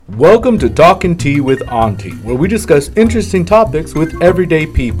Welcome to Talkin' Tea with Auntie, where we discuss interesting topics with everyday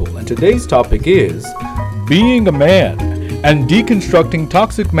people. And today's topic is being a man and deconstructing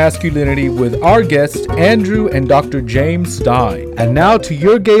toxic masculinity with our guests Andrew and Dr. James Stein. And now to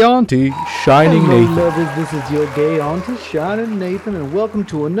your gay auntie, Shining Hello, Nathan. lovers. This is your gay auntie, Shining Nathan, and welcome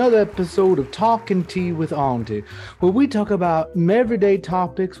to another episode of Talkin' Tea with Auntie, where we talk about everyday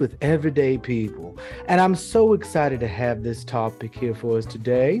topics with everyday people. And I'm so excited to have this topic here for us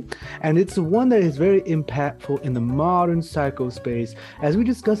today. And it's one that is very impactful in the modern psychospace as we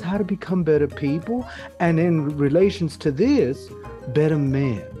discuss how to become better people, and in relations to this, better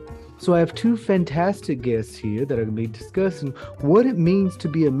men. So I have two fantastic guests here that are going to be discussing what it means to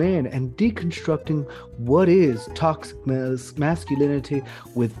be a man and deconstructing what is toxic masculinity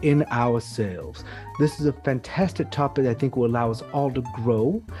within ourselves. This is a fantastic topic that I think will allow us all to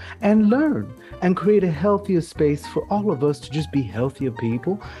grow and learn and create a healthier space for all of us to just be healthier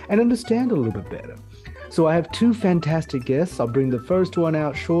people and understand a little bit better. So I have two fantastic guests. I'll bring the first one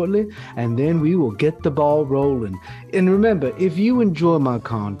out shortly, and then we will get the ball rolling. And remember, if you enjoy my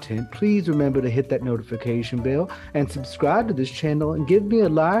content, please remember to hit that notification bell and subscribe to this channel and give me a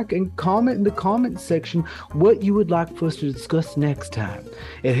like and comment in the comment section what you would like for us to discuss next time.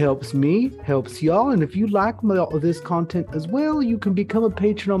 It helps me, helps y'all, and if you like this content as well, you can become a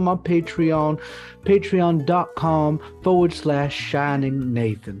patron on my Patreon, patreon.com/Shining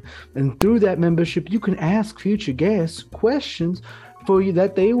Nathan. And through that membership, you can ask future guests questions for you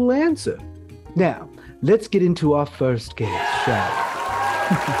that they will answer. Now, let's get into our first guest, shall we?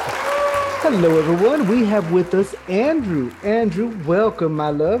 Hello, everyone. We have with us Andrew. Andrew, welcome, my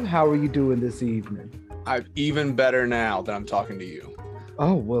love. How are you doing this evening? I'm even better now that I'm talking to you.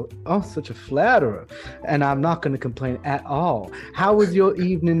 Oh, well, such a flatterer. And I'm not going to complain at all. How has your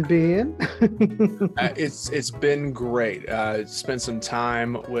evening been? It's been great. Spent some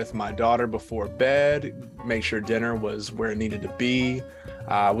time with my daughter before bed, make sure dinner was where it needed to be.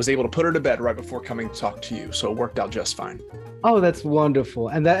 Was able to put her to bed right before coming to talk to you. So it worked out just fine. Oh, that's wonderful.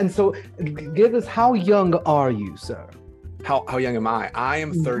 And so give us, how young are you, sir? How young am I? I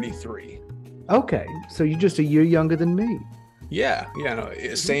am 33. Okay. So you're just a year younger than me. Yeah, no,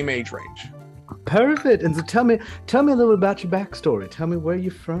 same age range. Perfect. And so tell me a little bit about your backstory. Tell me where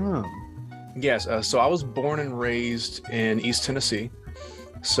you're from. Yes, so I was born and raised in East Tennessee.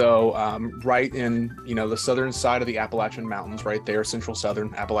 So right in, the southern side of the Appalachian Mountains, right there, central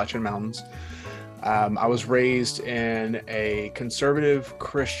southern Appalachian Mountains. I was raised in a conservative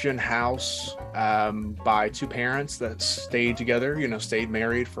Christian house by two parents that stayed together, stayed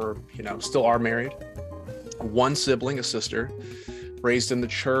married for, still are married. One sibling, a sister, raised in the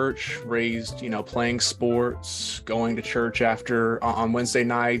church, raised, playing sports, going to church on Wednesday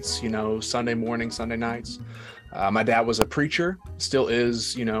nights, Sunday morning, Sunday nights. My dad was a preacher, still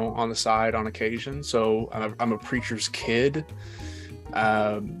is, on the side on occasion. So I'm a preacher's kid.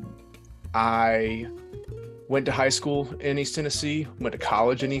 I went to high school in East Tennessee, went to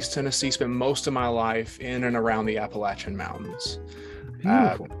college in East Tennessee, spent most of my life in and around the Appalachian Mountains.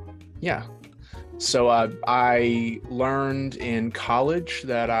 Beautiful. Yeah. So I learned in college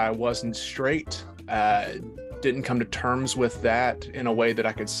that I wasn't straight, didn't come to terms with that in a way that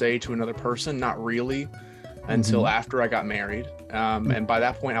I could say to another person, not really, until after I got married. And by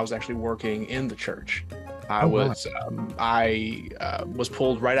that point, I was actually working in the church. I was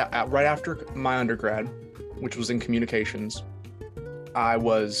pulled right after my undergrad, which was in communications. I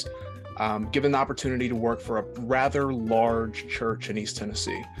was given the opportunity to work for a rather large church in East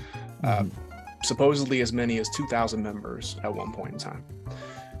Tennessee. Supposedly as many as 2,000 members at one point in time.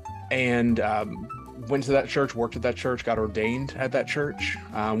 And went to that church, worked at that church, got ordained at that church,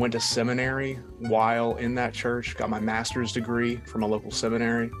 went to seminary while in that church, got my master's degree from a local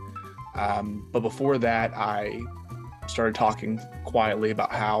seminary. But before that, I started talking quietly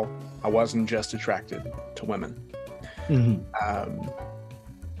about how I wasn't just attracted to women.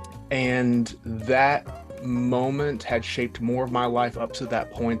 And that moment had shaped more of my life up to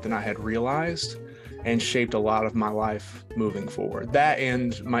that point than I had realized, and shaped a lot of my life moving forward. That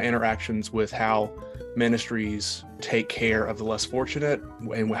and my interactions with how ministries take care of the less fortunate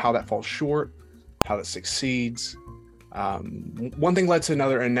and how that falls short, how that succeeds. One thing led to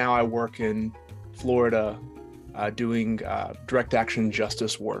another, and now I work in Florida doing direct action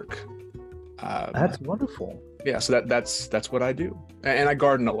justice work. That's wonderful. Yeah, so that's what I do, and I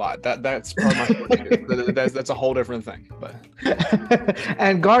garden a lot. That's part of my story. That's a whole different thing. But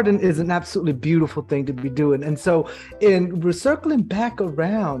and garden is an absolutely beautiful thing to be doing. And so, we're circling back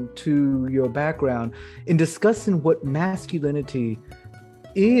around to your background in discussing what masculinity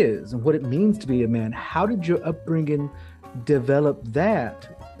is and what it means to be a man. How did your upbringing develop that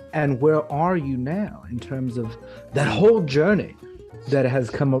and where are you now in terms of that whole journey that has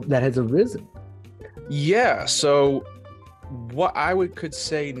come up, that has arisen? Yeah. So what could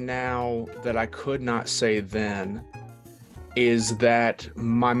say now that I could not say then is that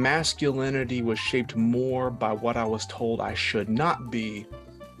my masculinity was shaped more by what I was told I should not be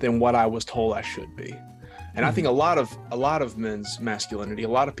than what I was told I should be. And I think a lot of men's masculinity, a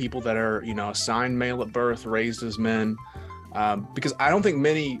lot of people that are, assigned male at birth, raised as men, because I don't think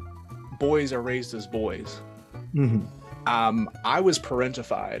many boys are raised as boys. I was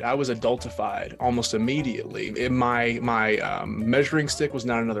parentified. I was adultified almost immediately. My measuring stick was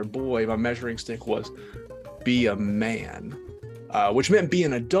not another boy. My measuring stick was be a man, which meant be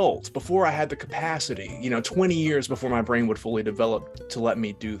an adult before I had the capacity, 20 years before my brain would fully develop to let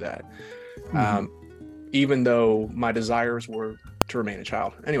me do that. Even though my desires were to remain a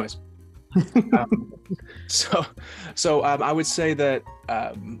child. Anyways, so I would say that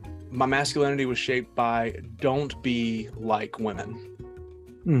my masculinity was shaped by don't be like women.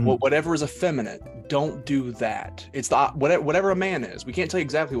 Whatever is effeminate, don't do that. It's the whatever a man is. We can't tell you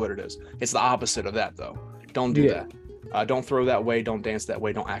exactly what it is. It's the opposite of that, though. Don't do that. Don't throw that way. Don't dance that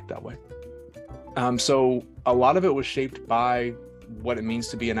way. Don't act that way. So a lot of it was shaped by what it means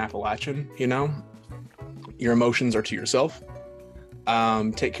to be an Appalachian. Your emotions are to yourself.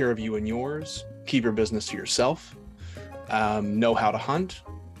 Take care of you and yours. Keep your business to yourself. Know how to hunt.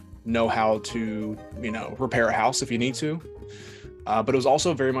 Know how to, repair a house if you need to. But it was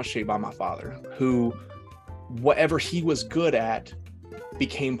also very much shaped by my father, who, whatever he was good at,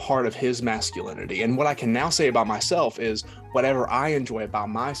 became part of his masculinity. And what I can now say about myself is whatever I enjoy about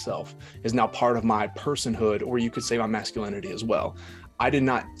myself is now part of my personhood, or you could say my masculinity as well. I did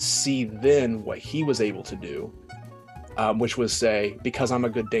not see then what he was able to do, which was say, because I'm a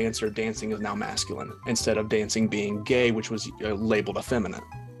good dancer, dancing is now masculine, instead of dancing being gay, which was labeled effeminate,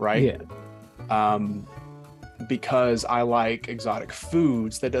 right? Yeah. Because I like exotic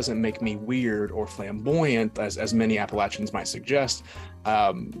foods, that doesn't make me weird or flamboyant, as many Appalachians might suggest.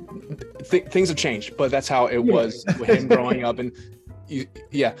 Things have changed, but that's how it was with him growing up. And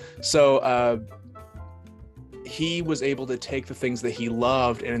so he was able to take the things that he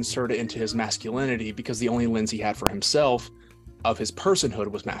loved and insert it into his masculinity, because the only lens he had for himself of his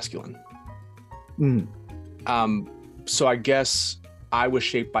personhood was masculine. So I guess I was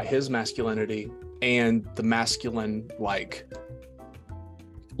shaped by his masculinity and the masculine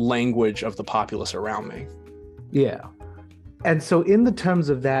language of the populace around me. Yeah. And so in the terms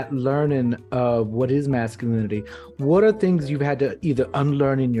of that learning of what is masculinity, what are things you've had to either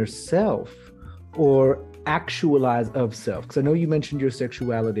unlearn in yourself or actualize of self? Because I know you mentioned your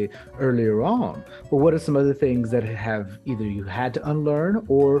sexuality earlier on, but what are some other things that have either you had to unlearn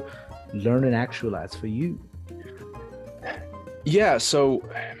or learn and actualize for you? Yeah, so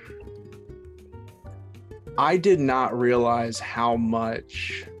I did not realize how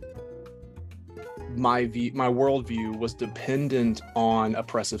much my worldview was dependent on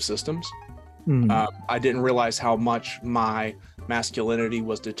oppressive systems. I didn't realize how much my masculinity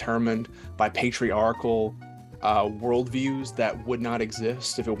was determined by patriarchal worldviews that would not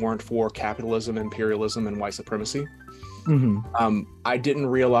exist if it weren't for capitalism, imperialism, and white supremacy. I didn't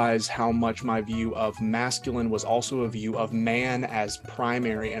realize how much my view of masculine was also a view of man as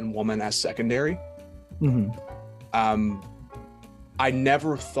primary and woman as secondary. I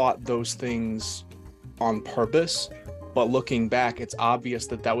never thought those things on purpose, but looking back, it's obvious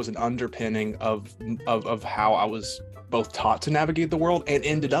that was an underpinning of how I was both taught to navigate the world and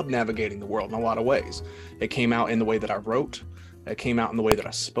ended up navigating the world in a lot of ways. It came out in the way that I wrote. It came out in the way that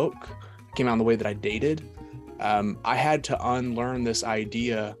I spoke. It came out in the way that I dated. I had to unlearn this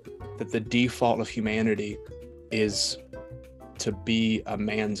idea that the default of humanity is to be a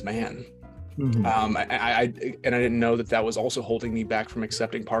man's man. I didn't know that was also holding me back from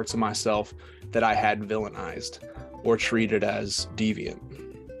accepting parts of myself that I had villainized or treated as deviant.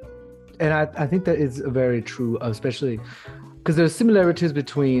 And I think that is very true, especially because there's similarities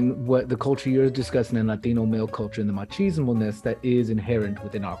between what the culture you're discussing in Latino male culture and the machismo-ness that is inherent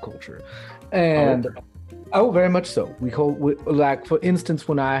within our culture. And very much so. Like, for instance,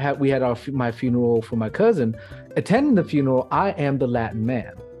 when we had my funeral for my cousin, attending the funeral, I am the Latin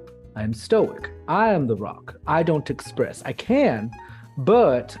man. I'm stoic. I am the rock. I don't express. I can,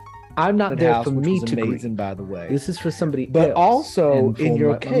 but I'm not there for me to grieve. By the way, this is for somebody else. But also, in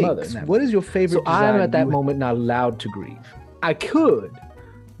your case, what is your favorite? So I'm at that moment not allowed to grieve. I could,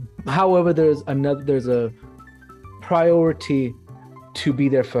 however, there's a priority to be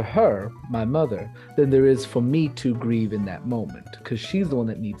there for her, my mother, than there is for me to grieve in that moment, because she's the one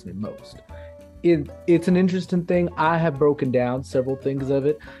that needs me most. it's an interesting thing. I have broken down several things of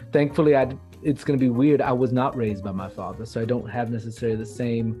it. Thankfully, it's going to be weird. I was not raised by my father, so I don't have necessarily the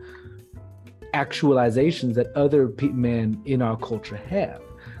same actualizations that other men in our culture have.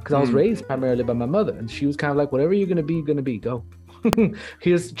 Because I was raised primarily by my mother, and she was kind of like, whatever you're going to be, go.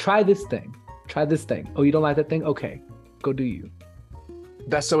 Try this thing. Oh, you don't like that thing? Okay, go do you.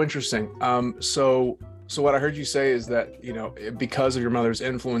 That's so interesting. So what I heard you say is that, because of your mother's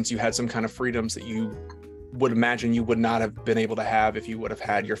influence, you had some kind of freedoms that you would imagine you would not have been able to have if you would have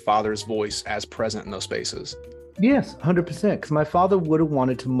had your father's voice as present in those spaces. Yes, 100%. Because my father would have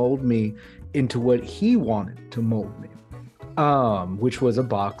wanted to mold me into what he wanted to mold me, which was a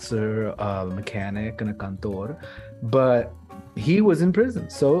boxer, a mechanic, and a cantor. But he was in prison.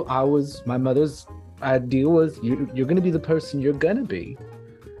 So my mother's idea was, you're going to be the person you're going to be.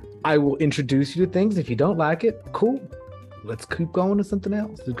 I will introduce you to things. If you don't like it, cool. Let's keep going to something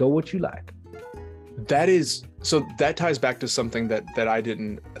else. Let's go what you like. That ties back to something that I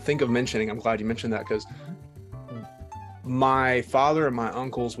didn't think of mentioning. I'm glad you mentioned that, because my father and my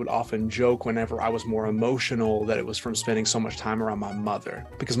uncles would often joke whenever I was more emotional that it was from spending so much time around my mother,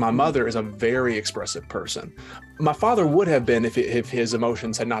 because my mother is a very expressive person. My father would have been if his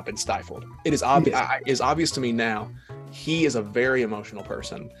emotions had not been stifled. It is obvious to me now, he is a very emotional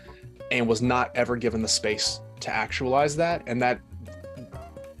person and was not ever given the space to actualize that, and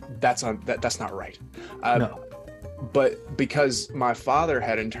that's not right. No. But because my father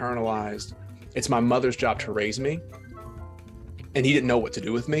had internalized, it's my mother's job to raise me, and he didn't know what to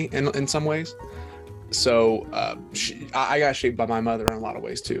do with me in some ways. So I got shaped by my mother in a lot of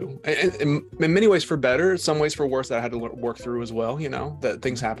ways too, and in many ways for better, some ways for worse that I had to work through as well. That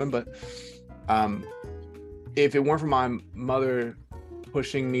things happen, but if it weren't for my mother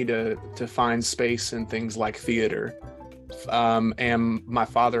pushing me to find space in things like theater, and my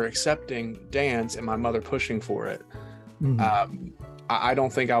father accepting dance and my mother pushing for it, I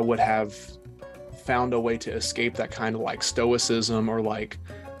don't think I would have found a way to escape that kind of like stoicism, or like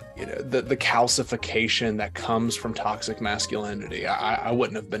the calcification that comes from toxic masculinity. I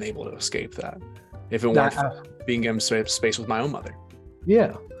wouldn't have been able to escape that if it weren't for being given space with my own mother.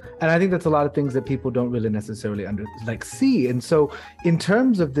 Yeah. And I think that's a lot of things that people don't really necessarily see. And so in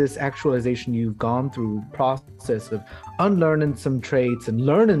terms of this actualization, you've gone through process of unlearning some traits and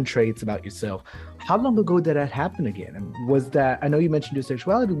learning traits about yourself. How long ago did that happen again? And was that, I know you mentioned your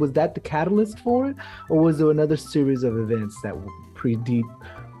sexuality, was that the catalyst for it? Or was there another series of events that predated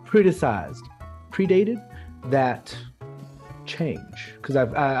that change? Because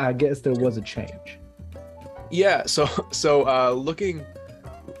I guess there was a change. Yeah. So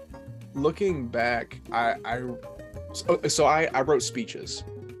looking back, I wrote speeches.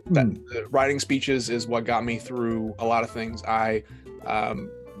 Writing speeches is what got me through a lot of things. I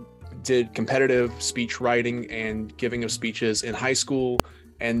did competitive speech writing and giving of speeches in high school,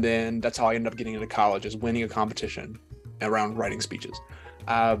 and then that's how I ended up getting into college, is winning a competition around writing speeches.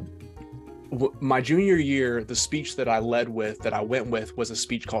 My junior year, the speech that I went with was a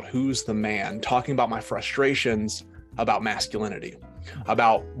speech called "Who's the Man?", talking about my frustrations about masculinity,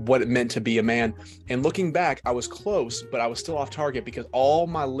 about what it meant to be a man. And looking back, I was close, but I was still off target, because all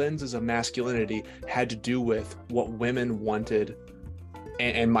my lenses of masculinity had to do with what women wanted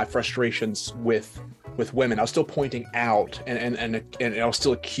and my frustrations with women. I was still pointing out and I was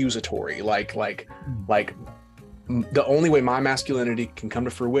still accusatory, like the only way my masculinity can come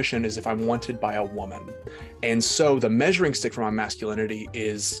to fruition is if I'm wanted by a woman. And so the measuring stick for my masculinity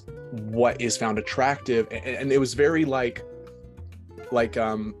is what is found attractive. And it was very I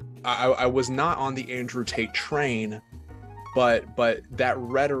was not on the Andrew Tate train, but that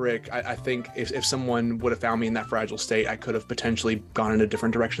rhetoric, I think if someone would have found me in that fragile state, I could have potentially gone in a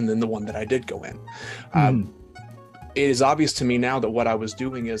different direction than the one that I did go in. It is obvious to me now that what I was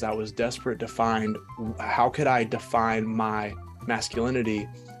doing is I was desperate to find, how could I define my masculinity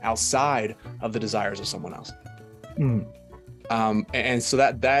outside of the desires of someone else? And so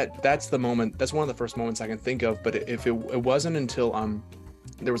that's the moment. That's one of the first moments I can think of. But if it wasn't until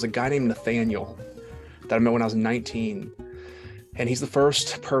there was a guy named Nathaniel that I met when I was 19, and he's the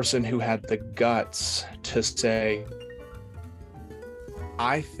first person who had the guts to say,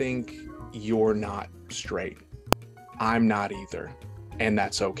 "I think you're not straight. I'm not either, and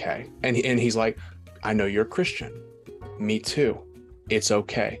that's okay." And he's like, "I know you're a Christian. Me too. It's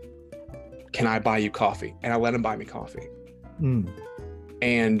okay. Can I buy you coffee?" And I let him buy me coffee. And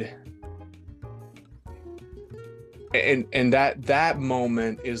that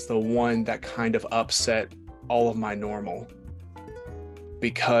moment is the one that kind of upset all of my normal,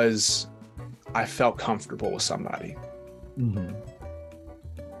 because I felt comfortable with somebody.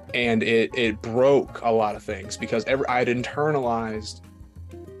 and it broke a lot of things because I'd internalized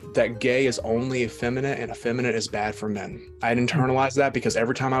that gay is only effeminate and effeminate is bad for men. I'd internalized that because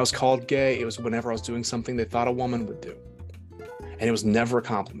every time I was called gay, it was whenever I was doing something they thought a woman would do. And it was never a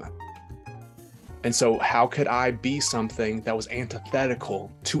compliment. And so how could I be something that was antithetical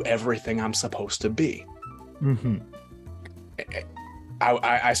to everything I'm supposed to be? Mm-hmm.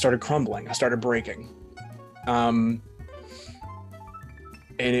 I started crumbling. I started breaking. And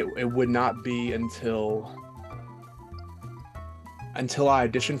it would not be until I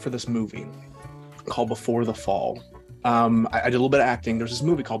auditioned for this movie called Before the Fall. I did a little bit of acting. There's this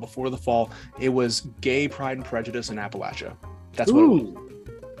movie called Before the Fall. It was gay pride and prejudice in Appalachia. That's what it was.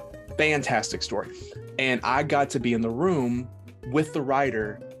 Fantastic story. And I got to be in the room with the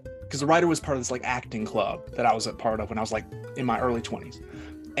writer, because the writer was part of this like acting club that I was a part of when I was like in my early 20s.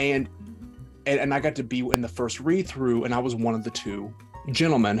 And I got to be in the first read through, and I was one of the two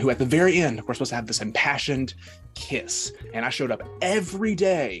gentlemen who at the very end were supposed to have this impassioned kiss. And I showed up every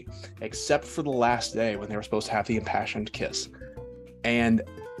day except for the last day when they were supposed to have the impassioned kiss. And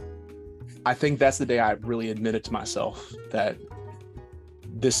I think that's the day I really admitted to myself that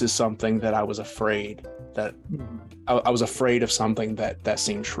this is something that I was afraid that I was afraid of something that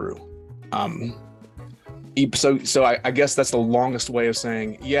seemed true. So I guess that's the longest way of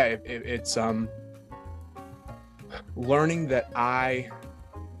saying, yeah, it's learning that I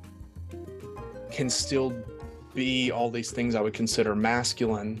can still be all these things I would consider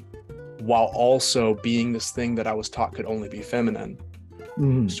masculine while also being this thing that I was taught could only be feminine.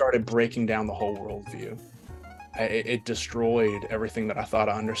 Started breaking down the whole worldview. It destroyed everything that I thought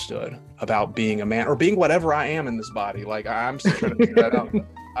I understood about being a man or being whatever I am in this body. Like I'm still trying to figure that out.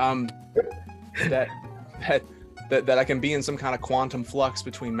 That I can be in some kind of quantum flux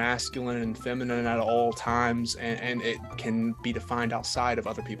between masculine and feminine at all times, and it can be defined outside of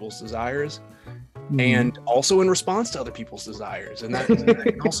other people's desires, and also in response to other people's desires, and that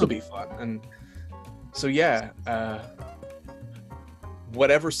can also be fun. And so, yeah,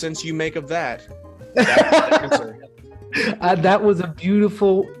 whatever sense you make of that. That was a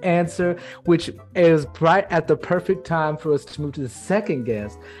beautiful answer, which is right at the perfect time for us to move to the second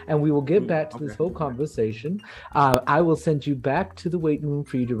guest, and we will get back to this whole conversation. I will send you back to the waiting room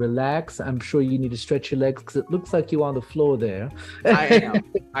for you to relax. I'm sure you need to stretch your legs because it looks like you're on the floor there. I am.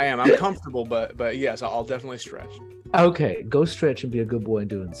 I'm comfortable, but yes, I'll definitely stretch. Okay, go stretch and be a good boy in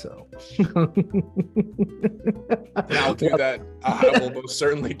doing so. I'll do that. I will most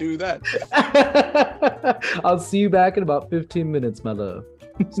certainly do that. I'll see you back in about 15 minutes, my love.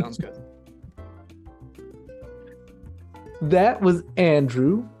 Sounds good. That was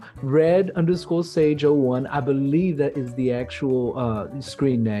Andrew, Red_Sage01. I believe that is the actual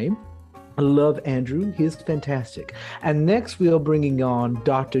screen name. I love Andrew. He's fantastic. And next we are bringing on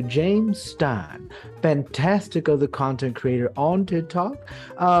Dr. James Stein, fantastic other content creator on TikTok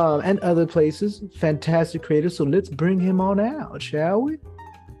and other places. Fantastic creator. So let's bring him on out, shall we?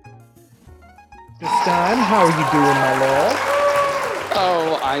 Mr. Stein, how are you doing, my love?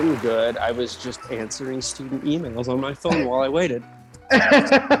 Oh, I'm good. I was just answering student emails on my phone while I waited.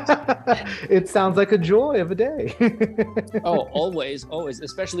 It sounds like a joy of a day. Oh, always,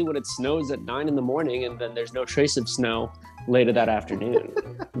 especially when it snows at 9 a.m. and then there's no trace of snow later that afternoon.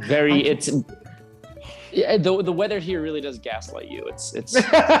 The weather here really does gaslight you. It's it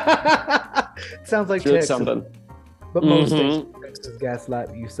sounds like doing Texas, something. but most Texas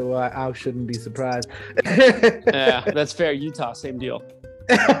gaslight you, so I shouldn't be surprised. Yeah, that's fair. Utah, same deal.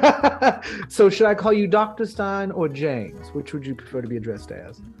 So should I call you Dr. Stein or James? Which would you prefer to be addressed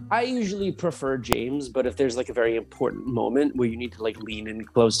as? I usually prefer James, but if there's like a very important moment where you need to like lean in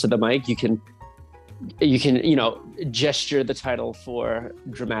close to the mic, you can gesture the title for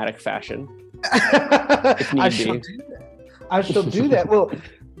dramatic fashion. If need I shall do that. Well,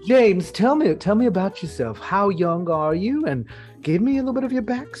 James, tell me about yourself. How young are you? And give me a little bit of your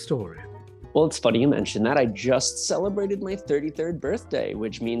backstory. Well, it's funny you mentioned that. I just celebrated my 33rd birthday,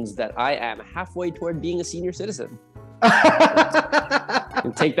 which means that I am halfway toward being a senior citizen.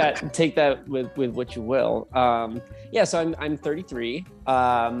 And take that with what you will. So I'm 33.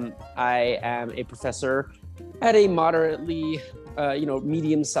 I am a professor at a moderately,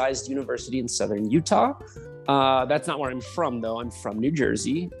 medium-sized university in southern Utah. That's not where I'm from, though. I'm from New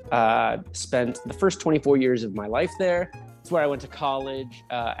Jersey. Spent the first 24 years of my life there. It's where I went to college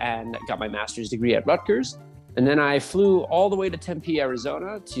and got my master's degree at Rutgers. And then I flew all the way to Tempe,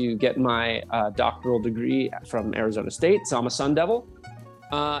 Arizona to get my doctoral degree from Arizona State. So I'm a Sun Devil.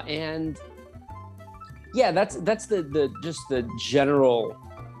 That's the general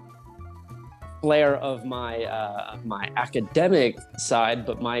flair of my academic side,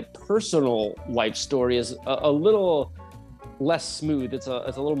 but my personal life story is a little less smooth. It's a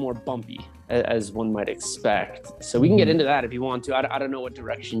little more bumpy, as one might expect. So we can get into that if you want to. I don't know what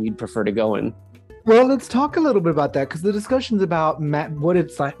direction you'd prefer to go in. Well, let's talk a little bit about that, because the discussion's about what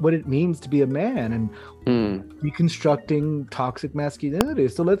it's like, what it means to be a man, and deconstructing toxic masculinity.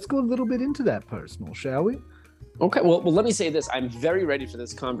 So let's go a little bit into that personal, shall we? Okay, well, let me say this. I'm very ready for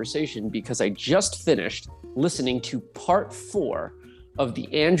this conversation because I just finished listening to part 4 of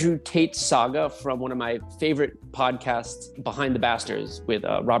the Andrew Tate saga from one of my favorite podcasts, Behind the Bastards, with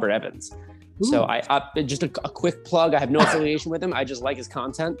Robert Evans. Ooh. So I just a quick plug. I have no affiliation with him. I just like his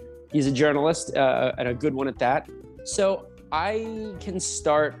content. He's a journalist and a good one at that. So I can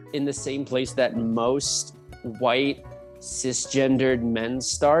start in the same place that most white cisgendered men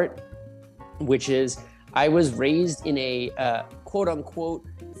start, which is I was raised in a quote unquote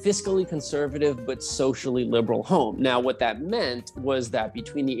fiscally conservative but socially liberal home. Now, what that meant was that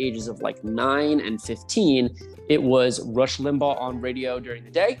between the ages of like 9 and 15, it was Rush Limbaugh on radio during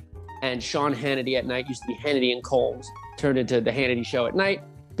the day, and Sean Hannity at night. Used to be Hannity and Coles, turned into the Hannity Show at night.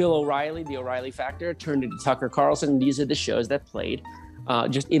 Bill O'Reilly, the O'Reilly Factor, turned into Tucker Carlson. These are the shows that played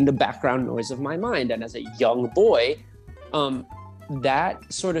just in the background noise of my mind. And as a young boy,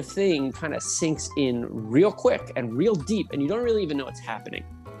 that sort of thing kind of sinks in real quick and real deep, and you don't really even know what's happening.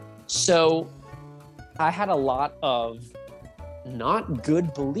 So I had a lot of not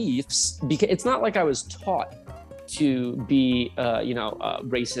good beliefs, because it's not like I was taught to be,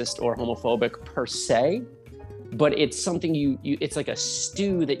 racist or homophobic per se, but it's something it's like a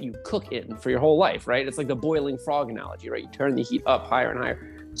stew that you cook in for your whole life, right? It's like the boiling frog analogy, right? You turn the heat up higher and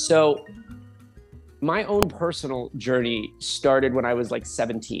higher. So my own personal journey started when I was like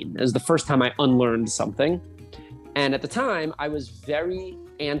 17. It was the first time I unlearned something. And at the time, I was very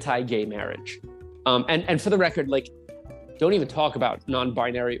anti-gay marriage. And for the record, like, don't even talk about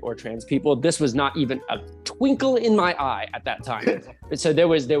non-binary or trans people. This was not even a twinkle in my eye at that time. So there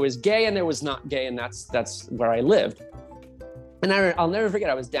was gay and there was not gay, and that's where I lived. And I'll never forget,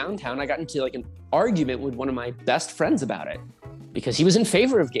 I was downtown. I got into like an argument with one of my best friends about it because he was in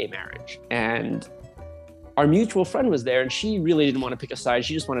favor of gay marriage. And our mutual friend was there, and she really didn't want to pick a side.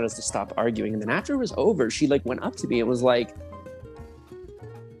 She just wanted us to stop arguing. And then after it was over, she like went up to me and was like,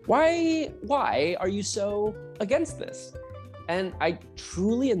 why are you so against this? And I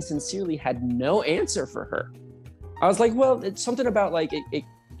truly and sincerely had no answer for her. I was like, well, it's something about like,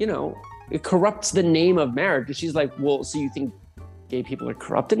 it corrupts the name of marriage. And she's like, well, so you think gay people are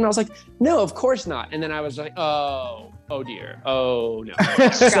corrupted? And I was like, no, of course not. And then I was like, oh dear. Oh no.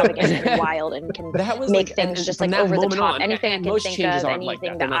 Extravagant and wild, and can make things just like over the top. Anything I can think of,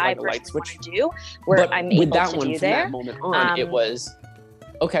 anything that I personally want to do, where I'm able to do there. From that moment on, it was,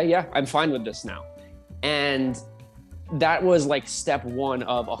 okay, yeah, I'm fine with this now. And that was like step 1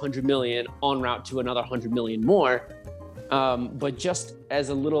 of 100 million en route to another 100 million more. But just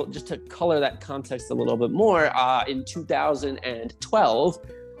to color that context a little bit more, in 2012,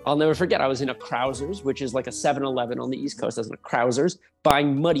 I'll never forget, I was in a Krausers, which is like a 7-Eleven on the East Coast. I was in a Krausers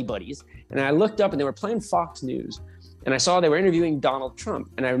buying Muddy Buddies. And I looked up and they were playing Fox News. And I saw they were interviewing Donald Trump.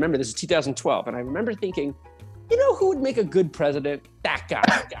 And I remember this is 2012. And I remember thinking, you know who would make a good president? That guy.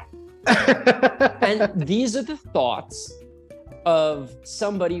 And these are the thoughts of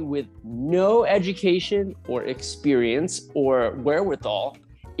somebody with no education or experience or wherewithal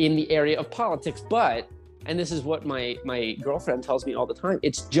in the area of politics. But, and this is what my girlfriend tells me all the time,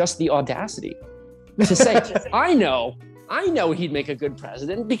 it's just the audacity to say, I know he'd make a good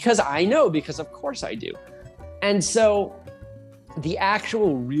president because of course I do. And so the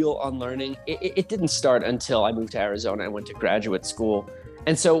actual real unlearning, it didn't start until I moved to Arizona. I went to graduate school.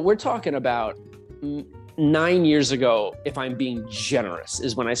 And so we're talking about 9 years ago, if I'm being generous,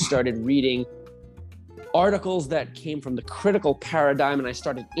 is when I started reading articles that came from the critical paradigm, and I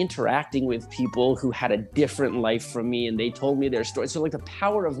started interacting with people who had a different life from me, and they told me their story. So like the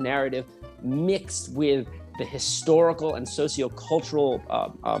power of narrative mixed with the historical and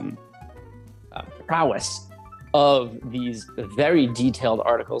sociocultural prowess of these very detailed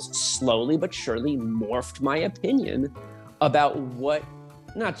articles slowly but surely morphed my opinion about what,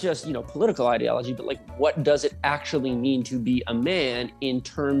 not just, political ideology, but like what does it actually mean to be a man in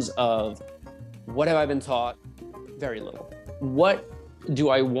terms of what have I been taught? Very little. What do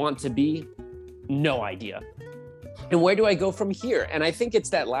I want to be? No idea. And where do I go from here? And I think it's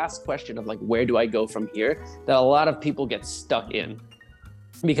that last question of like, where do I go from here that a lot of people get stuck in?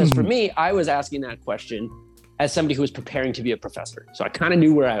 Because for me, I was asking that question as somebody who was preparing to be a professor. So I kind of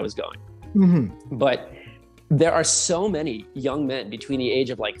knew where I was going. But there are so many young men between the age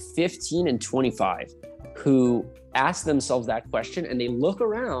of like 15 and 25 who ask themselves that question, and they look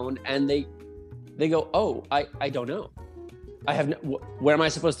around and they go, oh, I don't know. Where am I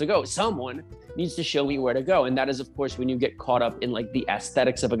supposed to go? Someone needs to show me where to go. And that is, of course, when you get caught up in like the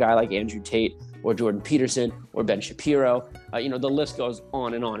aesthetics of a guy like Andrew Tate or Jordan Peterson or Ben Shapiro, the list goes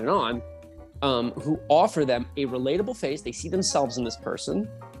on and on and on, who offer them a relatable face. They see themselves in this person,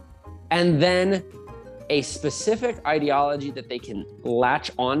 and then a specific ideology that they can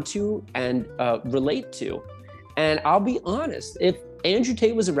latch onto and relate to. And I'll be honest, if Andrew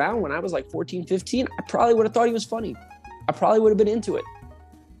Tate was around when I was like 14, 15, I probably would have thought he was funny. I probably would have been into it.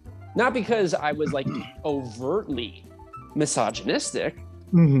 Not because I was like overtly misogynistic,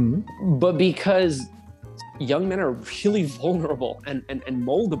 but because young men are really vulnerable and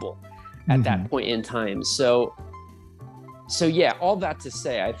moldable at that point in time. So yeah, all that to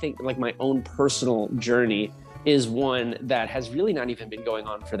say, I think like my own personal journey is one that has really not even been going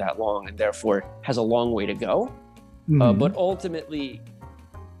on for that long, and therefore has a long way to go. But ultimately,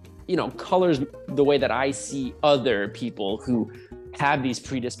 colors the way that I see other people who have these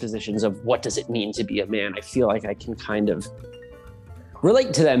predispositions of what does it mean to be a man. I feel like I can kind of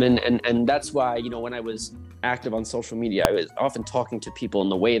relate to them. And that's why, when I was active on social media, I was often talking to people in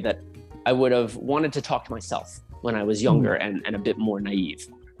the way that I would have wanted to talk to myself when I was younger and a bit more naive.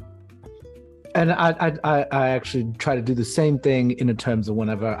 And I actually try to do the same thing in terms of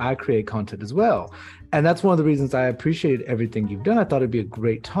whenever I create content as well. And that's one of the reasons I appreciated everything you've done. I thought it'd be a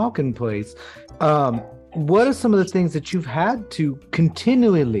great talking place. What are some of the things that you've had to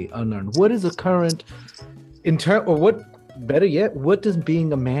continually unlearn? What is a current or what, better yet, what does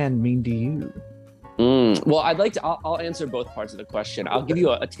being a man mean to you? Well, I'll answer both parts of the question. I'll give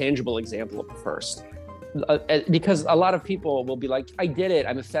you a tangible example of it first. Because a lot of people will be like, I did it.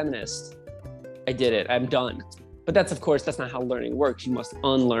 I'm a feminist. I did it. I'm done. But that's not how learning works. You must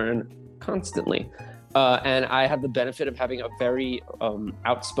unlearn constantly. And I have the benefit of having a very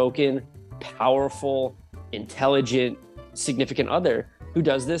outspoken, powerful, intelligent, significant other who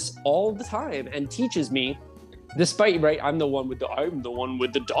does this all the time and teaches me, despite, right, I'm the one with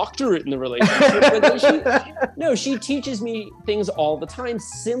the doctorate in the relationship. But she teaches me things all the time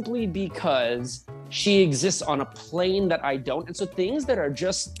simply because she exists on a plane that I don't. And so things that are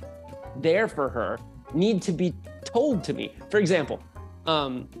just there for her need to be told to me. For example,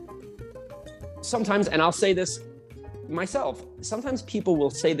 sometimes, and I'll say this myself, sometimes people will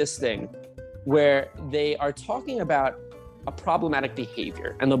say this thing where they are talking about a problematic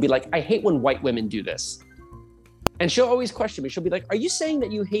behavior and they'll be like, I hate when white women do this. And she'll always question me. She'll be like, are you saying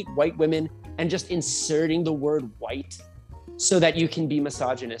that you hate white women and just inserting the word white so that you can be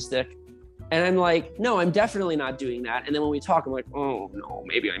misogynistic? And I'm like, no, I'm definitely not doing that. And then when we talk, I'm like, oh no,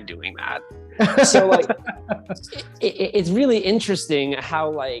 maybe I'm doing that. So like, it's really interesting how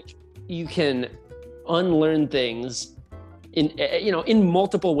like you can unlearn things in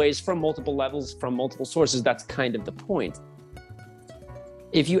multiple ways, from multiple levels, from multiple sources. That's kind of the point.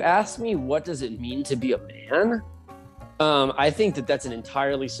 If you ask me, what does it mean to be a man? I think that's an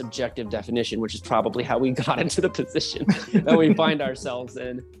entirely subjective definition, which is probably how we got into the position that we find ourselves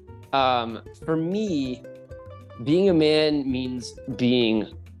in. For me, being a man means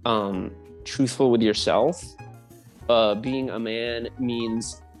being truthful with yourself. Being a man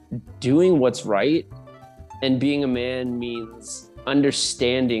means doing what's right. And being a man means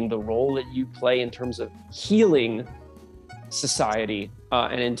understanding the role that you play in terms of healing society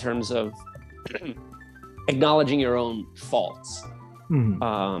and in terms of acknowledging your own faults.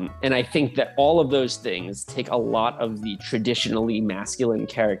 And I think that all of those things take a lot of the traditionally masculine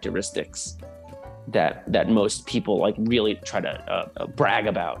characteristics that most people like really try to brag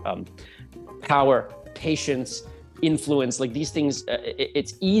about. Power, patience, influence, like these things,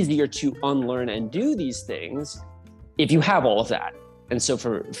 it's easier to unlearn and do these things if you have all of that. And so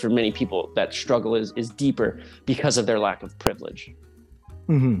for many people, that struggle is deeper because of their lack of privilege.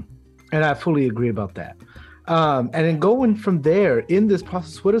 And I fully agree about that. And then going from there in this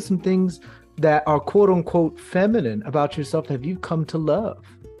process, what are some things that are quote unquote feminine about yourself that you've come to love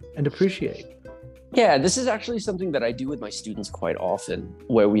and appreciate? Yeah, this is actually something that I do with my students quite often,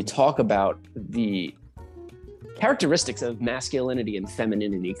 where we talk about the characteristics of masculinity and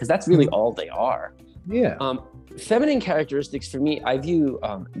femininity, because that's really all they are. Yeah. Feminine characteristics for me, I view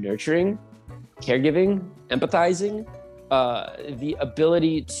nurturing, caregiving, empathizing, the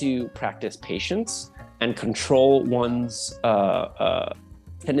ability to practice patience and control one's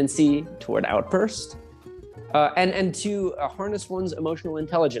tendency toward outburst, and to harness one's emotional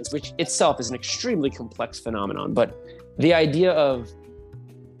intelligence, which itself is an extremely complex phenomenon. But the idea of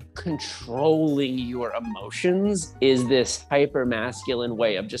controlling your emotions is this hyper masculine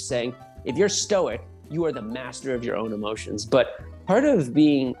way of just saying, if you're stoic, you are the master of your own emotions. But part of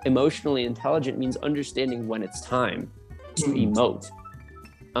being emotionally intelligent means understanding when it's time to emote.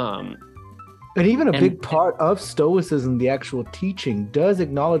 And even a big part of Stoicism, the actual teaching, does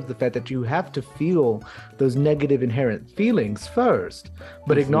acknowledge the fact that you have to feel those negative inherent feelings first,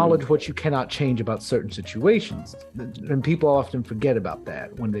 but acknowledge what you cannot change about certain situations. And people often forget about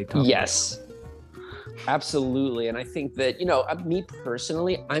that when they talk. Yes, absolutely. And I think that, me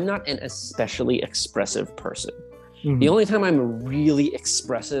personally, I'm not an especially expressive person. The only time I'm really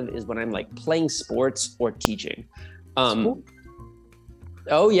expressive is when I'm like playing sports or teaching.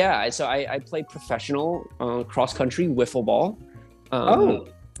 Oh yeah, so I play professional cross country wiffle ball.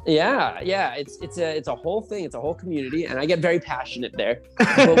 Yeah, it's a whole thing. It's a whole community, and I get very passionate there.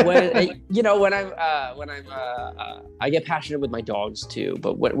 But when I get passionate with my dogs too.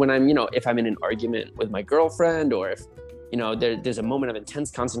 But when I'm if I'm in an argument with my girlfriend, or if there's a moment of intense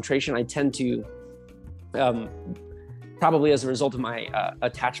concentration, I tend to probably as a result of my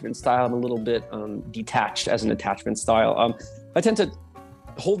attachment style, I'm a little bit detached as an attachment style. I tend to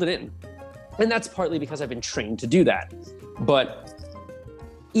hold it in, and that's partly because I've been trained to do that. But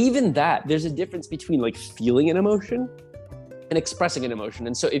even that, there's a difference between like feeling an emotion and expressing an emotion.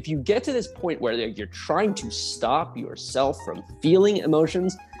 And so if you get to this point where you're trying to stop yourself from feeling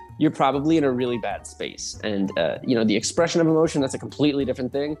emotions, you're probably in a really bad space. And the expression of emotion, that's a completely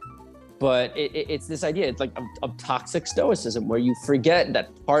different thing. But it's this idea, it's like of toxic stoicism, where you forget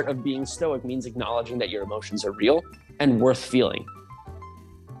that part of being stoic means acknowledging that your emotions are real and worth feeling.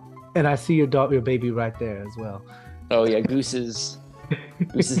 And I see your baby right there as well. Oh yeah, Goose is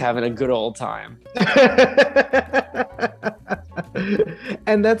having a good old time.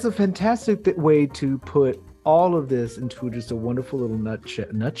 And that's a fantastic way to put all of this into just a wonderful little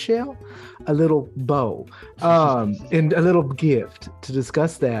nutshell, a little bow, and a little gift to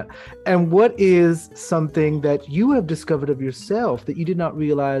discuss that. And what is something that you have discovered of yourself that you did not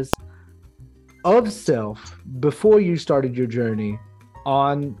realize of self before you started your journey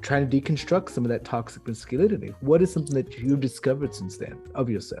on trying to deconstruct some of that toxic masculinity? What is something that you've discovered since then of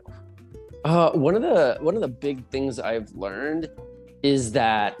yourself? One of the big things I've learned is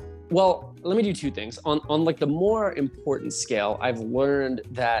that, well, let me do two things. On like the more important scale, I've learned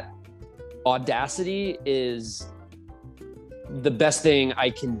that audacity is the best thing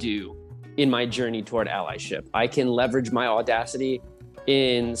I can do in my journey toward allyship. I can leverage my audacity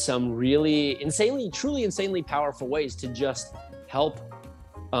in some really truly insanely powerful ways to just help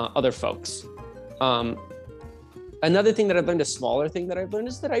other folks. Another thing that I've learned, a smaller thing that I've learned,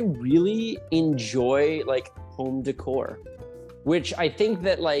 is that I really enjoy like home decor, which I think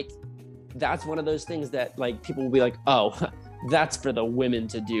that like that's one of those things that like people will be like, oh, that's for the women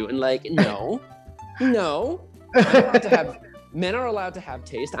to do. And like, no, I'm allowed to have, men are allowed to have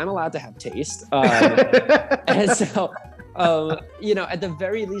taste. I'm allowed to have taste. And so, at the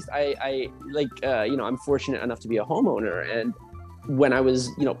very least, I like, I'm fortunate enough to be a homeowner. And when I was,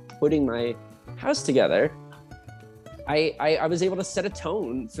 putting my house together, I was able to set a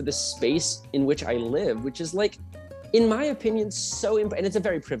tone for the space in which I live, which is like, in my opinion, so important. And it's a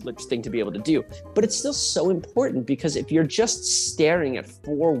very privileged thing to be able to do, but it's still so important, because if you're just staring at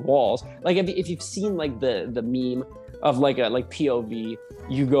four walls, like if you've seen like the meme of like POV,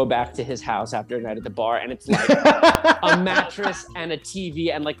 you go back to his house after a night at the bar, and it's like a mattress and a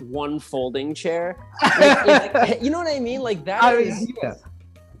TV and like one folding chair. Like, you know what I mean? Like that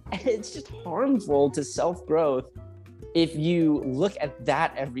it's just harmful to self-growth if you look at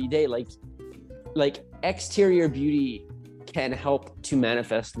that every day. Like exterior beauty can help to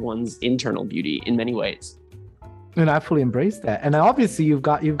manifest one's internal beauty in many ways. And I fully embrace that. And obviously you've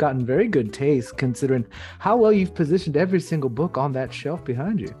gotten very good taste, considering how well you've positioned every single book on that shelf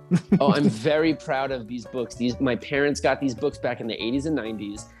behind you. Oh, I'm very proud of these books. My parents got these books back in the 80s and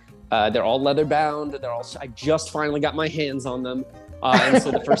 90s. They're all leather bound. I just finally got my hands on them. And so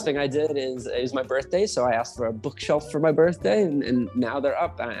the first thing I did is my birthday. So I asked for a bookshelf for my birthday, and now they're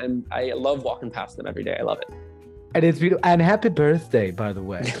up. And I love walking past them every day. I love it. And it's beautiful. And happy birthday, by the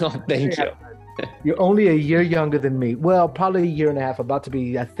way. Oh, thank you. You're only a year younger than me. Well, probably a year and a half, about to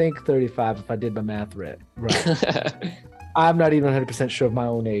be, I think, 35 if I did my math right. I'm not even 100% sure of my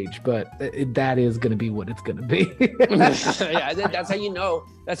own age, but that is going to be what it's going to be. Yeah, that's how you know.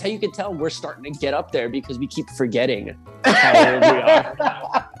 That's how you can tell we're starting to get up there, because we keep forgetting how old we are.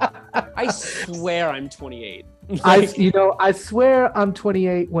 I swear I'm 28. I swear I'm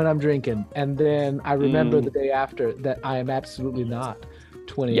 28 when I'm drinking, and then I remember the day after that I am absolutely not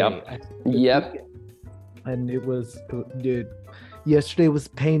 28. Yep. And dude, yesterday was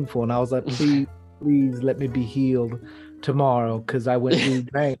painful, and I was like, please let me be healed tomorrow, because I went and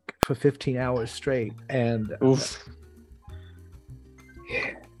drank for 15 hours straight, and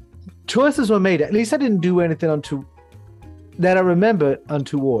choices were made. At least I didn't do anything that I remember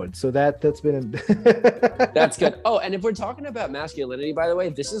untoward. So that's been that's good. Oh, and if we're talking about masculinity, by the way,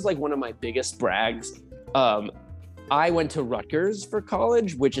 this is like one of my biggest brags. I went to Rutgers for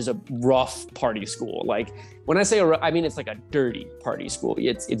college, which is a rough party school. Like when I say I mean it's like a dirty party school.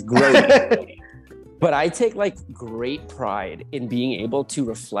 It's grody. But I take like great pride in being able to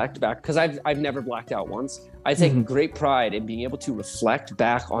reflect back, because I've never blacked out once. I take great pride in being able to reflect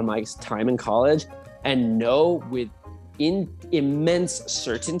back on my time in college and know with immense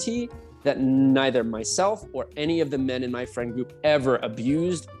certainty that neither myself or any of the men in my friend group ever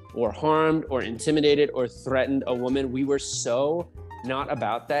abused or harmed or intimidated or threatened a woman. We were so not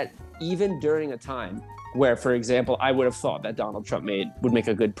about that, even during a time where, for example, I would have thought that Donald Trump would make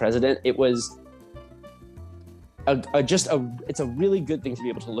a good president. It was it's a really good thing to be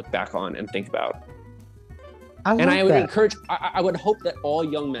able to look back on and think about. I would encourage, I would hope that all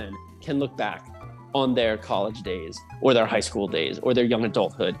young men can look back on their college days or their high school days or their young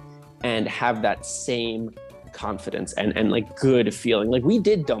adulthood and have that same confidence and like good feeling. Like we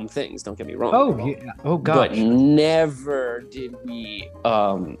did dumb things, don't get me wrong. Oh yeah. Oh gosh. But never did we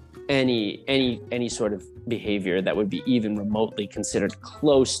any sort of behavior that would be even remotely considered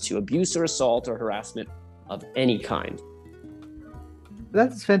close to abuse or assault or harassment of any kind.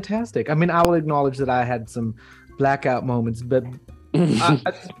 That's fantastic. I mean, I will acknowledge that I had some blackout moments, but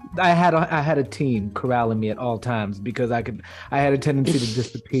I had a team corralling me at all times, because I had a tendency to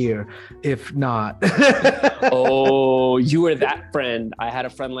disappear if not. Oh, you were that friend. I had a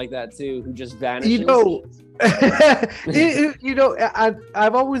friend like that too, who just vanishes.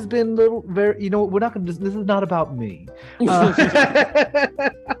 I've always been very. We're not gonna. This is not about me.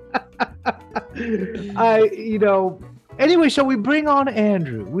 Anyway, shall we bring on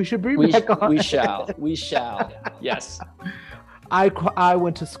Andrew? We should bring back on. We shall. Yes. I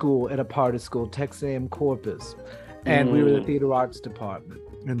went to school at a part of school, Texas A&M Corpus, and we were the theater arts department.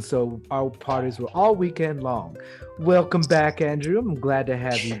 And so our parties were all weekend long. Welcome back, Andrew. I'm glad to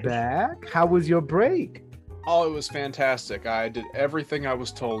have you back. How was your break? Oh, it was fantastic. I did everything I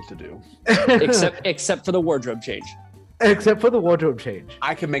was told to do. Except for the wardrobe change. Except for the wardrobe change.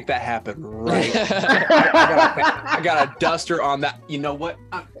 I can make that happen right. I got a duster on that. You know what?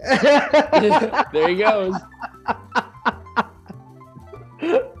 There he goes.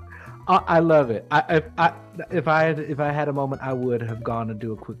 I love it. If I had a moment, I would have gone to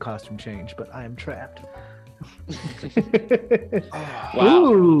do a quick costume change, but I am trapped.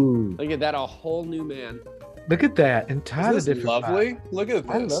 Wow! Ooh. Look at that, a whole new man. Look at that, entirely different. Lovely. Look at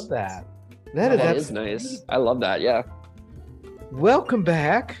this. I love that. That is nice. I love that. Yeah. Welcome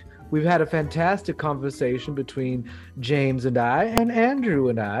back. We've had a fantastic conversation between James and I, and Andrew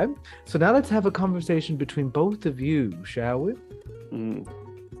and I. So now let's have a conversation between both of you, shall we?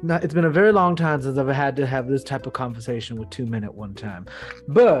 Now, it's been a very long time since I've had to have this type of conversation with two men at one time,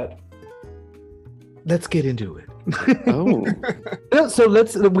 but let's get into it. So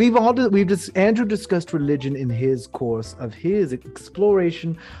Andrew discussed religion in his course of his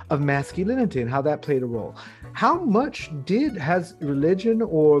exploration of masculinity and how that played a role. How much has religion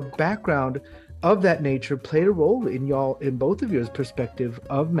or background of that nature played a role in both of your perspective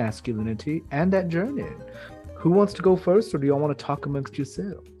of masculinity and that journey? Who wants to go first, or do y'all want to talk amongst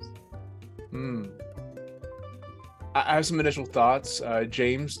yourselves? I have some initial thoughts.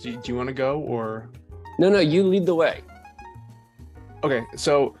 James, do you want to go, or? No, you lead the way. Okay,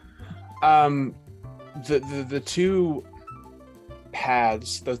 so the two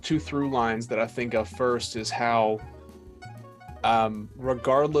paths, the two through lines that I think of first is how,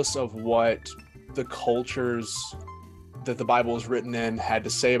 regardless of what the cultures that the Bible is written in had to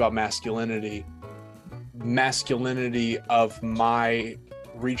say about masculinity of my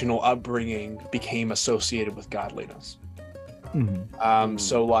regional upbringing became associated with godliness.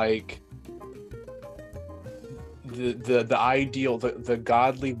 So like the ideal, the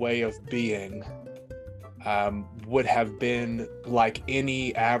godly way of being would have been like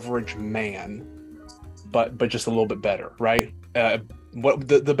any average man, but just a little bit better, right? What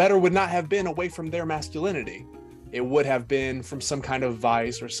the better would not have been away from their masculinity. It would have been from some kind of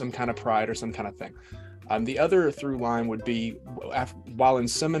vice or some kind of pride or some kind of thing. The other through line would be, while in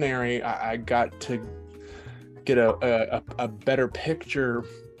seminary, I got to get a better picture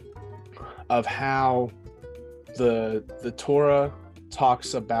of how the Torah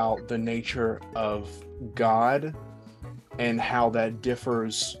talks about the nature of God and how that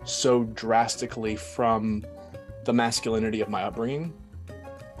differs so drastically from the masculinity of my upbringing.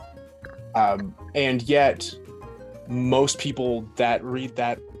 And yet most people that read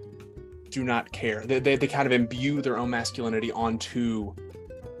that do not care. They kind of imbue their own masculinity onto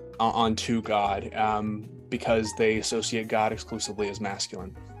God, because they associate God exclusively as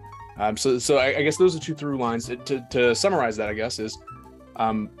masculine. So I guess those are two through lines. To summarize that, I guess, is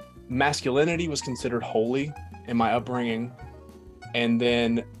masculinity was considered holy in my upbringing, and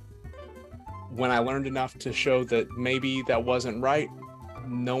then when I learned enough to show that maybe that wasn't right,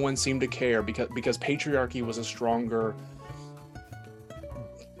 no one seemed to care, because patriarchy was a stronger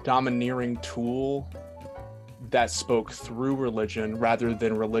domineering tool that spoke through religion rather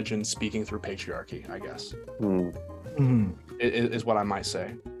than religion speaking through patriarchy, I guess. Is what I might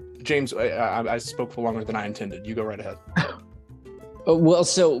say. James, I spoke for longer than I intended. You go right ahead. Well,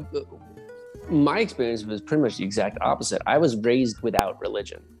 so my experience was pretty much the exact opposite. I was raised without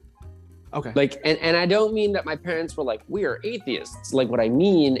religion. Okay. Like, and I don't mean that my parents were like, we are atheists. Like, what I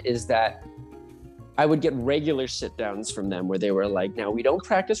mean is that I would get regular sit downs from them where they were like, now we don't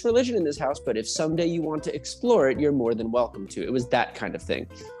practice religion in this house, but if someday you want to explore it, you're more than welcome to. It was that kind of thing,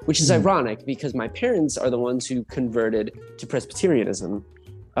 which is ironic because my parents are the ones who converted to Presbyterianism,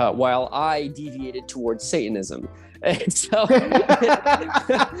 while I deviated towards Satanism. And so there's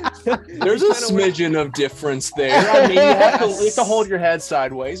a smidgen of difference there. I mean, you have to hold your head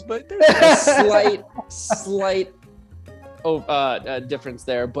sideways, but there's a slight difference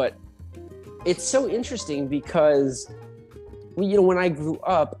there. But it's so interesting because, when I grew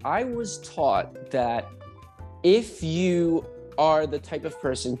up, I was taught that if you are the type of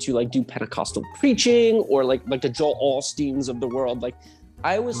person to like do Pentecostal preaching or like the Joel Osteens of the world, like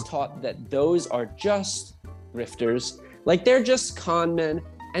I was taught that those are just grifters, like they're just con men.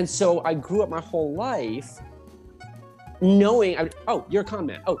 And so I grew up my whole life knowing, oh, you're a con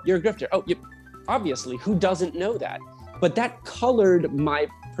man. Oh, you're a grifter. Oh, obviously, who doesn't know that? But that colored my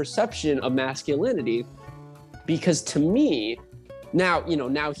perception of masculinity, because to me, now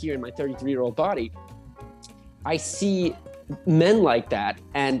here in my 33-year-old body, I see men like that,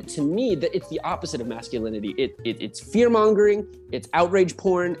 and to me that it's the opposite of masculinity. It's fear mongering, it's outrage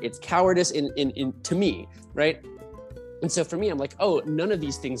porn, it's cowardice in to me, right? And so for me, I'm like, oh, none of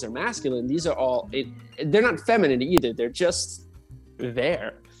these things are masculine. These are all they're not feminine either. They're just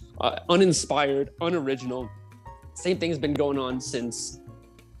there, uninspired, unoriginal. Same thing has been going on since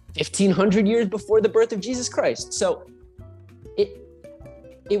 1,500 years before the birth of Jesus Christ. So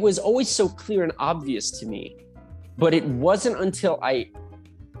it was always so clear and obvious to me. But it wasn't until I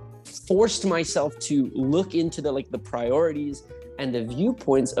forced myself to look into the priorities and the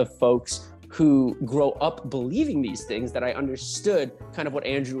viewpoints of folks who grow up believing these things that I understood kind of what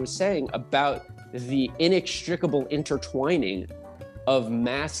Andrew was saying about the inextricable intertwining of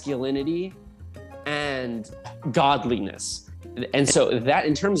masculinity and godliness. And so that,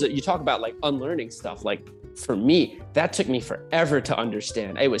 in terms of, you talk about like unlearning stuff, like for me, that took me forever to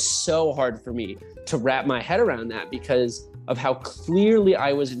understand. It was so hard for me to wrap my head around that because of how clearly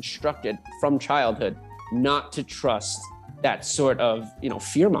I was instructed from childhood not to trust that sort of,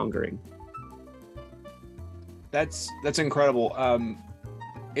 fear mongering. That's incredible.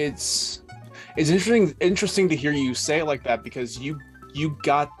 It's interesting to hear you say it like that, because you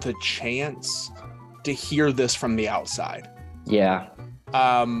got the chance to hear this from the outside. Yeah.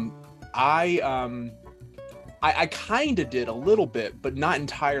 I kind of did a little bit, but not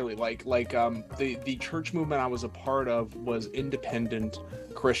entirely. The church movement I was a part of was independent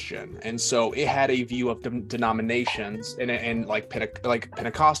Christian, and so it had a view of denominations and like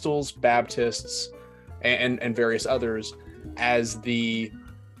Pentecostals, Baptists, and various others as the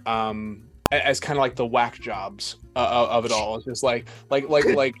as kind of like the whack jobs of it all. It's just like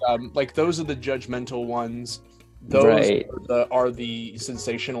those are the judgmental ones. Those right. are the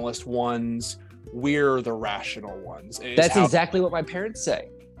sensationalist ones. We're the rational ones. That's exactly what my parents say.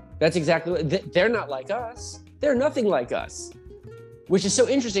 That's exactly what they're not like us. They're nothing like us, which is so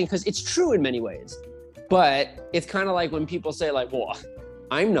interesting because it's true in many ways. But it's kind of like when people say like, well,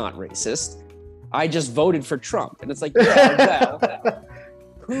 I'm not racist. I just voted for Trump. And it's like, yeah,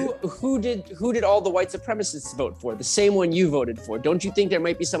 well, who did all the white supremacists vote for? The same one you voted for. Don't you think there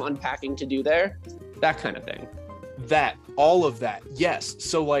might be some unpacking to do there? That kind of thing. All of that. Yes.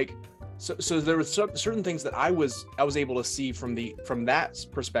 So there were certain things that I was able to see from that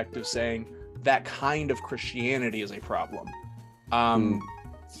perspective, saying that kind of Christianity is a problem. And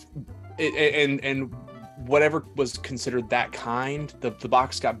whatever was considered that kind, the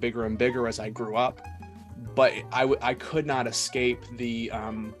box got bigger and bigger as I grew up. But I could not escape the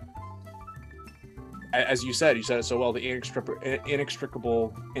as you said it so well, the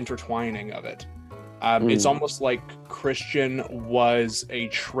inextricable intertwining of it. It's almost like Christian was a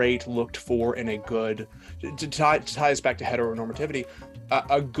trait looked for in a good, to tie us back to heteronormativity,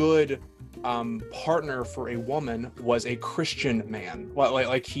 a good partner for a woman was a Christian man.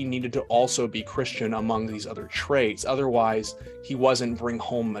 Like he needed to also be Christian among these other traits. Otherwise, he wasn't bring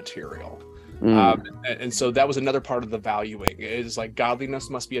home material. And so that was another part of the valuing. It is like godliness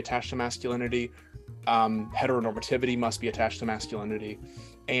must be attached to masculinity. Heteronormativity must be attached to masculinity,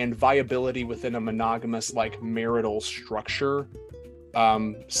 and viability within a monogamous like marital structure,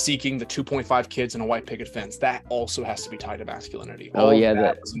 seeking the 2.5 kids and a white picket fence, that also has to be tied to masculinity.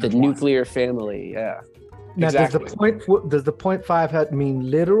 The nuclear family. Yeah. Now, Exactly. does the 0.5 mean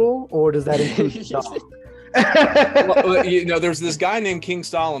literal, or does that include the dog? Well, there's this guy named King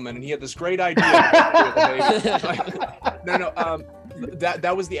Solomon, and he had this great idea.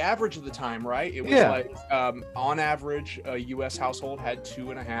 That was the average of the time, right? It was like on average, a U.S. household had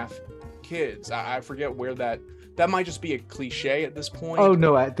 2.5 kids. I forget where that might just be a cliche at this point. Oh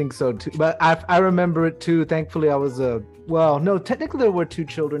no, I think so too. But I remember it too. Thankfully, I was technically there were 2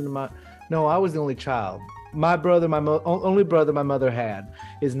 children. I was the only child. My brother, only brother my mother had,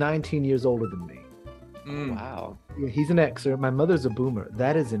 is 19 years older than me. Wow. Yeah, he's an Xer. My mother's a boomer.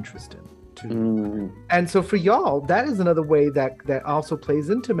 That is interesting too. And so for y'all, that is another way that also plays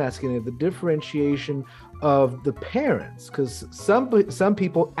into masculinity, the differentiation of the parents, because some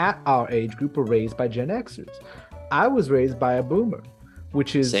people at our age group were raised by Gen Xers. I was raised by a boomer,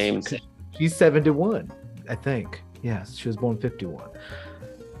 which is same. She's 71, I think. Yes, she was born 51.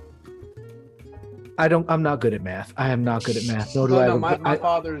 I'm not good at math. I am not good at math. Nor do I. My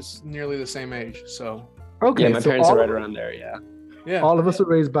father's nearly the same age, so. Okay. Yeah, my parents are right around there. Yeah. Yeah. All of us were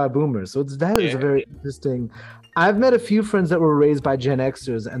raised by boomers, so that is a very interesting. I've met a few friends that were raised by Gen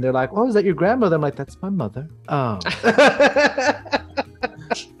Xers, and they're like, "Oh, is that your grandmother?" I'm like, "That's my mother." Oh.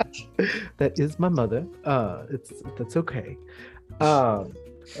 That is my mother. That's okay.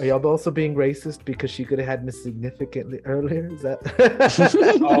 Are y'all also being racist because she could have had me significantly earlier? Is that?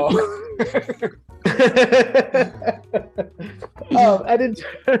 I didn't.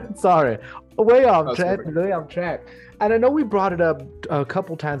 Sorry, way off track. And I know we brought it up a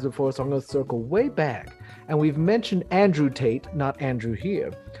couple times before, so I'm going to circle way back. And we've mentioned Andrew Tate, not Andrew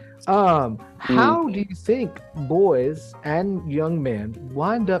here. How do you think boys and young men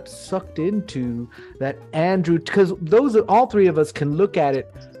wind up sucked into that Andrew? Because all 3 of us can look at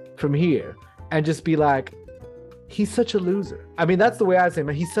it from here and just be like, he's such a loser. I mean, that's the way I say,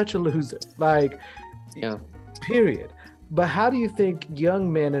 man. He's such a loser. Like, yeah. Period. But how do you think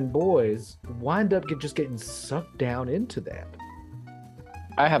young men and boys wind up just getting sucked down into that?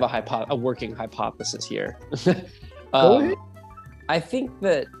 I have a working hypothesis here. Go ahead. I think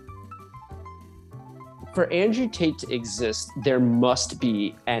that for Andrew Tate to exist, there must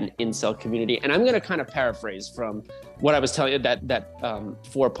be an incel community. And I'm going to kind of paraphrase from what I was telling you, that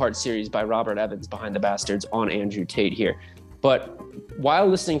 4-part series by Robert Evans, Behind the Bastards, on Andrew Tate here. But while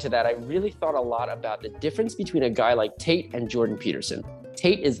listening to that, I really thought a lot about the difference between a guy like Tate and Jordan Peterson.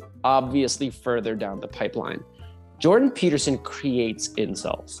 Tate is obviously further down the pipeline. Jordan Peterson creates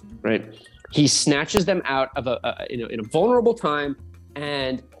incels, right? He snatches them out of in a vulnerable time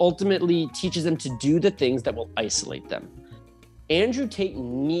and ultimately teaches them to do the things that will isolate them. Andrew Tate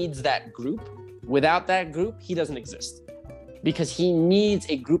needs that group. Without that group, he doesn't exist, because he needs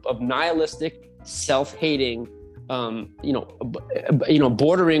a group of nihilistic, self-hating,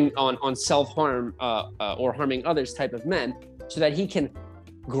 bordering on self-harm or harming others type of men, so that he can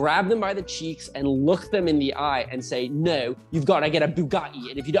grab them by the cheeks and look them in the eye and say, no, you've got to get a Bugatti.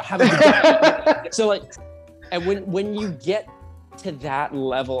 And if you don't have a Bugatti, so like, and when you get to that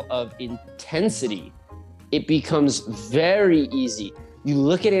level of intensity, it becomes very easy. You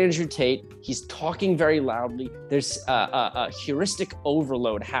look at Andrew Tate, he's talking very loudly. There's a heuristic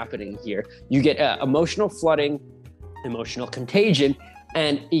overload happening here. You get emotional flooding, emotional contagion,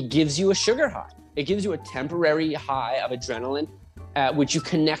 and it gives you a sugar high. It gives you a temporary high of adrenaline, which you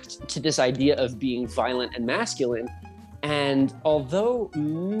connect to this idea of being violent and masculine. And although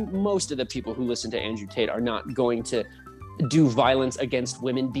most of the people who listen to Andrew Tate are not going to do violence against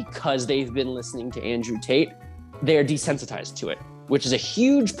women because they've been listening to Andrew Tate, they're desensitized to it, which is a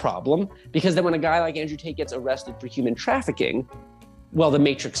huge problem, because then when a guy like Andrew Tate gets arrested for human trafficking, well, the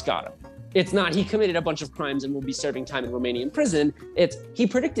Matrix got him. It's not he committed a bunch of crimes and will be serving time in Romanian prison. It's he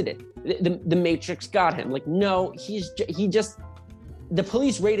predicted it. The Matrix got him. Like, no, the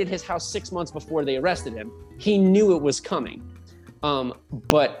police raided his house 6 months before they arrested him. He knew it was coming.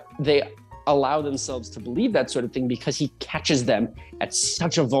 But they allow themselves to believe that sort of thing because he catches them at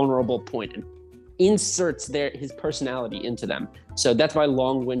such a vulnerable point and inserts his personality into them. So that's my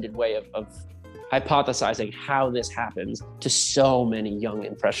long-winded way of hypothesizing how this happens to so many young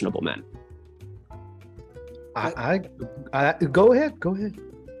impressionable men. I go ahead.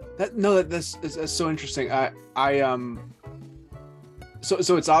 That's so interesting.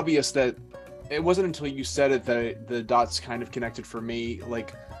 So it's obvious that it wasn't until you said it that the dots kind of connected for me,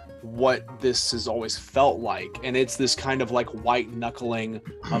 like what this has always felt like, and it's this kind of like white knuckling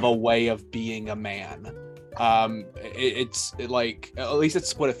of a way of being a man. It's like, at least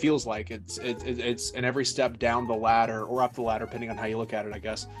it's what it feels like. It's and every step down the ladder or up the ladder, depending on how you look at it, I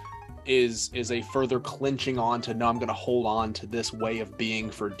guess, is a further clinching on to, no, I'm going to hold on to this way of being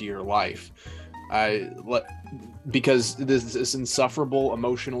for dear life. Because this insufferable,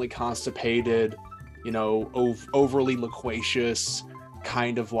 emotionally constipated, overly loquacious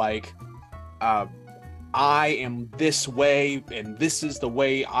kind of like, I am this way and this is the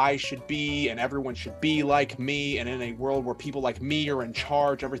way I should be and everyone should be like me, and in a world where people like me are in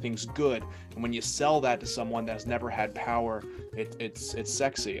charge, everything's good. And when you sell that to someone that's never had power, it's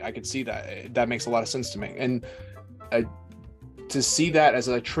sexy. I could see that. That makes a lot of sense to me. And to see that as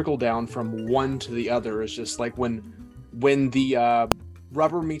a trickle down from one to the other is just like when the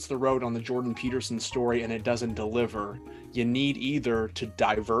rubber meets the road on the Jordan Peterson story and it doesn't deliver, you need either to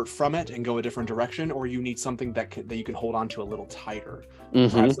divert from it and go a different direction, or you need something that you can hold on to a little tighter.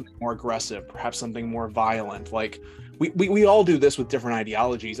 Mm-hmm. Perhaps something more aggressive, perhaps something more violent. Like we all do this with different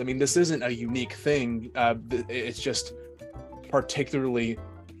ideologies. I mean, this isn't a unique thing. It's just particularly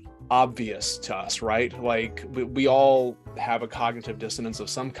obvious to us, right? Like we all have a cognitive dissonance of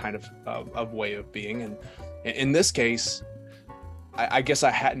some kind of way of being, and in this case, I guess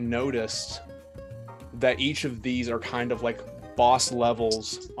I hadn't noticed that each of these are kind of like boss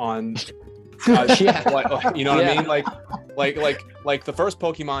levels on yeah. You know what I mean? Like the first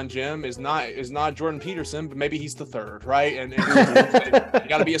Pokemon gym is not Jordan Peterson, but maybe he's the third, right? And you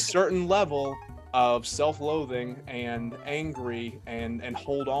got to be a certain level of self-loathing and angry and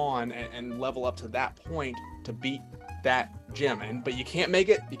hold on and level up to that point to beat that gym. But you can't make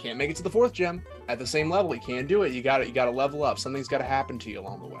it to the fourth gym at the same level. You can't do it. You got to level up. Something's got to happen to you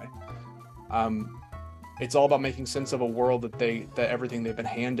along the way. It's all about making sense of a world that everything they've been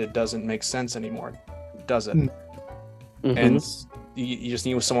handed doesn't make sense anymore, does it? Mm-hmm. And you just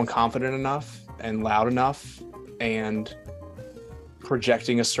need someone confident enough and loud enough and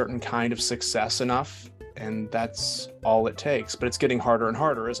projecting a certain kind of success enough, and that's all it takes. But it's getting harder and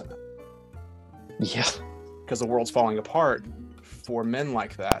harder, isn't it? Yeah, because the world's falling apart for men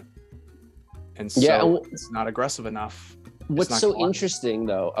like that, and so it's not aggressive enough. What's so interesting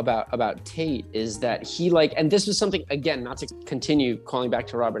though about Tate is that he and this was something, again, not to continue calling back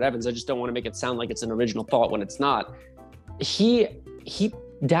to Robert Evans, I just don't want to make it sound like it's an original thought when it's not. He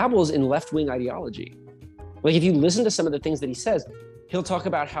dabbles in left-wing ideology. Like if you listen to some of the things that he says, he'll talk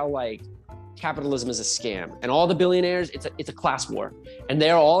about how capitalism is a scam and all the billionaires, it's a class war and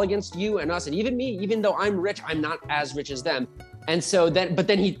they're all against you and us and even me, even though I'm rich, I'm not as rich as them. And so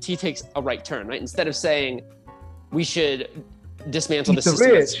then he takes a right turn, right? Instead of saying we should dismantle the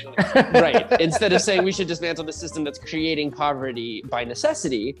system, right? Instead of saying we should dismantle the system that's creating poverty by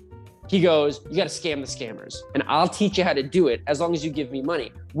necessity, he goes, you got to scam the scammers and I'll teach you how to do it as long as you give me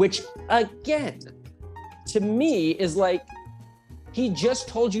money, which again, to me is like, he just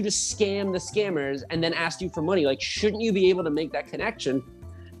told you to scam the scammers and then asked you for money. Like, shouldn't you be able to make that connection?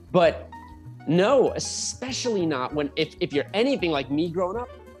 But no, especially not when, if you're anything like me growing up,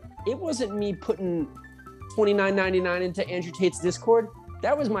 it wasn't me putting $29.99 into Andrew Tate's Discord.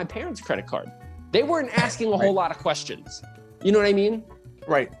 That was my parents' credit card. They weren't asking a whole lot of questions. You know what I mean?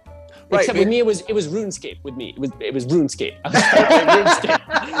 Right. Except with me, it was RuneScape. With me, it was RuneScape. I was trying to play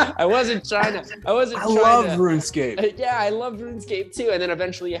RuneScape. I wasn't trying to. I love RuneScape. Yeah, I love RuneScape too. And then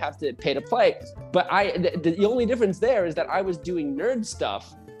eventually you have to pay to play. But the only difference there is that I was doing nerd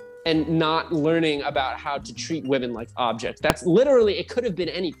stuff and not learning about how to treat women like objects. That's literally, it could have been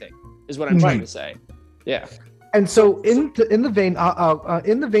anything, is what I'm trying to say. Yeah. And so in the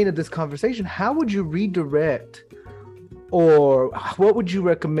vein of this conversation, how would you redirect, or what would you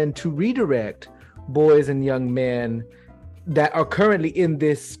recommend to redirect boys and young men that are currently in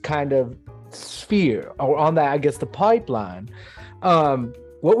this kind of sphere or on that, I guess, the pipeline?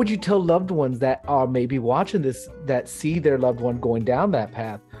 What would you tell loved ones that are maybe watching this, that see their loved one going down that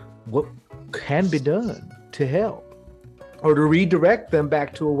path? What can be done to help or to redirect them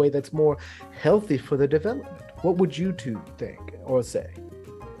back to a way that's more healthy for their development? What would you two think or say?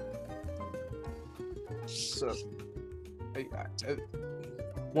 So,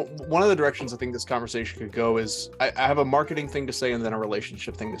 one of the directions I think this conversation could go is I have a marketing thing to say and then a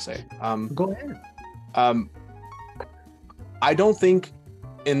relationship thing to say. Go ahead. I don't think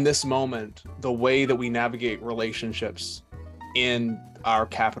in this moment, the way that we navigate relationships in our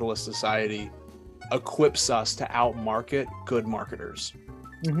capitalist society equips us to outmarket good marketers.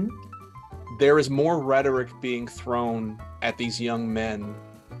 Mm-hmm. There is more rhetoric being thrown at these young men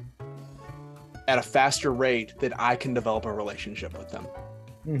at a faster rate than I can develop a relationship with them.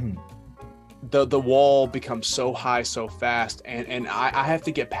 Mm-hmm. The wall becomes so high so fast, and I have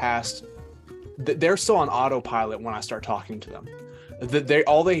to get past. They're still on autopilot when I start talking to them.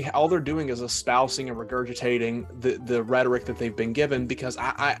 All they're doing is espousing and regurgitating the rhetoric that they've been given, because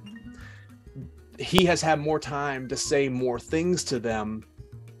he has had more time to say more things to them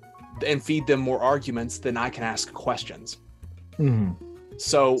and feed them more arguments than I can ask questions. Mm-hmm.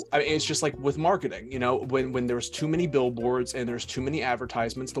 So I mean, it's just like with marketing, you know, when there's too many billboards and there's too many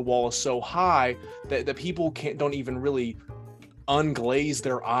advertisements, the wall is so high that people don't even really unglaze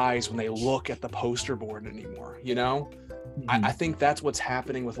their eyes when they look at the poster board anymore, you know? Mm-hmm. I think that's what's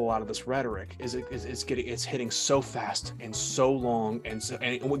happening with a lot of this rhetoric. It's hitting so fast and so long, and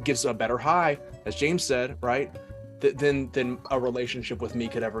what gives a better high, as James said, right, than a relationship with me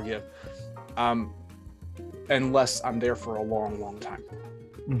could ever give, unless I'm there for a long time.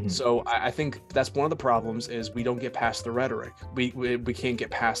 Mm-hmm. So I think that's one of the problems, is we don't get past the rhetoric. We can't get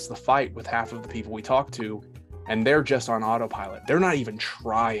past the fight with half of the people we talk to, and they're just on autopilot. They're not even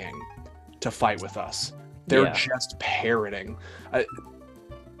trying to fight with us. They're just parroting.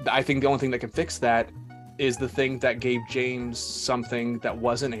 I think the only thing that can fix that is the thing that gave James something that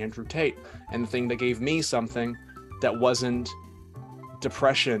wasn't Andrew Tate, and the thing that gave me something that wasn't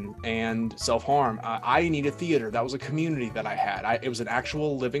depression and self-harm. I needed theater. That was a community that I had. It was an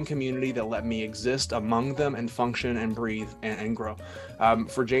actual living community that let me exist among them and function and breathe and grow.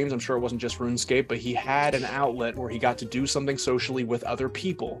 For James, I'm sure it wasn't just RuneScape, but he had an outlet where he got to do something socially with other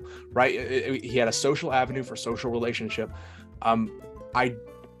people, right? He had a social avenue for social relationship. I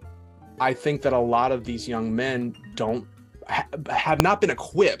think that a lot of these young men have not been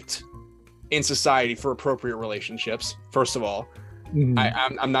equipped in society for appropriate relationships, first of all.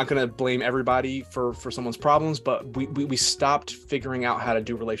 Mm-hmm. I'm not going to blame everybody for someone's problems, but we stopped figuring out how to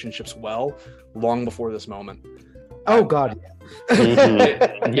do relationships well long before this moment. Oh God.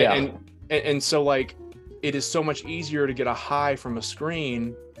 Mm-hmm. Yeah. And so like, it is so much easier to get a high from a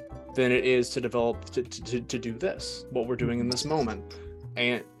screen than it is to develop to do this, what we're doing in this moment.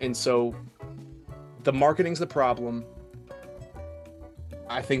 And so the marketing's the problem.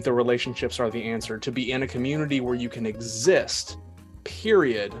 I think the relationships are the answer. To be in a community where you can exist,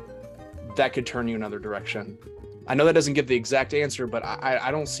 period, that could turn you another direction. I know that doesn't give the exact answer, but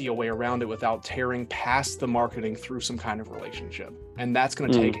I don't see a way around it without tearing past the marketing through some kind of relationship. And that's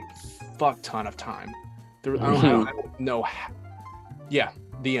going to take a fuck ton of time. I don't know. Yeah,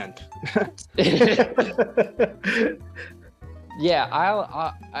 the end. Yeah,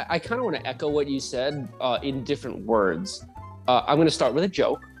 I kind of want to echo what you said in different words. I'm going to start with a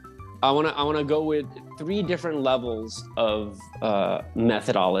joke. I want to go with 3 different levels of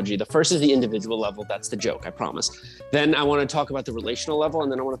methodology. The first is the individual level. That's the joke, I promise. Then I want to talk about the relational level,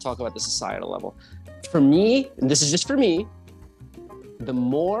 and then I want to talk about the societal level. For me, and this is just for me, the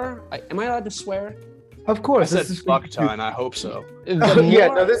more... am I allowed to swear? Of course. I said fuck ton. I hope so. Yeah,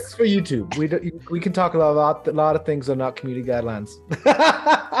 no, this is for YouTube. We can talk about a lot of things are not community guidelines.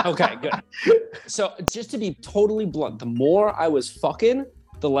 Okay, good. So just to be totally blunt, the more I was fucking,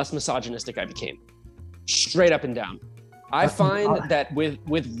 the less misogynistic I became. Straight up and down. I find that with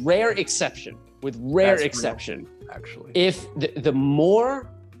rare exception, real, actually, if the more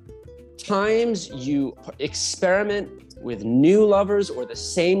times you experiment with new lovers or the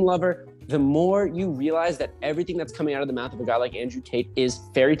same lover, the more you realize that everything that's coming out of the mouth of a guy like Andrew Tate is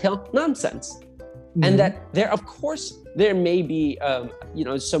fairy tale nonsense. Mm-hmm. And that there may be,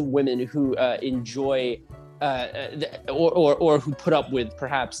 some women who enjoy or who put up with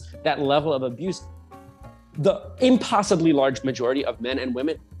perhaps that level of abuse. The impossibly large majority of men and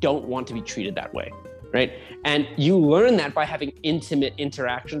women don't want to be treated that way, right? And you learn that by having intimate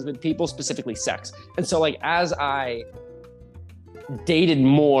interactions with people, specifically sex. And so like, as I dated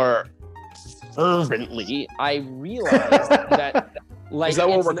more fervently, I realized that like... Is that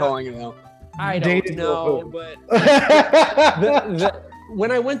what we're calling it now? I don't know, but when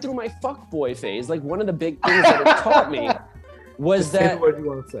I went through my fuckboy phase, like one of the big things that it taught me was that... What do you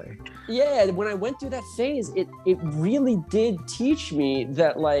want to say? Yeah, when I went through that phase, it really did teach me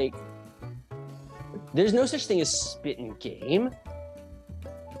that like, there's no such thing as spit and game.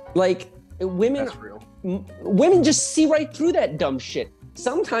 Like women just see right through that dumb shit.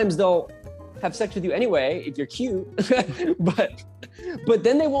 Sometimes they'll have sex with you anyway if you're cute, but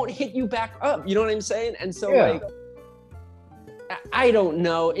then they won't hit you back up. You know what I'm saying? And so like, I don't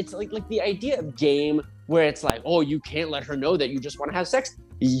know. It's like the idea of game where it's like, oh, you can't let her know that you just want to have sex.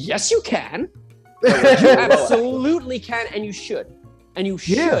 Yes, you can. You absolutely can, and you should. And you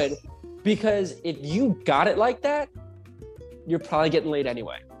should, because if you got it like that, you're probably getting laid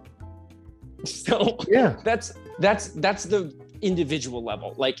anyway. So that's the individual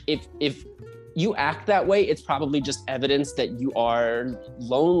level. Like if you act that way, it's probably just evidence that you are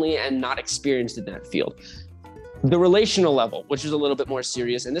lonely and not experienced in that field. The relational level, which is a little bit more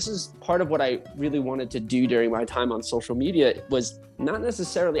serious, and this is part of what I really wanted to do during my time on social media, was not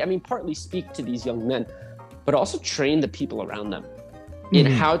necessarily, partly speak to these young men, but also train the people around them in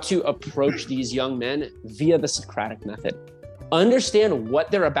how to approach these young men via the Socratic method. Understand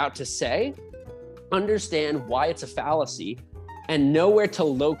what they're about to say, understand why it's a fallacy, and know where to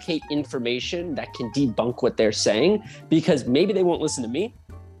locate information that can debunk what they're saying, because maybe they won't listen to me,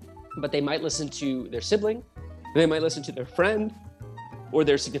 but they might listen to their sibling, they might listen to their friend or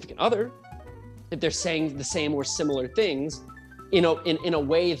their significant other if they're saying the same or similar things, in a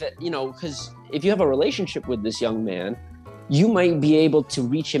way that, because if you have a relationship with this young man, you might be able to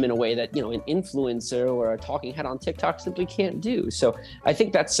reach him in a way that, an influencer or a talking head on TikTok simply can't do. So I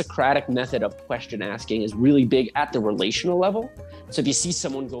think that Socratic method of question asking is really big at the relational level. So if you see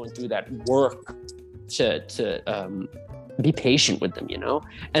someone going through that, work to be patient with them,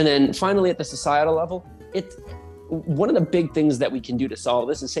 And then finally at the societal level, it's one of the big things that we can do to solve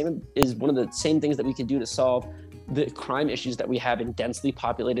this is one of the same things that we can do to solve the crime issues that we have in densely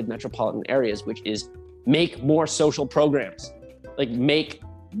populated metropolitan areas, which is make more social programs, like make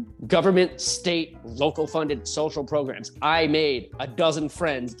government, state, local funded social programs. I made 12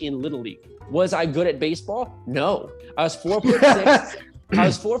 friends in Little League. Was I good at baseball? No. I was 4'6". I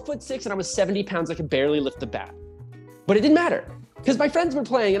was 4'6" and I was 70 pounds. I could barely lift the bat, but it didn't matter because my friends were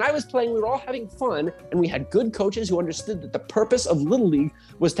playing and I was playing. We were all having fun and we had good coaches who understood that the purpose of Little League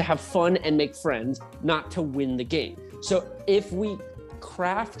was to have fun and make friends, not to win the game. So if we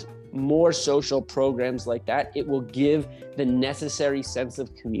craft more social programs like that, it will give the necessary sense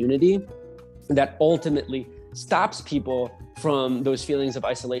of community that ultimately stops people from those feelings of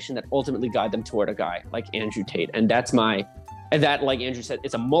isolation that ultimately guide them toward a guy like Andrew Tate. And that, like Andrew said,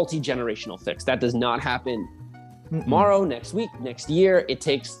 it's a multi-generational fix. That does not happen tomorrow, next week, next year. It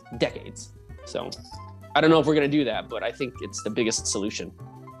takes decades. So I don't know if we're going to do that, but I think it's the biggest solution.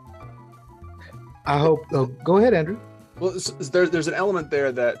 I hope. Go ahead, Andrew. Well, there's an element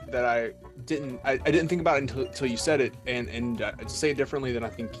there that I didn't think about until you said it, and to say it differently than I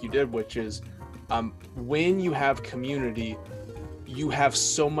think you did, which is when you have community, you have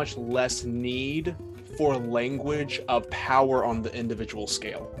so much less need for language of power on the individual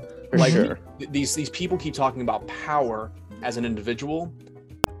scale. Sure. These people keep talking about power as an individual.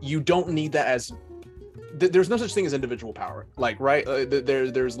 You don't need that as there's no such thing as individual power, like, right?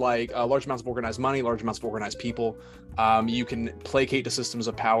 There's like large amounts of organized money, large amounts of organized people. You can placate the systems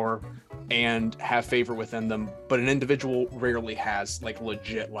of power and have favor within them, but an individual rarely has like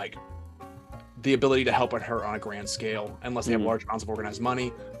legit like the ability to help her on a grand scale unless they have large amounts of organized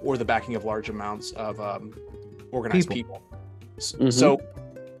money or the backing of large amounts of organized people. So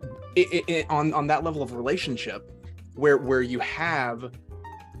on that level of relationship where you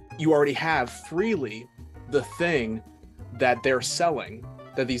already have freely the thing that they're selling,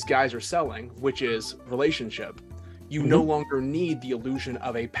 that these guys are selling, which is relationship, you no longer need the illusion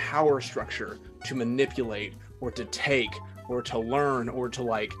of a power structure to manipulate or to take or to learn or to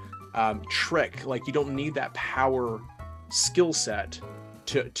like trick. Like, you don't need that power skill set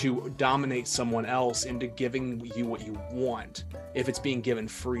to dominate someone else into giving you what you want if it's being given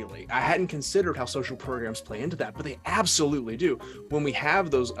freely. I hadn't considered how social programs play into that, but they absolutely do. When we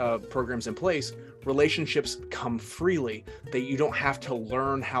have those programs in place, relationships come freely. You don't have to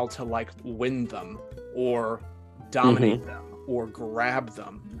learn how to like win them or dominate them or grab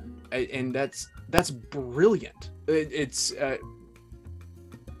them, and that's brilliant. It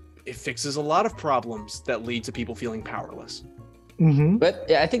fixes a lot of problems that lead to people feeling powerless.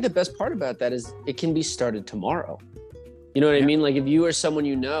 But I think the best part about that is it can be started tomorrow. You know what I mean? Like, if you or someone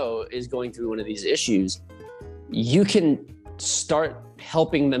you know is going through one of these issues, you can start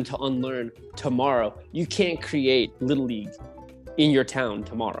helping them to unlearn tomorrow. You can't create Little League in your town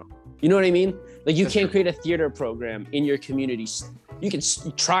tomorrow. You know what I mean? Like, you can't create a theater program in your community. You can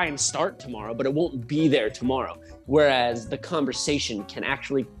try and start tomorrow, but it won't be there tomorrow. Whereas the conversation can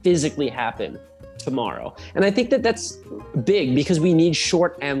actually physically happen tomorrow. And I think that that's big because we need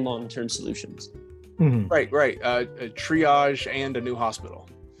short and long-term solutions. Right. A triage and a new hospital.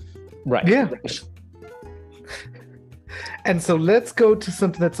 Right. Yeah. And so let's go to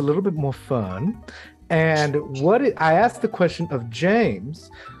something that's a little bit more fun. And I asked the question of James,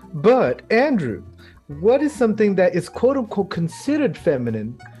 but Andrew, what is something that is quote unquote considered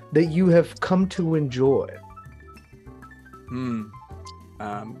feminine that you have come to enjoy?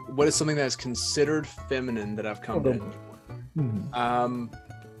 What is something that is considered feminine that I've come to enjoy?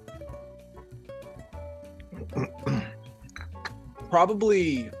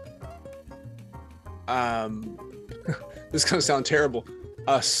 Probably this is gonna sound terrible.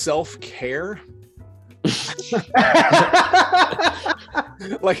 Self-care.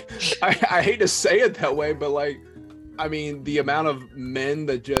 Like I hate to say it that way, but like, I mean, the amount of men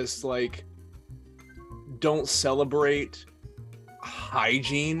that just like don't celebrate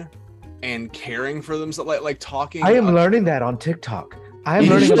hygiene and caring for themselves, like talking. I am learning that on TikTok. I am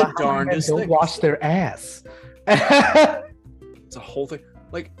learning about how men don't wash their ass. It's a whole thing.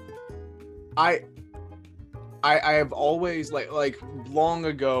 Like, I have always like long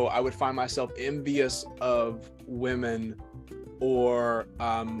ago, I would find myself envious of women or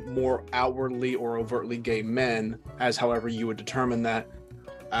more outwardly or overtly gay men, as however you would determine that,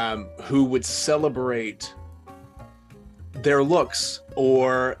 who would celebrate their looks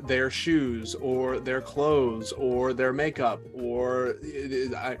or their shoes or their clothes or their makeup or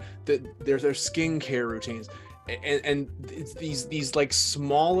their skincare routines, and it's these like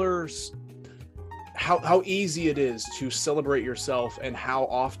smaller, how easy it is to celebrate yourself, and how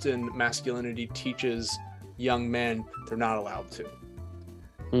often masculinity teaches young men they're not allowed to.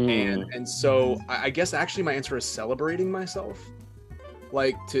 And so I guess actually my answer is celebrating myself,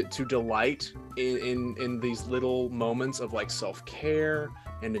 like to delight in these little moments of like self-care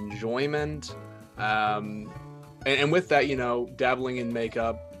and enjoyment, and with that, you know, dabbling in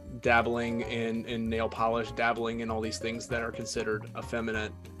makeup, dabbling in nail polish, dabbling in all these things that are considered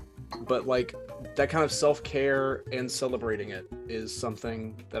effeminate, but like that kind of self-care and celebrating it is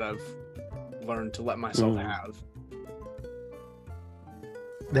something that I've learned to let myself have.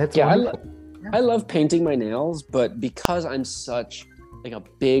 That's I love painting my nails, but because I'm such like a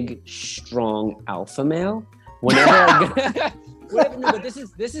big, strong alpha male, whenever I go, no, but this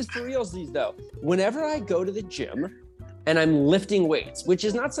is for realsies though. Whenever I go to the gym and I'm lifting weights, which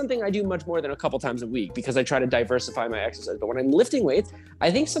is not something I do much more than a couple times a week because I try to diversify my exercise. But when I'm lifting weights, I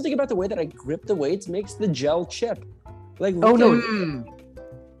think something about the way that I grip the weights makes the gel chip. Like,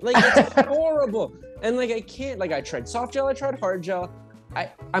 like it's horrible. And like I can't, like I tried soft gel, I tried hard gel.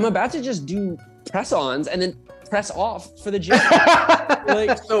 I'm about to just do press-ons and then press off for the gym.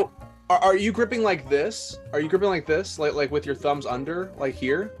 Like, so are you gripping like this? Are you gripping like this? Like with your thumbs under, like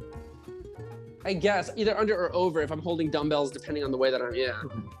here? I guess either under or over if I'm holding dumbbells, depending on the way that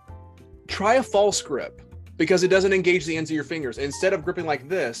I'm. Try a false grip because it doesn't engage the ends of your fingers. Instead of gripping like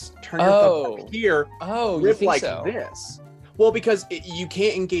this, turn your thumb up here. Grip like this. Well, because you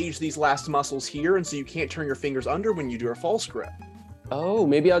can't engage these last muscles here, and so you can't turn your fingers under when you do a false grip. Oh,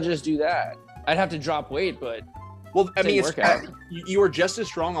 maybe I'll just do that. I'd have to drop weight, but well, I mean, you are just as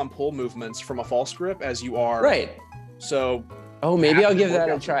strong on pull movements from a false grip as you are. Right. So. Oh, maybe I'll give that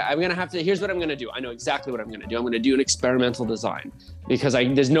a try. I'm going to have to, here's what I'm going to do. I know exactly what I'm going to do. I'm going to do an experimental design because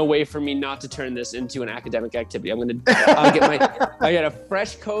there's no way for me not to turn this into an academic activity. I'll get a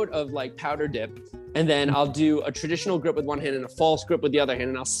fresh coat of like powder dip, and then I'll do a traditional grip with one hand and a false grip with the other hand.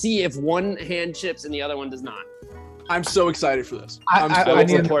 And I'll see if one hand chips and the other one does not. I'm so excited for this. I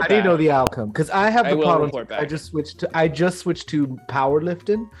need to know the outcome because I have the problem. I just switched to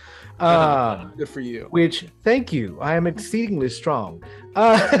powerlifting. Good for you. Which, thank you. I am exceedingly strong.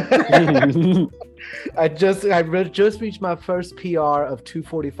 I just reached my first PR of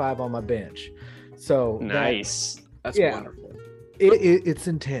 245 on my bench. So nice. That's wonderful. It's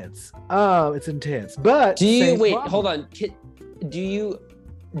intense. It's intense. But do you hold on? Do you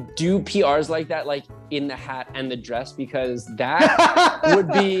do PRs like that, like in the hat and the dress? Because that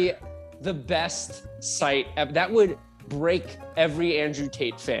would be the best sight ever. That would break every Andrew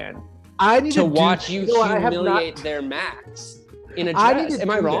Tate fan. I need to watch you humiliate their max in a dress. Am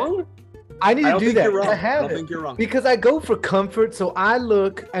I wrong? I need to do that. I don't think you're wrong. Because I go for comfort, so I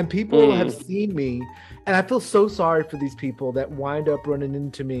look, and people have seen me, and I feel so sorry for these people that wind up running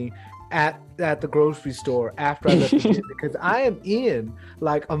into me at the grocery store after I left the gym, because I am in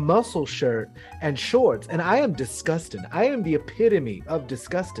like a muscle shirt and shorts, and I am disgusting. I am the epitome of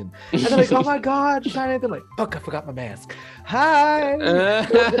disgusting. And they're like, "Oh my God, Shiny!" I'm like, "Fuck, I forgot my mask. Hi."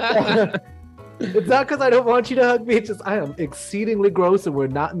 It's not because I don't want you to hug me. It's just I am exceedingly gross, and we're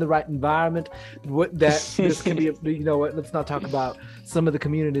not in the right environment. This can be, you know what? Let's not talk about some of the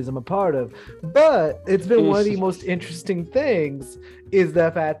communities I'm a part of. But it's been one of the most interesting things is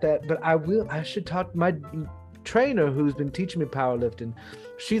the fact that. But I should talk to my trainer who's been teaching me powerlifting.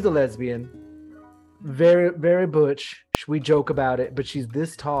 She's a lesbian, very, very butch. We joke about it, but she's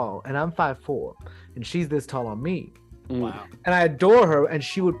this tall, and I'm 5'4", and she's this tall on me. Wow. And I adore her, and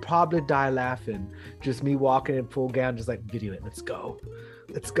she would probably die laughing. Just me walking in full gown, just like, video it. Let's go.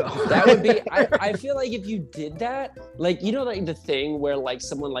 That would be, I feel like if you did that, like, you know, like the thing where like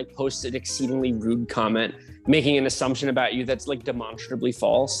someone like posts an exceedingly rude comment, making an assumption about you that's like demonstrably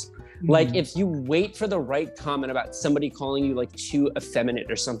false. Like if you wait for the right comment about somebody calling you like too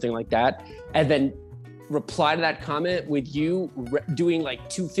effeminate or something like that, and then reply to that comment with you doing like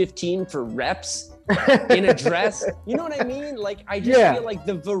 215 for reps in a dress, you know what I mean? Like I just feel like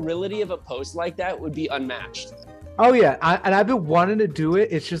the virility of a post like that would be unmatched. Oh yeah, and I've been wanting to do it.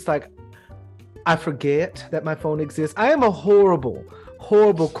 It's just like I forget that my phone exists. I am a horrible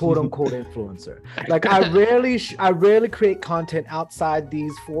quote unquote influencer. Like I rarely create content outside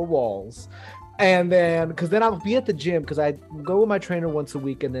these four walls. And then, because then I'll be at the gym, because I go with my trainer once a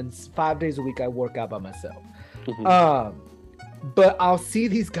week, and then 5 days a week I work out by myself. But I'll see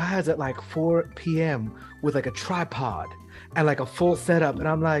these guys at like 4 p.m. with like a tripod and like a full setup, and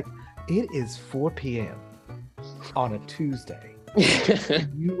I'm like, it is 4 p.m. on a Tuesday.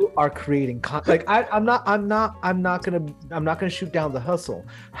 You are creating content. Like I'm not gonna shoot down the hustle.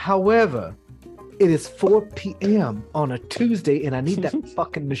 However, it is 4 p.m. on a Tuesday, and I need that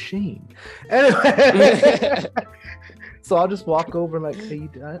fucking machine. Anyway, so I'll just walk over and like, hey,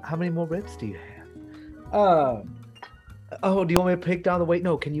 how many more reps do you have? Oh, do you want me to pick down the weight?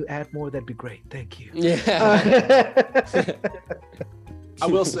 No, can you add more? That'd be great. Thank you. Yeah. I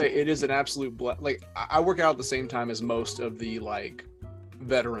will say it is an absolute like I work out at the same time as most of the like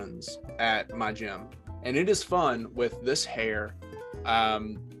veterans at my gym, and it is fun with this hair,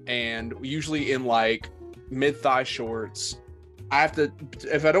 and usually in like mid-thigh shorts. I have to,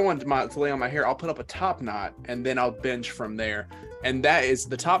 if I don't want to lay on my hair, I'll put up a top knot and then I'll bench from there. And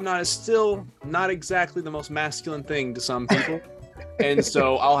the top knot is still not exactly the most masculine thing to some people. And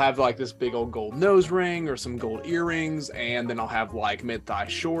so I'll have like this big old gold nose ring or some gold earrings, and then I'll have like mid-thigh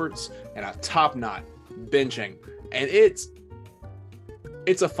shorts and a top knot benching. And it's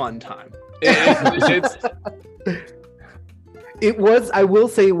a fun time. I will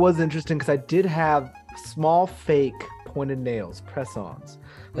say it was interesting because I did have small fake pointed nails, press-ons.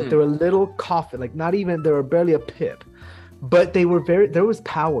 Like they were a little coffin, like they were barely a pip. But there was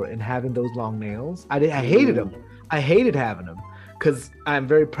power in having those long nails. I hated them. I hated having them because I'm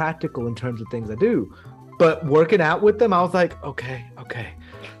very practical in terms of things I do. But working out with them, I was like, okay,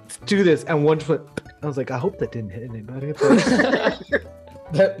 let's do this. And once I was like, I hope that didn't hit anybody.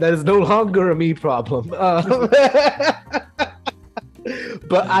 That is no longer a me problem.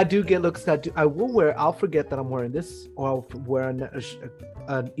 But I do get looks. I'll forget that I'm wearing this, or I'll wear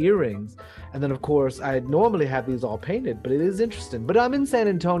an earrings, and then of course I normally have these all painted. But it is interesting. But I'm in San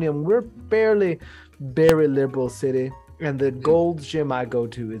Antonio, and we're barely very liberal city, and the Gold's gym I go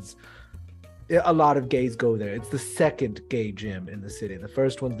to is a lot of gays go there. It's the second gay gym in the city. The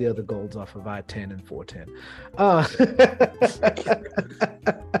first one's the other Golds off of I-10 and 410.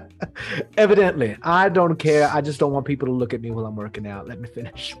 Evidently, I don't care. I just don't want people to look at me while I'm working out. Let me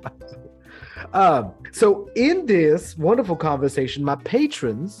finish. So in this wonderful conversation, my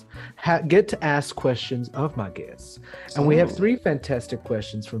patrons get to ask questions of my guests. And we have 3 fantastic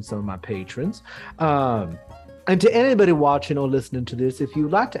questions from some of my patrons. And to anybody watching or listening to this, if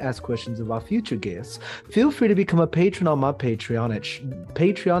you'd like to ask questions of our future guests, feel free to become a patron on my Patreon at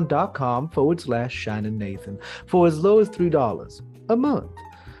patreon.com/ShiningNathan for as low as $3 a month.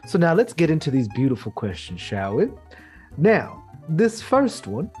 So now let's get into these beautiful questions, shall we? Now, this first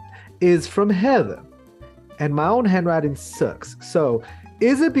one is from Heather, and my own handwriting sucks. So,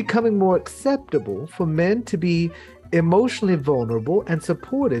 is it becoming more acceptable for men to be emotionally vulnerable and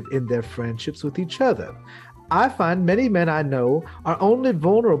supportive in their friendships with each other? I find many men I know are only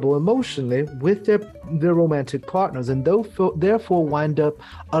vulnerable emotionally with their romantic partners, and therefore wind up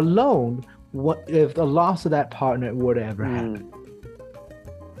alone if the loss of that partner were to ever happen.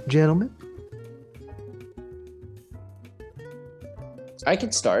 Gentlemen? I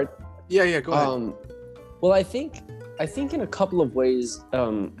could start. Yeah, go ahead. Well, I think in a couple of ways,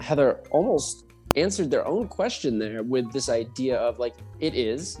 Heather almost answered their own question there with this idea of like, it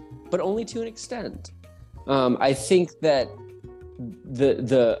is, but only to an extent. I think that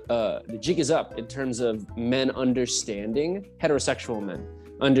the jig is up in terms of men understanding, heterosexual men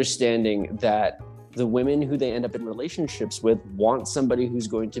understanding that the women who they end up in relationships with want somebody who's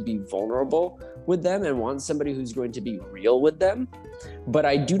going to be vulnerable with them and want somebody who's going to be real with them. But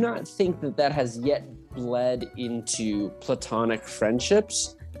I do not think that has yet bled into platonic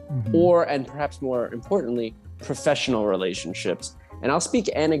friendships or, and perhaps more importantly, professional relationships. And I'll speak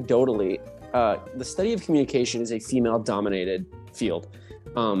anecdotally. the study of communication is a female-dominated field.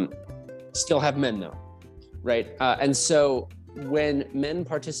 Still have men though, right? And so when men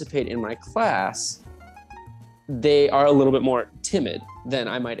participate in my class, they are a little bit more timid than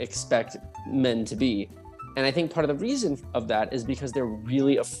I might expect men to be. And I think part of the reason of that is because they're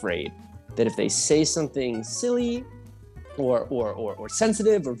really afraid that if they say something silly or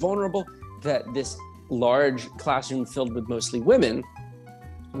sensitive or vulnerable, that this large classroom filled with mostly women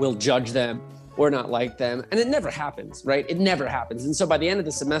will judge them or not like them. And it never happens, right? It never happens. And so by the end of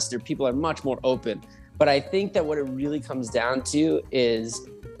the semester, people are much more open. But I think that what it really comes down to is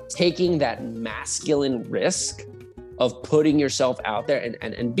taking that masculine risk of putting yourself out there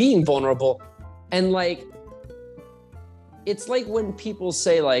and being vulnerable. And like, it's like when people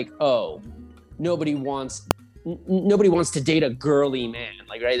say like, oh, nobody wants to date a girly man.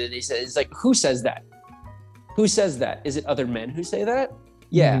 Like, right? They say, it's like, who says that? Who says that? Is it other men who say that?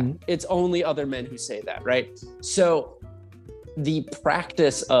 Yeah, It's only other men who say that, right? So the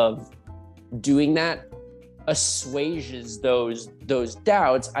practice of doing that assuages those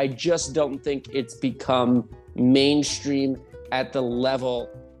doubts. I just don't think it's become mainstream at the level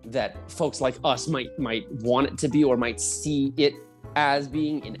that folks like us might want it to be, or might see it as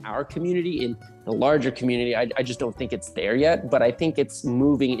being in our community, in the larger community. I just don't think it's there yet, but I think it's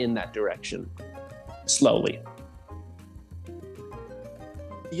moving in that direction slowly.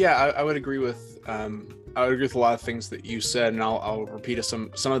 Yeah, I would agree with a lot of things that you said, and I'll repeat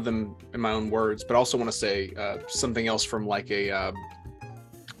some of them in my own words, but I also want to say something else from like a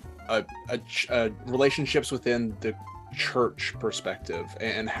relationships within the church perspective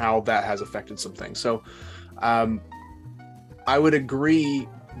and how that has affected some things. So I would agree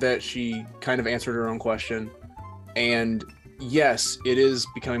that she kind of answered her own question, and yes, it is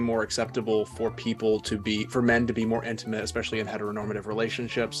becoming more acceptable for men to be more intimate, especially in heteronormative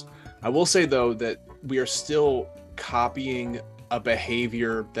relationships. I will say though that we are still copying a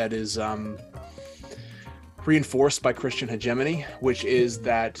behavior that is reinforced by Christian hegemony, which is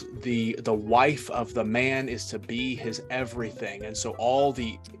that the wife of the man is to be his everything, and so all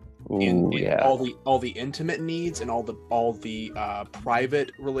the intimate needs and all the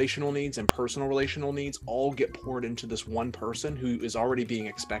private relational needs and personal relational needs all get poured into this one person who is already being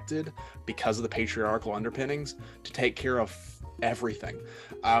expected because of the patriarchal underpinnings to take care of everything.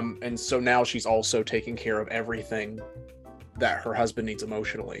 And so now she's also taking care of everything that her husband needs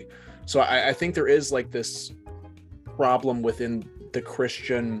emotionally. So I think there is like this problem within the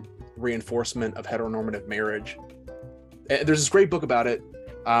Christian reinforcement of heteronormative marriage. There's this great book about it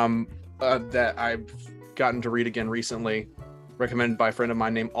that I've gotten to read again recently, recommended by a friend of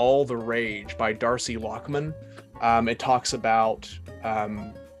mine, named All the Rage by Darcy Lockman. It talks about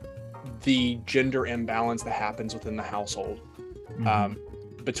the gender imbalance that happens within the household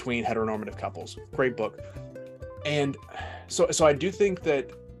between heteronormative couples. Great book. And so I do think that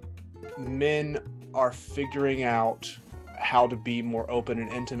men are figuring out how to be more open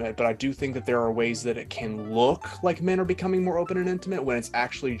and intimate, but I do think that there are ways that it can look like men are becoming more open and intimate when it's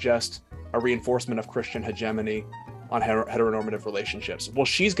actually just a reinforcement of Christian hegemony on heteronormative relationships. Well,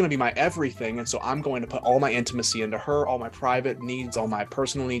 she's going to be my everything, and so I'm going to put all my intimacy into her, all my private needs, all my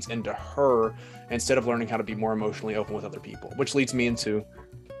personal needs into her, instead of learning how to be more emotionally open with other people, which leads me into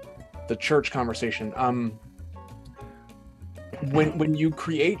the church conversation. When you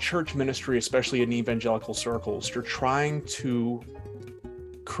create church ministry, especially in evangelical circles, you're trying to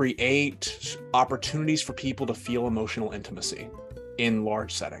create opportunities for people to feel emotional intimacy in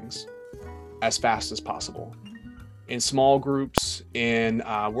large settings as fast as possible. In small groups, in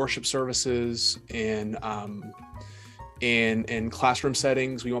worship services, in classroom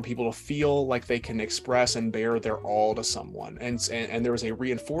settings, we want people to feel like they can express and bear their all to someone. And there is a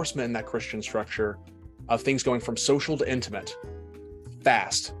reinforcement in that Christian structure of things going from social to intimate,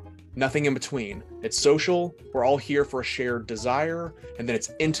 fast, nothing in between. It's social, we're all here for a shared desire, and then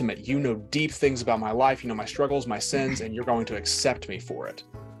it's intimate. You know deep things about my life, you know my struggles, my sins, and you're going to accept me for it.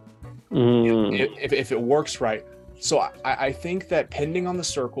 If it works right. So I think that depending on the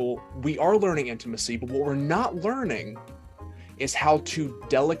circle, we are learning intimacy, but what we're not learning is how to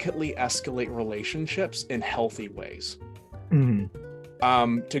delicately escalate relationships in healthy ways.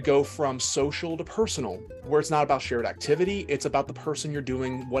 To go from social to personal, where it's not about shared activity, it's about the person you're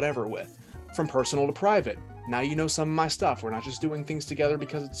doing whatever with. From personal to private, now you know some of my stuff, we're not just doing things together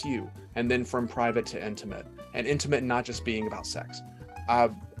because it's you. And then from private to intimate, and intimate not just being about sex.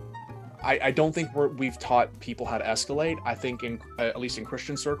 I don't think we've taught people how to escalate. I think at least in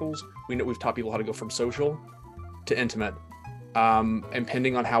Christian circles, we've taught people how to go from social to intimate. And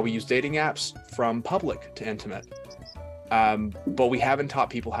depending on how we use dating apps, from public to intimate. But we haven't taught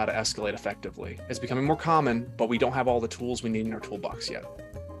people how to escalate effectively. It's becoming more common, but we don't have all the tools we need in our toolbox yet.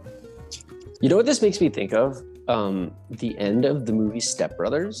 You know what this makes me think of? The end of the movie Step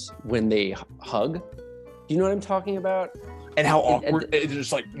Brothers, when they hug. Do you know what I'm talking about? And how awkward it's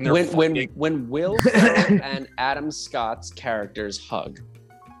just like when Will Ferrell and Adam Scott's characters hug,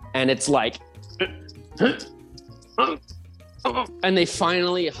 and it's like, and they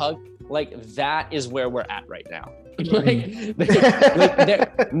finally hug. Like, that is where we're at right now.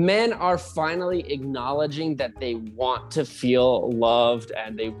 Men are finally acknowledging that they want to feel loved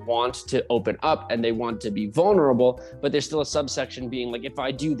and they want to open up and they want to be vulnerable, but there's still a subsection being like, if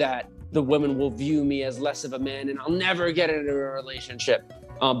I do that, the women will view me as less of a man and I'll never get into a relationship.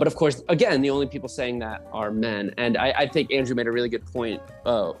 But of course, again, the only people saying that are men. And I think Andrew made a really good point.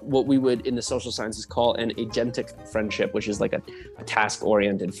 What we would in the social sciences call an agentic friendship, which is like a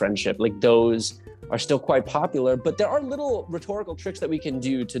task-oriented friendship. Like, those are still quite popular, but there are little rhetorical tricks that we can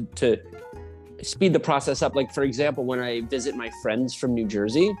do to speed the process up. Like, for example, when I visit my friends from New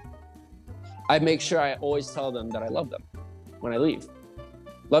Jersey, I make sure I always tell them that I love them when I leave.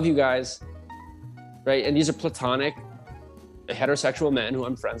 Love you guys, right? And these are platonic, heterosexual men who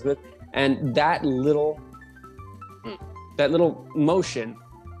I'm friends with. And that little motion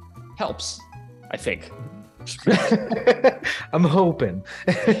helps, I think. I'm hoping.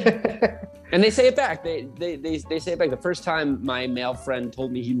 And they say it back. They say it back. The first time my male friend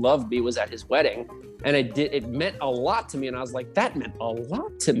told me he loved me was at his wedding. And it meant a lot to me. And I was like, that meant a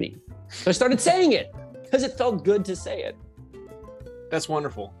lot to me. So I started saying it because it felt good to say it. That's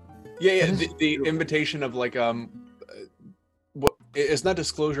wonderful. Yeah. The invitation of like, it's not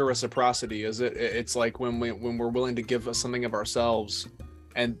disclosure, reciprocity, is it? It's like when we're willing to give us something of ourselves,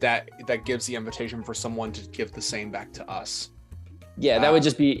 and that gives the invitation for someone to give the same back to us. Yeah, that would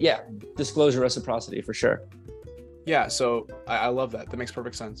just be disclosure, reciprocity for sure. Yeah, so I love that. That makes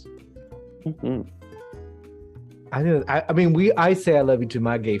perfect sense. Mm-hmm. I mean, I say I love you to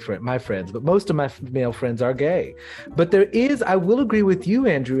my friends, but most of my male friends are gay. But I will agree with you,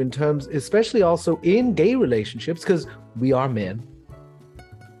 Andrew, in terms, especially also in gay relationships, because we are men.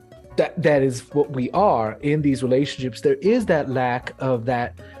 That is what we are in these relationships. There is that lack of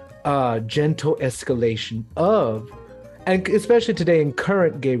that gentle escalation of, and especially today in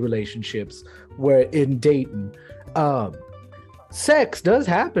current gay relationships, where in dating, sex does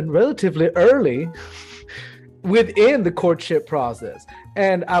happen relatively early within the courtship process.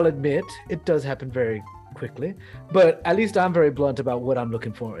 And I'll admit, it does happen very quickly, but at least I'm very blunt about what I'm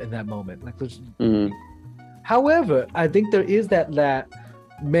looking for in that moment. Like, However, I think there is that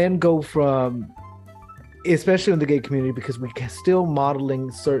men go from, especially in the gay community, because we're still modeling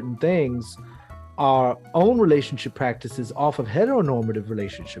certain things, our own relationship practices off of heteronormative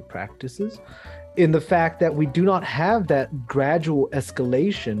relationship practices, in the fact that we do not have that gradual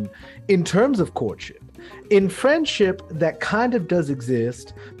escalation in terms of courtship. In friendship, that kind of does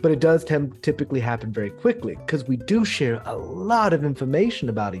exist, but it does typically happen very quickly because we do share a lot of information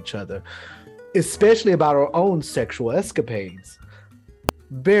about each other, especially about our own sexual escapades,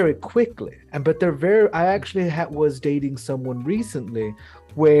 very quickly. But I actually was dating someone recently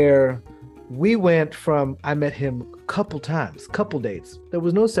where we went from, I met him a couple dates. There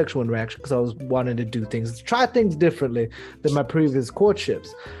was no sexual interaction because I was wanting to do things, try things differently than my previous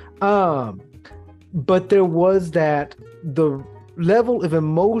courtships. But there was the level of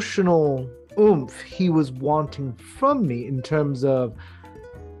emotional oomph he was wanting from me in terms of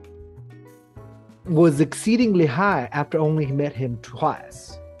was exceedingly high after only met him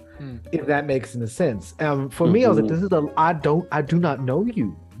twice, if that makes any sense. For me, I was like, I do not know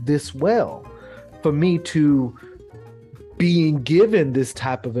you this well for me to being given this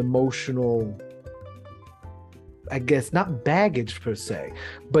type of emotional, I guess not baggage per se,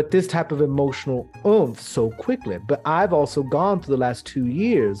 but this type of emotional oomph so quickly. But I've also gone through the last 2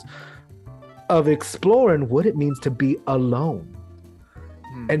 years of exploring what it means to be alone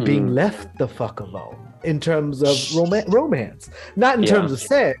and being left the fuck alone in terms of romance, not in terms of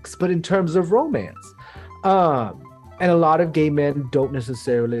sex, but in terms of romance. And a lot of gay men don't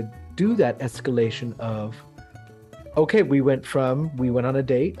necessarily do that escalation of, okay, we went on a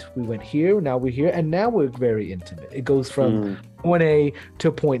date, we went here, now we're here, and now we're very intimate. It goes from point A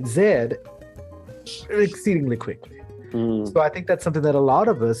to point Z exceedingly quickly. So I think that's something that a lot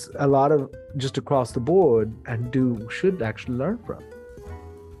of just across the board should actually learn from.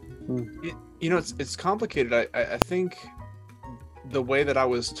 It's complicated. I think the way that I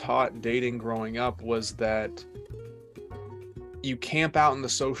was taught dating growing up was that you camp out in the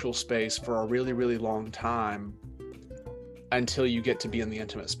social space for a really, really long time until you get to be in the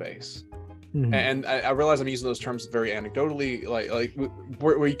intimate space. Mm-hmm. And I realize I'm using those terms very anecdotally, like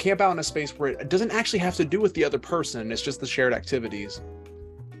where you camp out in a space where it doesn't actually have to do with the other person. It's just the shared activities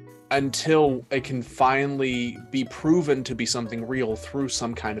until it can finally be proven to be something real through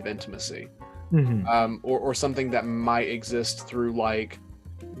some kind of intimacy. Mm-hmm. Or something that might exist through like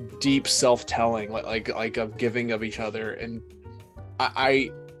deep self-telling, like of giving of each other. And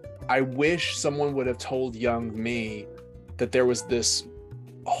I wish someone would have told young me that there was this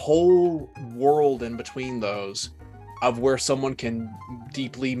whole world in between those of where someone can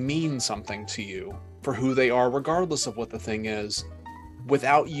deeply mean something to you for who they are, regardless of what the thing is,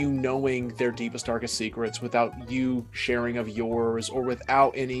 without you knowing their deepest, darkest secrets, without you sharing of yours, or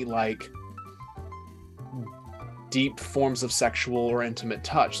without any like deep forms of sexual or intimate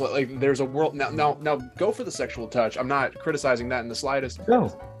touch. Like there's a world now go for the sexual touch. I'm not criticizing that in the slightest.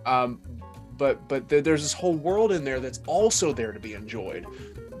 No. But there's this whole world in there that's also there to be enjoyed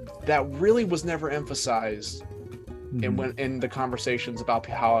that really was never emphasized in the conversations about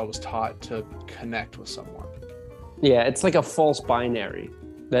how I was taught to connect with someone. Yeah, it's like a false binary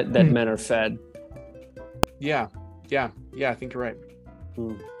that men are fed. Yeah, I think you're right.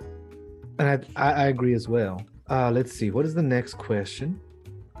 And I agree as well. Let's see, what is the next question?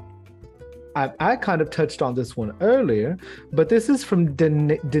 I kind of touched on this one earlier, but this is from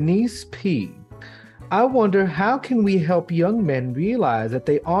Denise P. I wonder, how can we help young men realize that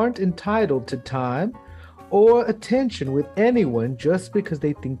they aren't entitled to time or attention with anyone just because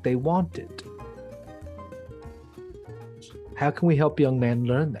they think they want it? How can we help young men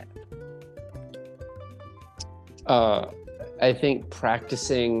learn that? I think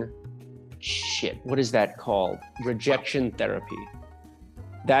practicing what is that called? Rejection therapy.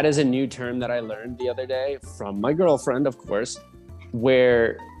 That is a new term that I learned the other day from my girlfriend, of course,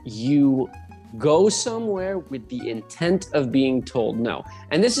 where you go somewhere with the intent of being told no.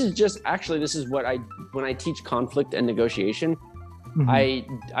 And this is what when I teach conflict and negotiation, I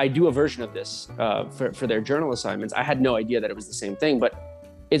do a version of this for their journal assignments. I had no idea that it was the same thing, but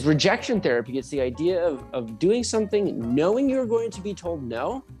it's rejection therapy. It's the idea of doing something, knowing you're going to be told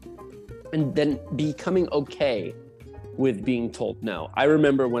no, and then becoming okay with being told no. I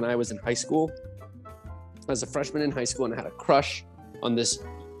remember when I was in high school, I was a freshman in high school, and I had a crush on this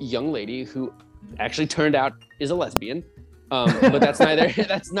young lady who actually turned out is a lesbian. But that's neither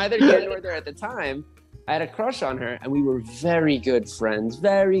here nor there at the time. I had a crush on her, and we were very good friends.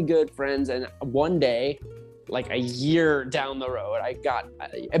 And one day, like a year down the road,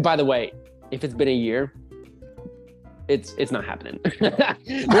 and by the way, if it's been a year, it's not happening.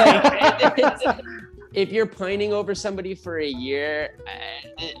 If you're pining over somebody for a year,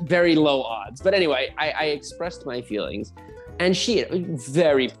 very low odds. But anyway, I expressed my feelings, and she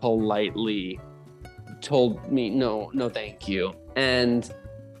very politely told me no, thank you. And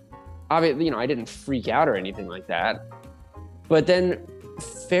obviously, I didn't freak out or anything like that. But then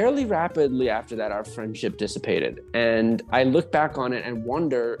fairly rapidly after that, our friendship dissipated. And I look back on it and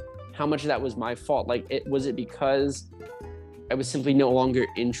wonder how much of that was my fault. Was it because I was simply no longer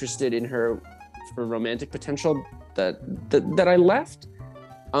interested in her for romantic potential that I left?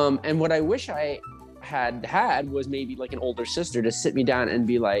 And what I wish I had was maybe like an older sister to sit me down and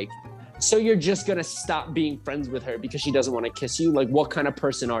be like, so you're just gonna stop being friends with her because she doesn't want to kiss you? Like, what kind of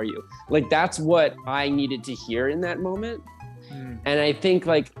person are you? Like, that's what I needed to hear in that moment. And I think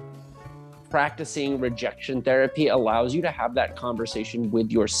practicing rejection therapy allows you to have that conversation with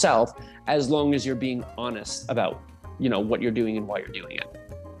yourself, as long as you're being honest about, what you're doing and why you're doing it.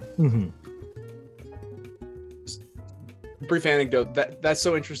 Brief anecdote, that's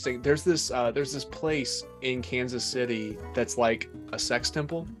so interesting. There's this place in Kansas City that's like a sex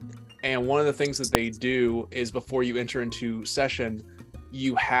temple, and one of the things that they do is before you enter into session,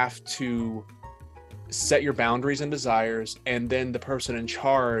 you have to set your boundaries and desires, and then the person in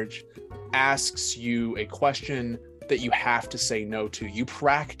charge asks you a question that you have to say no to. You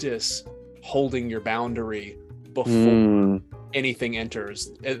practice holding your boundary before anything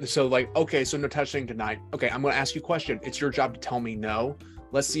enters. So okay, so no touching tonight. Okay, I'm going to ask you a question. It's your job to tell me no.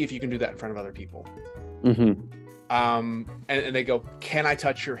 Let's see if you can do that in front of other people. And they go, can I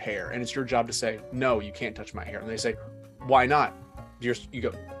touch your hair? And it's your job to say, no, you can't touch my hair. And they say, why not? You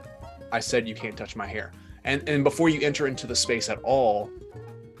go, I said you can't touch my hair. And before you enter into the space at all,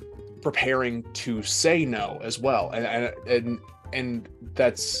 preparing to say no as well. And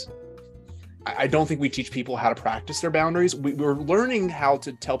that's, I don't think we teach people how to practice their boundaries. We're learning how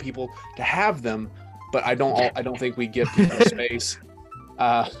to tell people to have them, but I don't think we give people space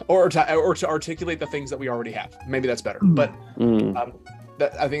or to articulate the things that we already have. Maybe that's better, but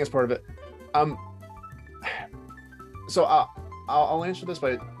I think that's part of it. So I'll answer this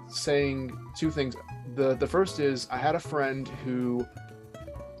by saying two things. The first is I had a friend who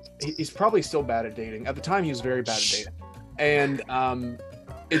he's probably still bad at dating. At the time, he was very bad at dating, and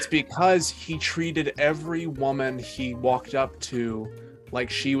it's because he treated every woman he walked up to like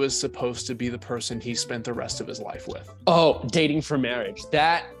she was supposed to be the person he spent the rest of his life with. Oh, dating for marriage.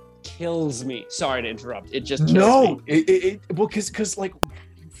 That kills me. Sorry to interrupt. It just kills me. Well, because like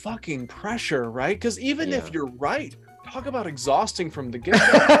fucking pressure, right? Because even if you're right, talk about exhausting from the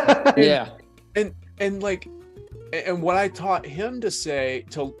get-go. Yeah. And like, and what I taught him to say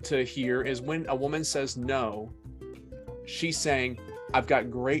to hear is when a woman says no, she's saying, I've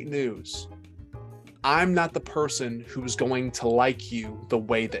got great news. I'm not the person who's going to like you the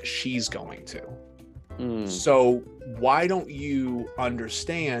way that she's going to. So why don't you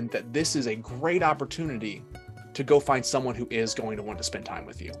understand that this is a great opportunity to go find someone who is going to want to spend time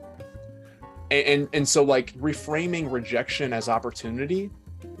with you? And so like reframing rejection as opportunity,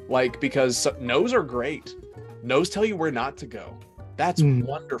 like, because no's are great. No's tell you where not to go. That's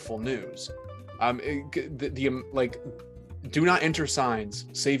wonderful news. Like, do not enter signs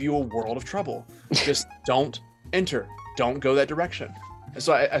save you a world of trouble. Just don't enter. Don't go that direction.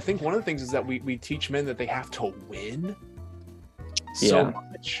 So I think one of the things is that we teach men that they have to win so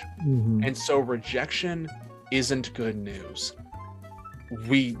much. And so rejection isn't good news.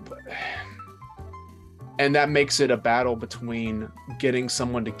 And that makes it a battle between getting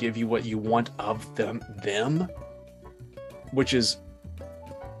someone to give you what you want of them, which is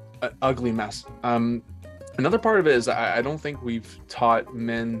an ugly mess. Another part of it is I don't think we've taught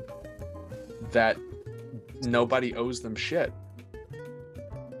men that nobody owes them shit.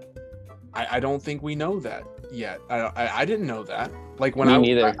 I don't think we know that yet. I didn't know that. Like when I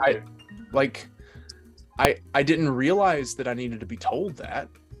didn't realize that I needed to be told that.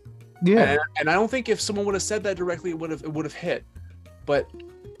 Yeah. And I don't think if someone would have said that directly, it would have hit. But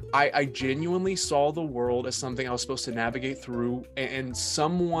I genuinely saw the world as something I was supposed to navigate through, and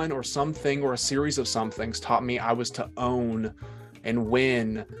someone or something or a series of somethings taught me I was to own and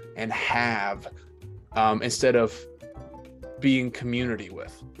win and have, instead of being community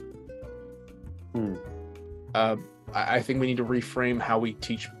with. I think we need to reframe how we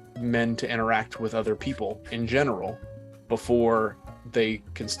teach men to interact with other people in general before they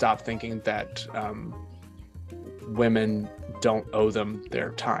can stop thinking that women don't owe them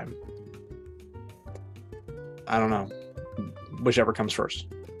their time. I don't know. Whichever comes first.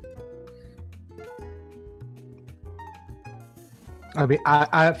 I mean,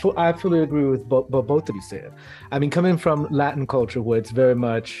 I fully agree with both of you said. I mean, coming from Latin culture where it's very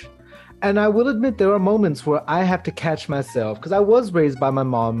much, and I will admit there are moments where I have to catch myself because I was raised by my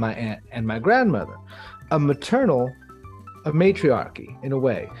mom, my aunt, and my grandmother, a matriarchy in a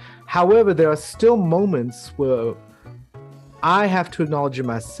way. However, there are still moments where I have to acknowledge in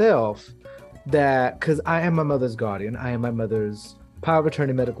myself that, because I am my mother's guardian, I am my mother's power of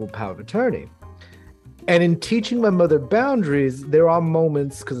attorney, medical power of attorney. And in teaching my mother boundaries, there are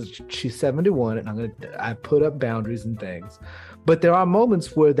moments, because she's 71 and I put up boundaries and things, but there are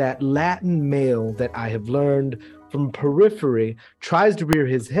moments where that Latin male that I have learned from periphery tries to rear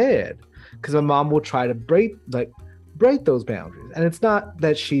his head, because my mom will try to break those boundaries. And it's not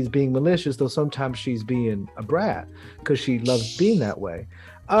that she's being malicious, though sometimes she's being a brat because she loves being that way.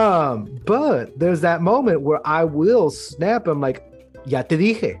 But there's that moment where I will snap. I'm like, ya te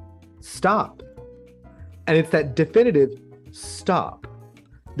dije, stop. And it's that definitive stop.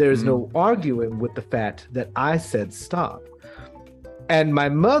 There's no arguing with the fact that I said stop. And my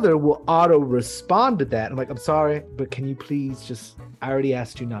mother will auto respond to that. I'm like, I'm sorry, but can you please just, I already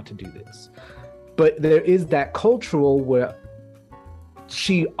asked you not to do this. But there is that cultural where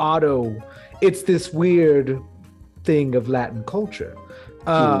it's this weird thing of Latin culture.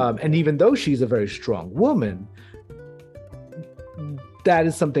 And even though she's a very strong woman, that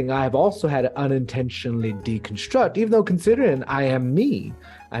is something I have also had to unintentionally deconstruct, even though considering I am me.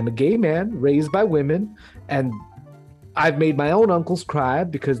 I'm a gay man raised by women, and I've made my own uncles cry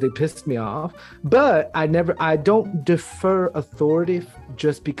because they pissed me off, but I don't defer authority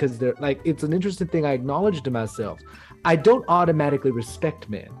just because they're like, it's an interesting thing I acknowledge to myself. I don't automatically respect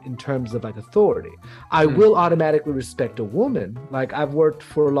men in terms of like authority. I will automatically respect a woman. Like I've worked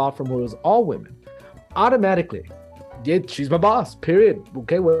for a law firm where it was all women. Automatically. Yeah, she's my boss, period.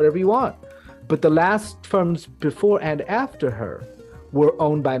 Okay, whatever you want. But the last firms before and after her were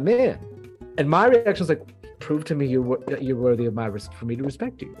owned by men. And my reaction was like, prove to me you're worthy of for me to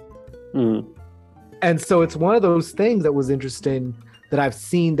respect you. And so it's one of those things that was interesting that I've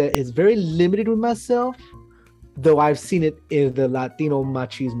seen that is very limited with myself, though I've seen it in the Latino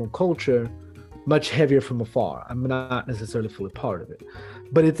machismo culture much heavier from afar. I'm not necessarily fully part of it,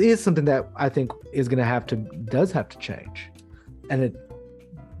 but it is something that I think does have to change, and it.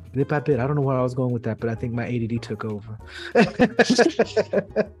 Bit by bit. I don't know where I was going with that, but I think my ADD took over.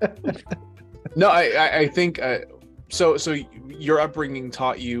 No, I think so your upbringing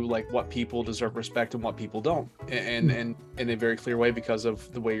taught you like what people deserve respect and what people don't, and in a very clear way because of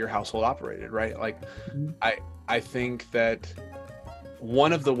the way your household operated, right? Like I think that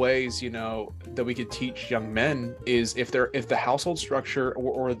one of the ways, you know, that we could teach young men is if the household structure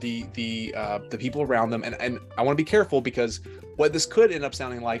or the people around them, and I want to be careful because what this could end up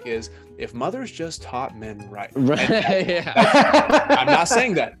sounding like is if mothers just taught men right. Yeah. I'm not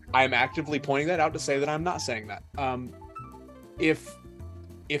saying that. I'm actively pointing that out to say that I'm not saying that. If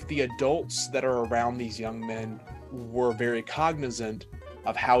the adults that are around these young men were very cognizant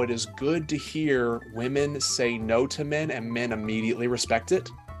of how it is good to hear women say no to men and men immediately respect it,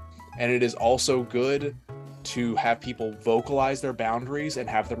 and it is also good to have people vocalize their boundaries and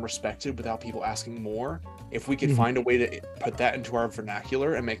have them respected without people asking more. If we could find a way to put that into our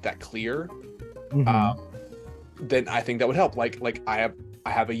vernacular and make that clear, then I think that would help. Like I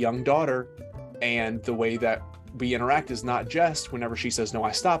have a young daughter, and the way that we interact is not just whenever she says no,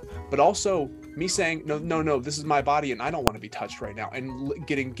 I stop, but also me saying no, this is my body and I don't want to be touched right now, and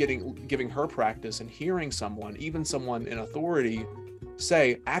giving her practice and hearing someone, even someone in authority,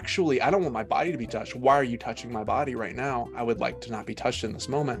 say, actually, I don't want my body to be touched. Why are you touching my body right now? I would like to not be touched in this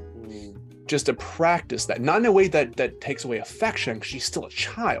moment. Just to practice that, not in a way that takes away affection, because she's still a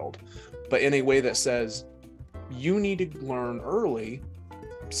child, but in a way that says, you need to learn early.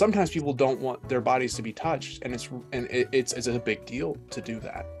 Sometimes people don't want their bodies to be touched, and it's a big deal to do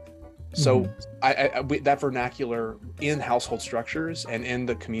that. So that vernacular in household structures and in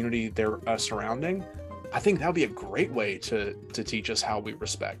the community they're surrounding, I think that would be a great way to teach us how we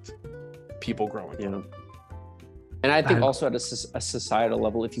respect people growing up. And I think also at a societal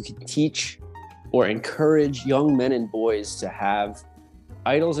level, if you could teach or encourage young men and boys to have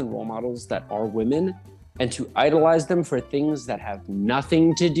idols and role models that are women, and to idolize them for things that have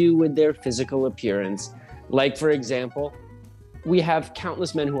nothing to do with their physical appearance. Like, for example, we have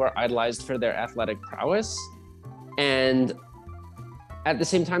countless men who are idolized for their athletic prowess, and at the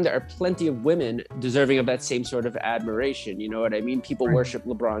same time, there are plenty of women deserving of that same sort of admiration. You know what I mean? People worship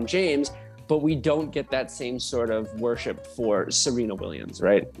LeBron James, but we don't get that same sort of worship for Serena Williams,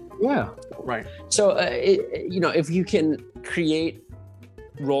 right? Yeah. Right. So, if you can create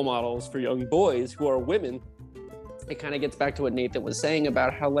role models for young boys who are women, it kind of gets back to what Nathan was saying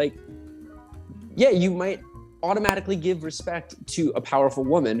about how, like, yeah, you might automatically give respect to a powerful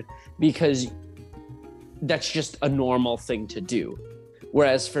woman because that's just a normal thing to do.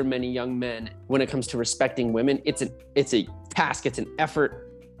 Whereas for many young men, when it comes to respecting women, it's a task, it's an effort.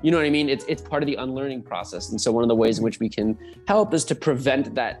 You know what I mean? It's part of the unlearning process. And so one of the ways in which we can help is to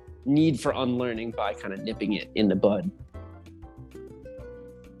prevent that need for unlearning by kind of nipping it in the bud.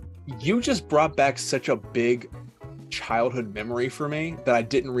 You just brought back such a big childhood memory for me that I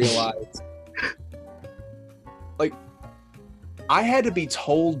didn't realize. Like, I had to be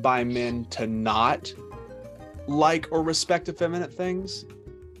told by men to not like or respect effeminate things.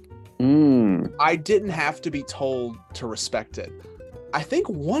 I didn't have to be told to respect it. I think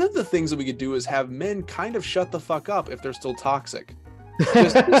one of the things that we could do is have men kind of shut the fuck up if they're still toxic.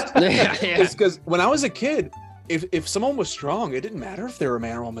 It's because when I was a kid, if someone was strong, it didn't matter if they were a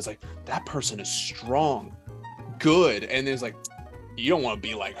man or woman. It's like, that person is strong, good, and there's like, you don't want to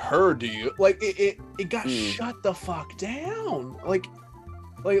be like her, do you? Like it got shut the fuck down. Like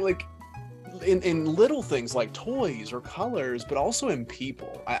in little things like toys or colors, but also in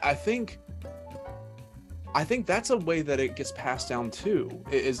people. I think that's a way that it gets passed down too.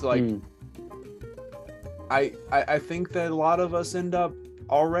 It is like I think that a lot of us end up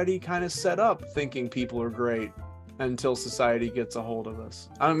already kind of set up thinking people are great until society gets a hold of us.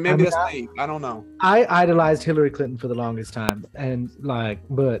 Maybe that's me. I don't know. I idolized Hillary Clinton for the longest time, and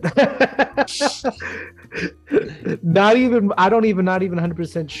but not even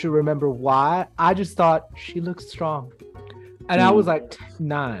 100% sure remember why. I just thought she looked strong, and I was like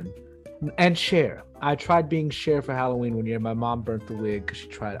 9. And Cher. I tried being Cher for Halloween one year. My mom burnt the wig because she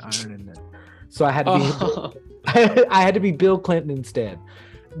tried ironing it, so I had to be I had to be Bill Clinton instead.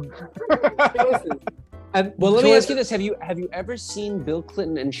 And let me ask you this: Have you ever seen Bill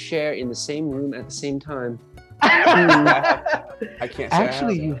Clinton and Cher in the same room at the same time? I can't say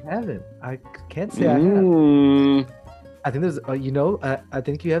actually, you haven't. I can't say I have. I think there's, I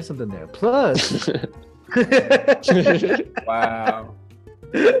think you have something there. Plus, wow.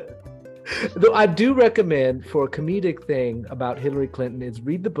 Though I do recommend, for a comedic thing about Hillary Clinton, is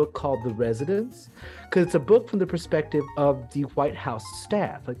read the book called The Residence, because it's a book from the perspective of the White House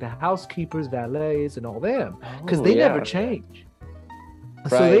staff, like the housekeepers, valets, and all them, because they never change.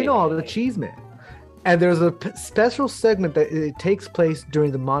 So they know all the cheese men. And there's a special segment that it takes place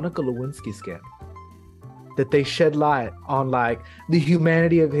during the Monica Lewinsky scandal, that they shed light on like the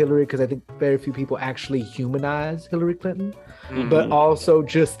humanity of Hillary, because I think very few people actually humanize Hillary Clinton, but also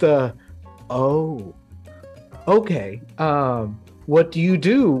just what do you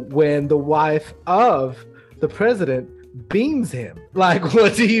do when the wife of the president beams him? Like,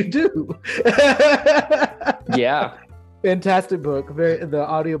 what do you do? Yeah. Fantastic book. The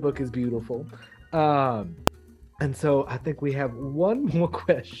audiobook is beautiful. And so I think we have one more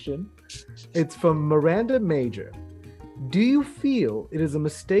question. It's from Miranda Major. Do you feel it is a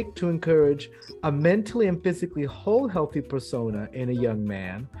mistake to encourage a mentally and physically whole, healthy persona in a young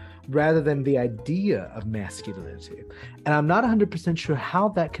man rather than the idea of masculinity? And I'm not 100% sure how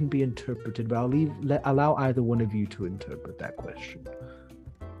that can be interpreted, but I'll allow either one of you to interpret that question.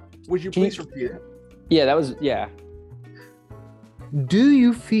 Would you please repeat it? Yeah, that was, yeah. Do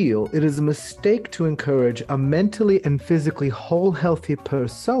you feel it is a mistake to encourage a mentally and physically whole, healthy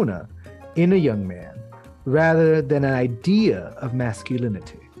persona in a young man rather than an idea of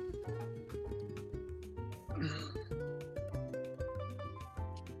masculinity?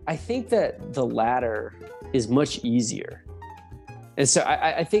 I think that the latter is much easier. And so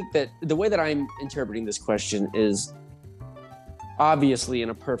I think that the way that I'm interpreting this question is, obviously, in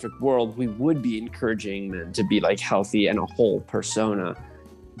a perfect world, we would be encouraging men to be like healthy and a whole persona.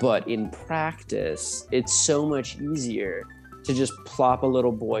 But in practice, it's so much easier to just plop a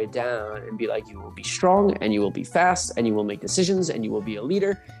little boy down and be like, you will be strong and you will be fast and you will make decisions and you will be a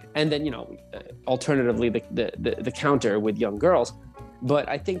leader. And then, alternatively, the counter with young girls. But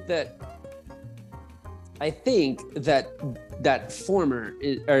I think that that former,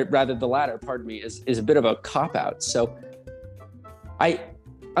 or rather the latter, is a bit of a cop-out. So I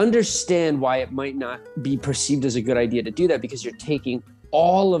understand why it might not be perceived as a good idea to do that, because you're taking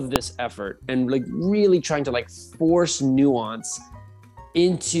all of this effort and like really trying to like force nuance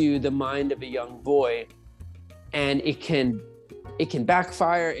into the mind of a young boy, and it can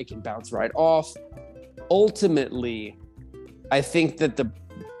backfire, it can bounce right off. Ultimately, I think that the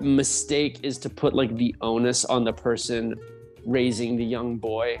mistake is to put like the onus on the person raising the young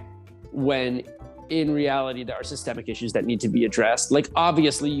boy, when in reality, there are systemic issues that need to be addressed. Like,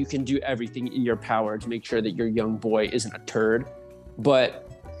 obviously, you can do everything in your power to make sure that your young boy isn't a turd, but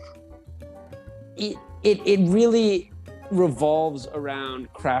it really revolves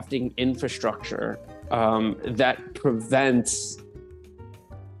around crafting infrastructure that prevents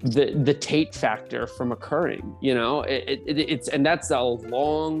the Tate factor from occurring. It's and that's a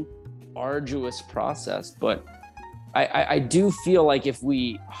long, arduous process, but I do feel like if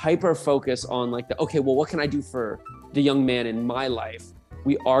we hyper focus on like what can I do for the young man in my life,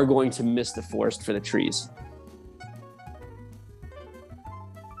 we are going to miss the forest for the trees.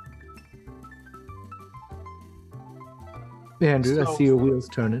 Andrew, I see your wheels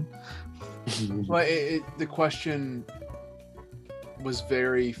turning. Well, the question was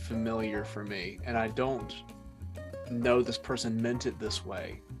very familiar for me, and I don't know this person meant it this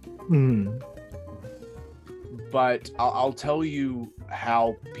way. But I'll tell you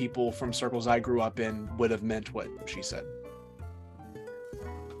how people from circles I grew up in would have meant what she said.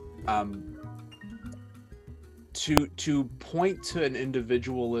 To point to an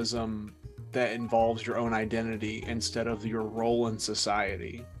individualism that involves your own identity instead of your role in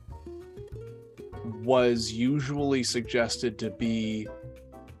society was usually suggested to be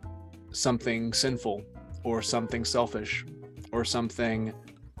something sinful or something selfish or something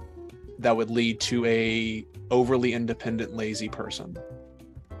that would lead to a overly independent, lazy person.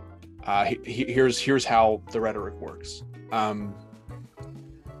 Here's how the rhetoric works.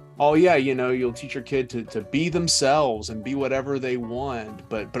 You'll teach your kid to be themselves and be whatever they want,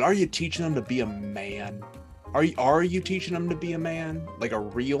 but are you teaching them to be a man? Are you teaching them to be a man, like a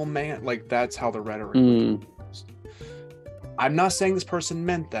real man? Like, that's how the rhetoric works. I'm not saying this person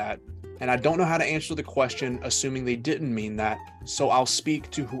meant that, and I don't know how to answer the question assuming they didn't mean that, so I'll speak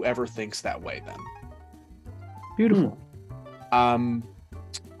to whoever thinks that way then. Beautiful.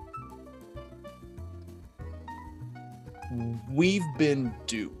 We've been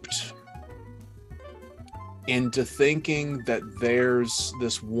duped into thinking that there's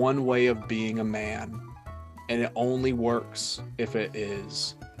this one way of being a man, and it only works if it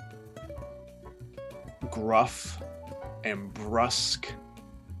is gruff and brusque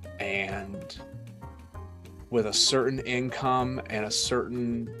and with a certain income and a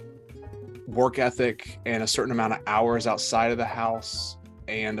certain work ethic and a certain amount of hours outside of the house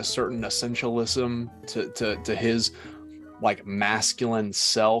and a certain essentialism to his like masculine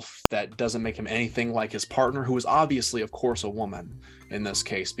self that doesn't make him anything like his partner, who is obviously, of course, a woman in this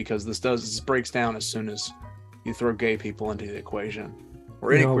case, because this breaks down as soon as you throw gay people into the equation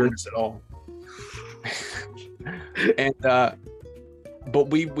or any queerness at all. And but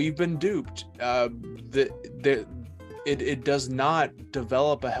we've been duped. It does not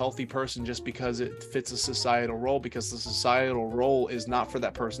develop a healthy person just because it fits a societal role, because the societal role is not for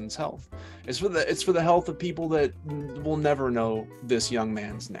that person's health. It's for the health of people that will never know this young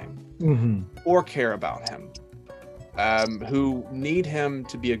man's name or care about him, who need him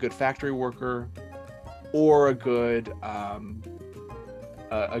to be a good factory worker or a good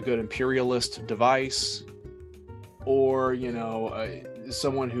imperialist device, or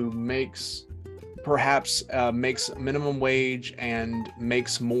someone who makes minimum wage and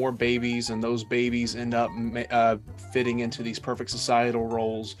makes more babies, and those babies end up fitting into these perfect societal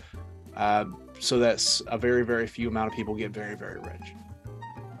roles, so that a very, very few amount of people get very, very rich.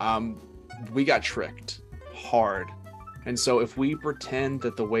 We got tricked hard. And so if we pretend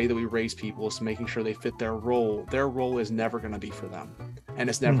that the way that we raise people is making sure they fit their role is never going to be for them, and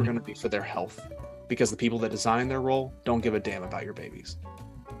it's never going to be for their health, because the people that design their role don't give a damn about your babies.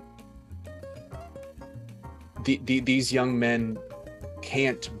 These young men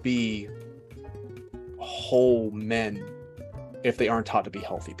can't be whole men if they aren't taught to be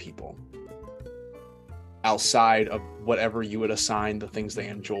healthy people outside of whatever you would assign the things they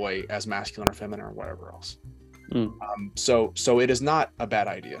enjoy as masculine or feminine or whatever else. So it is not a bad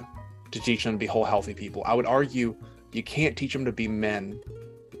idea to teach them to be whole healthy people. I would argue you can't teach them to be men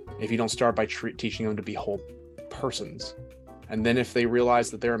if you don't start by teaching them to be whole persons. And then if they realize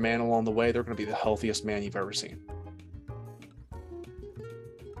that they're a man along the way, they're going to be the healthiest man you've ever seen.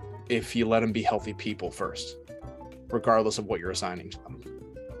 If you let them be healthy people first, regardless of what you're assigning to them.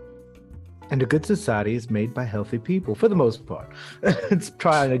 And a good society is made by healthy people, for the most part. It's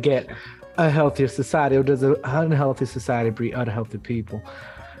trying to get a healthier society, or does an unhealthy society breed unhealthy people?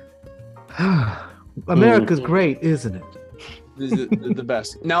 America's great, isn't it? The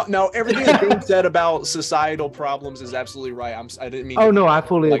best. Now, everything that's being said about societal problems is absolutely right. I didn't mean. Oh no, I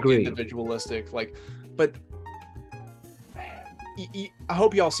fully agree. Individualistic, but I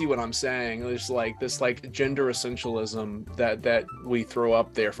hope y'all see what I'm saying. There's like this gender essentialism that we throw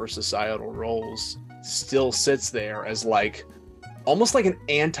up there for societal roles still sits there as almost like an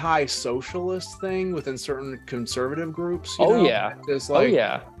anti-socialist thing within certain conservative groups.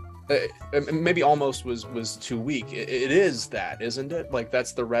 Maybe almost was too weak. It is that, isn't it?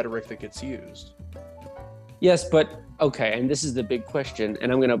 That's the rhetoric that gets used. Yes, but okay, and this is the big question,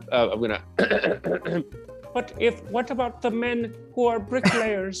 and I'm gonna but what about the men who are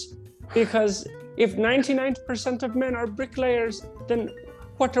bricklayers? Because if 99% of men are bricklayers, then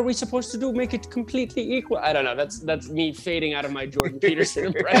what are we supposed to do? Make it completely equal? I don't know. That's me fading out of my Jordan Peterson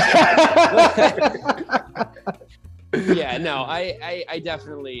impression. Yeah, no, I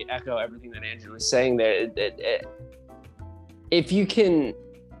definitely echo everything that Andrew was saying there. I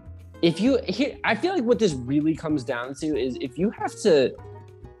feel like what this really comes down to is if you have to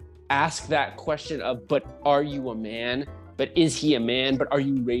ask that question of, but are you a man? But is he a man? But are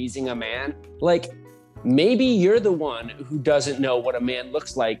you raising a man? Maybe you're the one who doesn't know what a man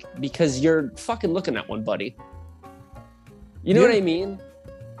looks like because you're fucking looking at one, buddy. You know what I mean?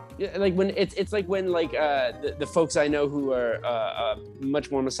 When it's like when the folks I know who are much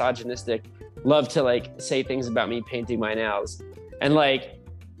more misogynistic love to say things about me painting my nails, and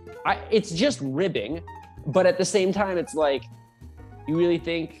it's just ribbing, but at the same time it's you really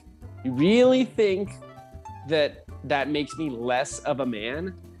think that makes me less of a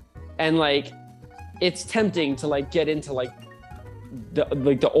man? And it's tempting to get into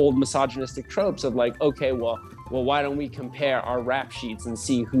the old misogynistic tropes of okay, well, why don't we compare our rap sheets and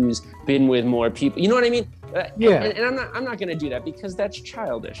see who's been with more people? You know what I mean? Yeah. And I'm not going to do that because that's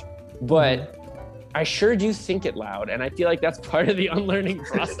childish. But I sure do think it loud, and I feel like that's part of the unlearning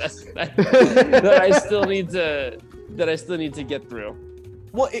process that I still need to get through.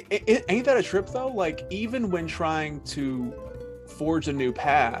 Well, ain't that a trip though? Even when trying to forge a new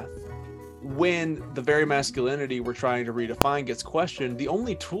path, when the very masculinity we're trying to redefine gets questioned, the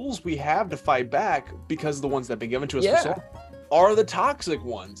only tools we have to fight back, because the ones that have been given to us for so long, are the toxic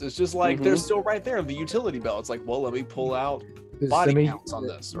ones. It's just they're still right there, the utility belt. It's well, let me pull out body counts on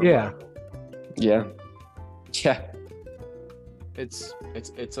this. Yeah. Yeah. It's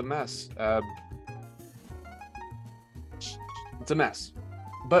a mess. It's a mess.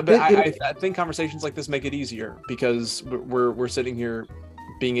 But I think conversations like this make it easier, because we're sitting here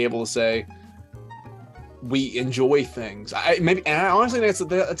being able to say, we enjoy things. I honestly think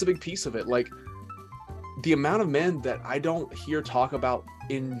that's a big piece of it. Like the amount of men that I don't hear talk about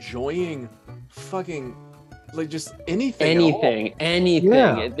enjoying fucking like just anything.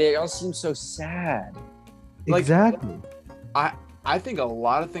 Yeah. They all seem so sad. Like, exactly. I think a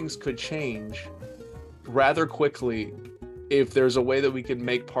lot of things could change rather quickly if there's a way that we can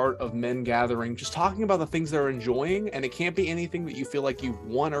make part of men gathering just talking about the things they're enjoying, and it can't be anything that you feel like you've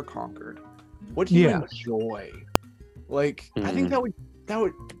won or conquered. What do you enjoy? Like, I think that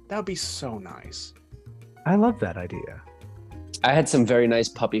would be so nice. I love that idea. I had some very nice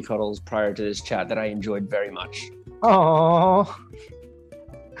puppy cuddles prior to this chat that I enjoyed very much. Oh.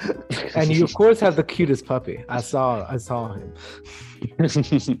 And you of course have the cutest puppy. I saw him.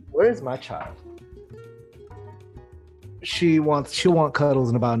 Where's my child? She'll want cuddles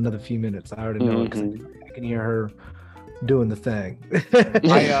in about another few minutes. I already know it 'cause I can hear her doing the thing.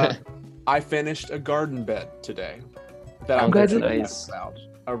 I finished a garden bed today that I'm very nice about.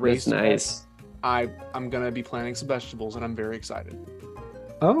 A raised bed. Nice. I'm gonna be planting some vegetables, and I'm very excited.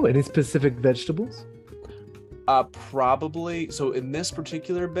 Oh, any specific vegetables? Probably. So in this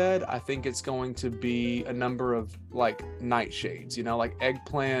particular bed, I think it's going to be a number of like nightshades. You know, like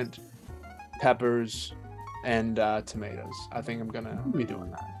eggplant, peppers, and tomatoes. I think I'm gonna be doing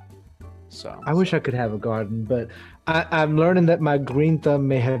that. So I wish I could have a garden, but I'm learning that my green thumb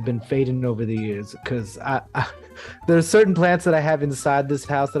may have been fading over the years because there's certain plants that I have inside this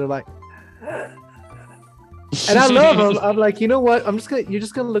house that are like, and I love them. I'm like, you know what? You're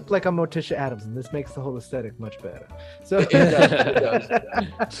just gonna look like I'm Morticia Adams, and this makes the whole aesthetic much better. So it does.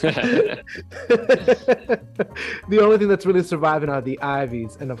 The only thing that's really surviving are the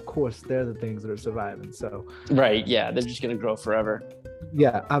ivies, and of course, they're the things that are surviving. So right, yeah, they're just gonna grow forever.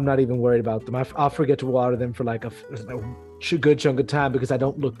 Yeah, I'm not even worried about them. I'll forget to water them for like a good chunk of time because I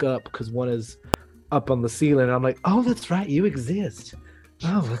don't look up because one is up on the ceiling. And I'm like, oh, that's right, you exist.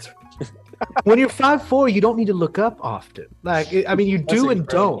 Oh, that's right. When you're 5'4", you don't need to look up often. Like, I mean, you do and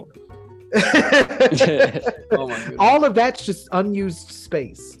don't. Oh my goodness. All of that's just unused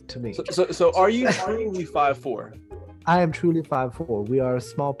space to me. So are you truly 5'4"? I am truly 5'4". We are a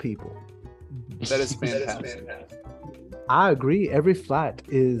small people. That is fantastic. I agree. Every flight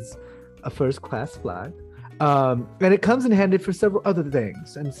is a first-class flight. And it comes in handy for several other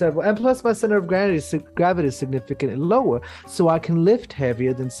things, and plus my center of gravity is significantly lower, so I can lift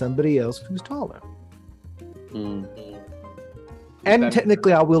heavier than somebody else who's taller. And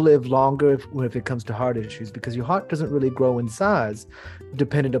technically, I will live longer if it comes to heart issues, because your heart doesn't really grow in size,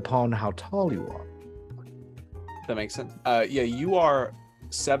 dependent upon how tall you are. That makes sense. Yeah, you are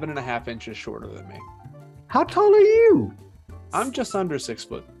 7.5 inches shorter than me. How tall are you? I'm just under 6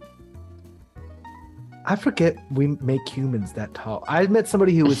 foot. I forget we make humans that tall. I met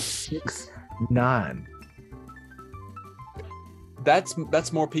somebody who was 6'9".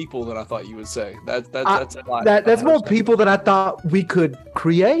 That's more people than I thought you would say. That's a lot. That's more people than I thought we could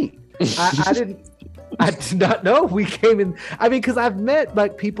create. I did not know we came in. I mean, because I've met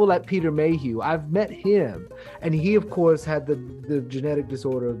like people like Peter Mayhew. I've met him, and he of course had the genetic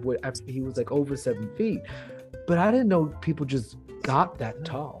disorder of what he was like over 7 feet. But I didn't know people just got that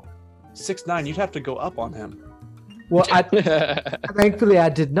tall. 6'9", you'd have to go up on him. Well, thankfully I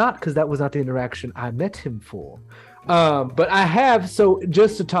did not, because that was not the interaction I met him for. But I have, so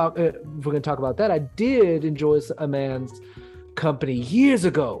just to talk, if we're going to talk about that, I did enjoy a man's company years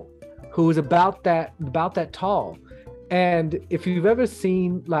ago who was about that tall. And if you've ever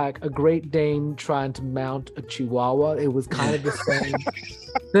seen like a Great Dane trying to mount a Chihuahua, it was kind of the same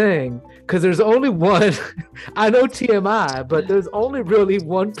thing. Because there's only one, I know TMI, but there's only really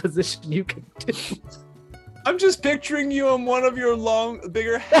one position you can do. I'm just picturing you in one of your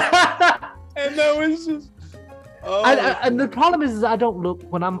bigger hats. And that was just... Oh. And the problem is I don't look,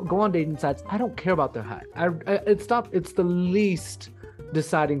 when I'm going on dating sites, I don't care about their height. It's the least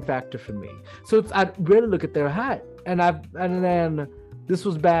deciding factor for me. So I rarely look at their height. And then this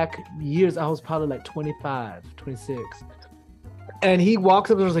was back years, I was probably like 25, 26. And he walks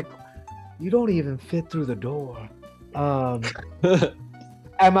up and was like, you don't even fit through the door. And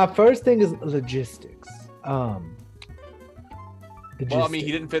my first thing is logistics. Well, I mean,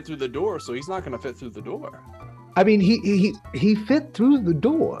 he didn't fit through the door, so he's not going to fit through the door. I mean, he fit through the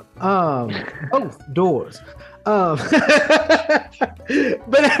door. Both doors. But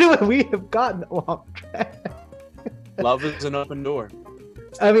anyway, we have gotten off track. Love is an open door.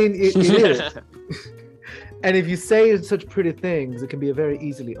 I mean, it is. And if you say such pretty things, it can be a very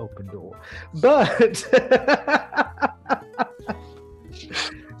easily open door. But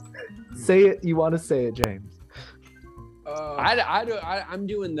say it. You want to say it, James? I'm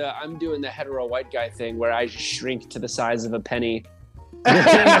doing the hetero white guy thing where I shrink to the size of a penny.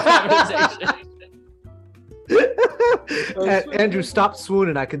 Andrew, stop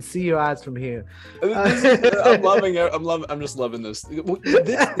swooning. I can see your eyes from here. I'm loving it. I'm just loving this.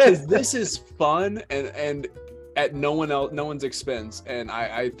 This is fun and at no one's expense. And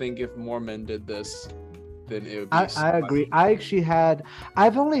I think if more men did this, then it would be I agree.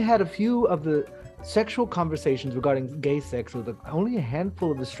 I've only had a few of the sexual conversations regarding gay sex with only a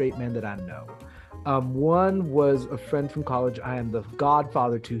handful of the straight men that I know. One was a friend from college. I am the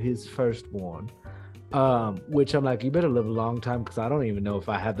godfather to his firstborn. Which I'm like, you better live a long time because I don't even know if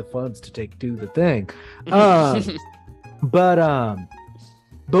I have the funds to do the thing.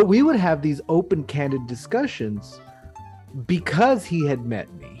 But we would have these open, candid discussions because he had met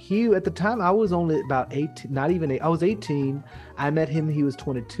me. At the time, I was only about 18, not even 8. I was 18. I met him. He was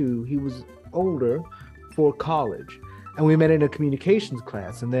 22. He was older for college. And we met in a communications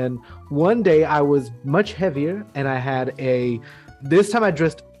class. And then one day I was much heavier and I had this time I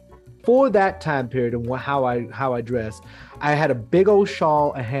dressed for that time period and how I dressed. I had a big old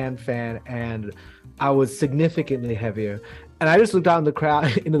shawl, a hand fan, and I was significantly heavier. And I just looked out in the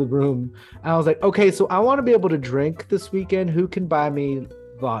crowd, into the room, and I was like, okay, so I want to be able to drink this weekend. Who can buy me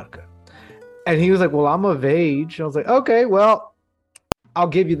vodka? And he was like, well, I'm of age. And I was like, okay, well, I'll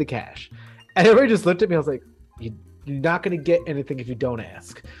give you the cash. And everybody just looked at me. I was like, you're not going to get anything if you don't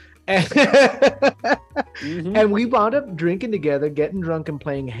ask. And we wound up drinking together, getting drunk and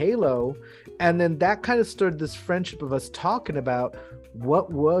playing Halo. And then that kind of stirred this friendship of us talking about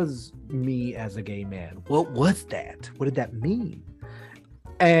what was me as a gay man. What was that? What did that mean?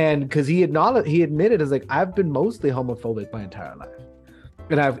 And because he admitted, as like, I've been mostly homophobic my entire life.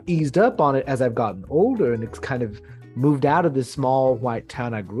 And I've eased up on it as I've gotten older and it's kind of moved out of this small white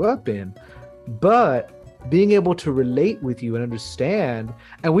town I grew up in. But being able to relate with you and understand,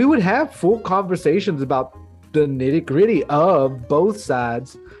 and we would have full conversations about the nitty-gritty of both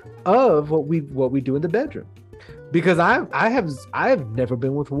sides of what we do in the bedroom. Because I have never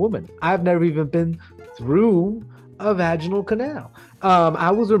been with a woman. I've never even been through a vaginal canal.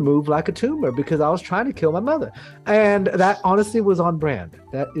 I was removed like a tumor because I was trying to kill my mother, and that honestly was on brand.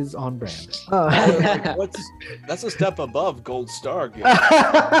 That is on brand. That's a step above gold star. I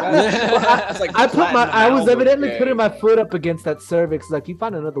was evidently putting my foot up against that cervix. Like, you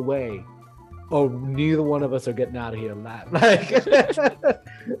find another way, or neither one of us are getting out of here alive. Like,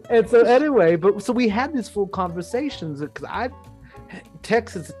 and so anyway, so we had these full conversations because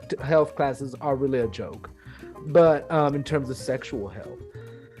Texas health classes are really a joke. But in terms of sexual health,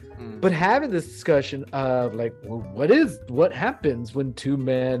 but having this discussion of like, well, what happens when two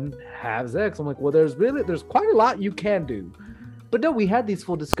men have sex? I'm like, well, there's quite a lot you can do. But no, we had these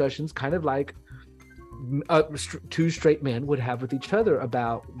full discussions, kind of like two straight men would have with each other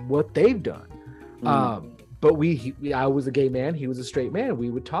about what they've done. But I was a gay man, he was a straight man.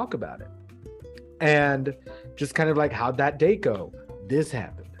 We would talk about it, and just kind of like, how'd that date go? This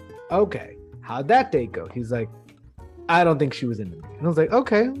happened. Okay. How'd that date go? He's like, I don't think she was into me. And I was like,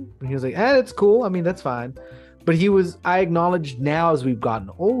 okay. And he was like, it's cool. I mean, that's fine. But I acknowledge now as we've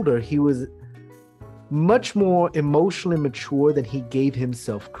gotten older, he was much more emotionally mature than he gave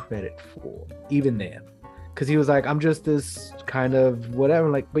himself credit for, even then. Because he was like, I'm just this kind of whatever.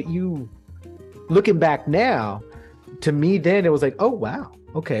 Like, but looking back now, to me then, it was like, oh, wow.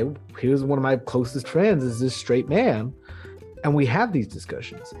 Okay, here's one of my closest friends is this straight man. And we have these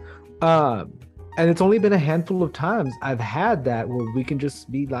discussions. And it's only been a handful of times I've had that where we can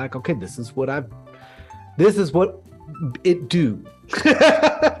just be like, okay, this is what it do.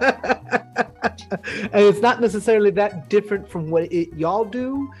 And it's not necessarily that different from what y'all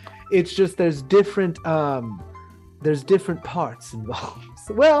do. It's just there's different parts involved.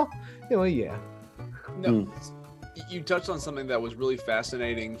 So, well, yeah. No, you touched on something that was really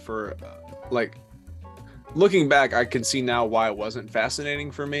fascinating for looking back, I can see now why it wasn't fascinating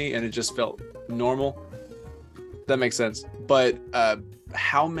for me and it just felt normal. That makes sense. But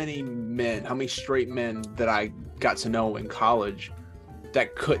how many straight men that I got to know in college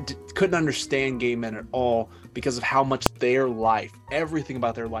that couldn't understand gay men at all because of how much everything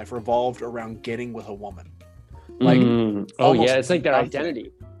about their life revolved around getting with a woman. Like, it's like their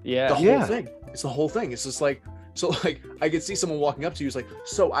identity. Yeah. The whole thing. It's the whole thing. It's just like, so like I could see someone walking up to you, it's like,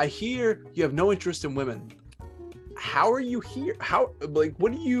 so I hear you have no interest in women. How are you here?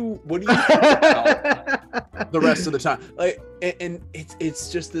 What do you think about the rest of the time? Like, and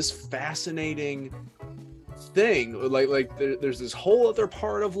it's just this fascinating thing. Like there's this whole other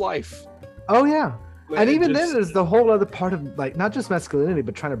part of life. Oh yeah. And even then there's the whole other part of like not just masculinity,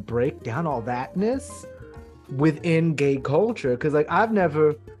 but trying to break down all thatness within gay culture, because like I've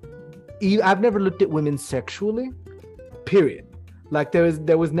never looked at women sexually, period. Like there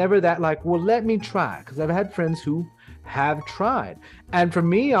was never that like, well, let me try, because I've had friends who have tried, and for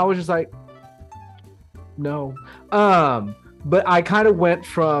me I was just like, no. But I kind of went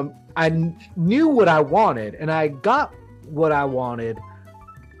from, I knew what I wanted and I got what I wanted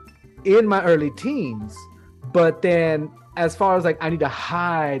in my early teens, but then as far as like I need to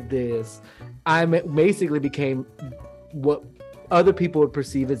hide this, I basically became what other people would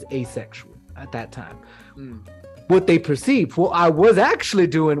perceive as asexual at that time. What they perceived, what I was actually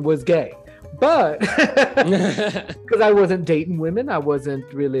doing was gay, but because I wasn't dating women, I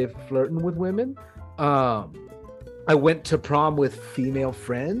wasn't really flirting with women. I went to prom with female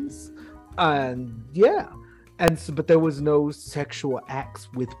friends, and so, but there was no sexual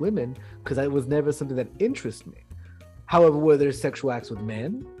acts with women because it was never something that interested me. However, were there sexual acts with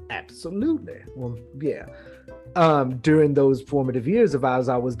men? Absolutely. Well, yeah. During those formative years of as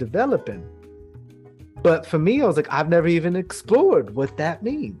I was developing. But for me, I was like, I've never even explored what that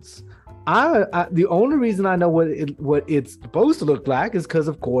means. The only reason I know what it's supposed to look like is because,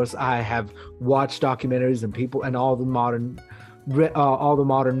 of course, I have watched documentaries and people and all the modern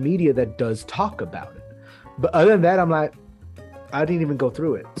media that does talk about it. But other than that, I'm like, I didn't even go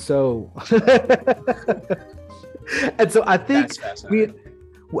through it. So, and so I think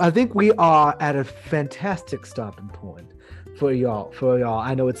we are at a fantastic stopping point for y'all.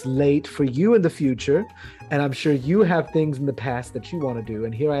 I know it's late for you in the future, and I'm sure you have things in the past that you want to do.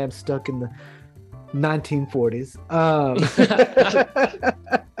 And here I am stuck in the 1940s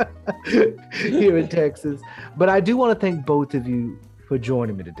here in Texas. But I do want to thank both of you for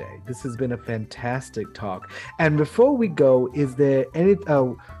joining me today. This has been a fantastic talk. And before we go, is there any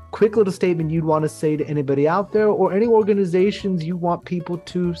quick little statement you'd want to say to anybody out there, or any organizations you want people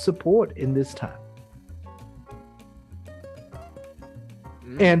to support in this time?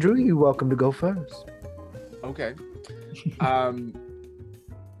 Andrew, you're welcome to go first. Okay. I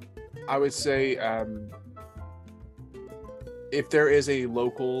would say if there is a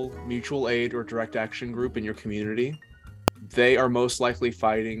local mutual aid or direct action group in your community, they are most likely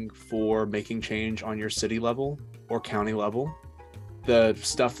fighting for making change on your city level or county level. The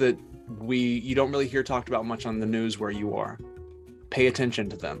stuff that you don't really hear talked about much on the news where you are. Pay attention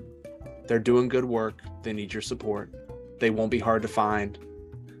to them. They're doing good work. They need your support. They won't be hard to find.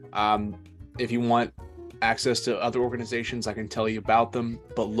 If you want access to other organizations, I can tell you about them,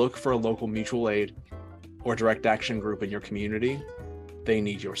 but look for a local mutual aid or direct action group in your community. They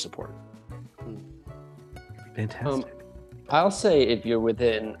need your support. Fantastic. I'll say if you're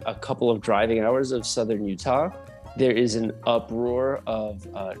within a couple of driving hours of Southern Utah, there is an uproar of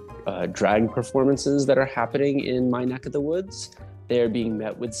drag performances that are happening in my neck of the woods. They are being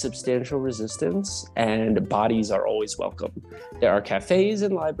met with substantial resistance, and bodies are always welcome. There are cafes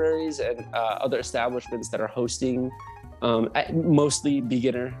and libraries and other establishments that are hosting mostly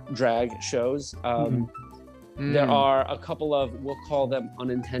beginner drag shows. There are a couple of, we'll call them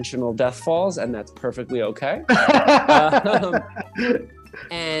unintentional death falls, and that's perfectly okay.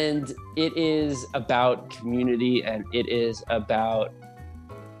 And it is about community, and it is about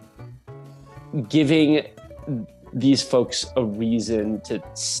giving these folks a reason to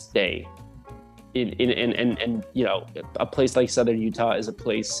stay in you know, a place like Southern Utah is a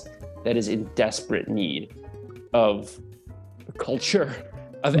place that is in desperate need of culture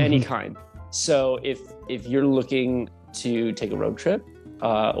of any kind. So if you're looking to take a road trip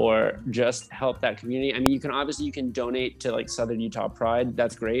or just help that community, I mean, you can donate to like Southern Utah Pride.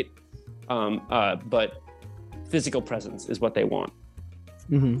 That's great. But physical presence is what they want.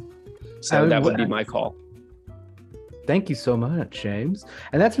 So that would be my call. Thank you so much, James.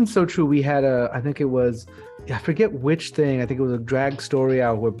 And that's been so true. We had I forget which thing. I think it was a drag story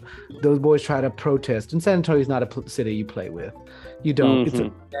hour where those boys try to protest. And San Antonio is not a city you play with. You don't. It's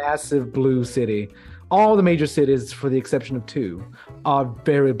a massive blue city. All the major cities, for the exception of two, are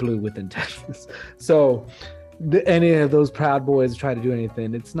very blue within Texas. So any of those Proud Boys try to do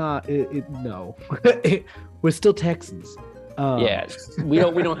anything, it's not. No, we're still Texans. Yeah, we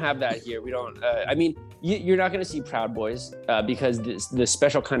don't have that here. We don't. I mean, you're not going to see Proud Boys because the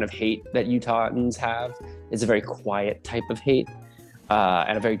special kind of hate that Utahns have is a very quiet type of hate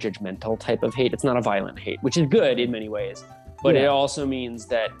and a very judgmental type of hate. It's not a violent hate, which is good in many ways, but it also means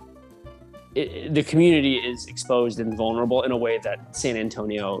that the community is exposed and vulnerable in a way that San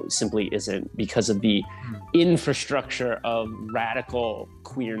Antonio simply isn't, because of the infrastructure of radical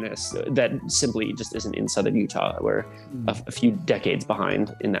queerness that simply just isn't in Southern Utah. We're a few decades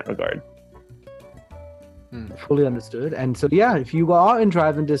behind in that regard. Fully understood. And so, yeah, if you are in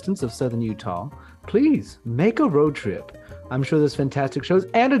driving distance of Southern Utah, please make a road trip. I'm sure there's fantastic shows,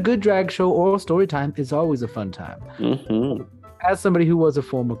 and a good drag show or story time is always a fun time. Mm-hmm. As somebody who was a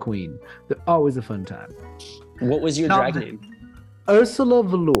former queen, they're always a fun time. What was your drag name? Ursula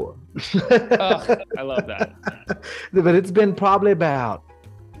Velour. Oh, I love that. But it's been probably about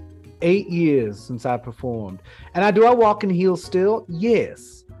 8 years since I performed. And I walk in heels still?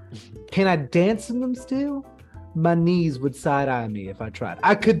 Yes. Can I dance in them still? My knees would side-eye me if I tried.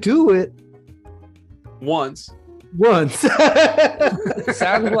 I could do it. Once. It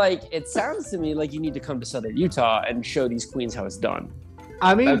sounds to me like you need to come to Southern Utah and show these queens how it's done.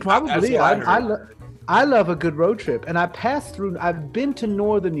 I mean, probably. I love a good road trip, and I've been to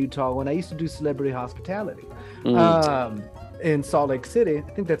Northern Utah when I used to do celebrity hospitality in Salt Lake City.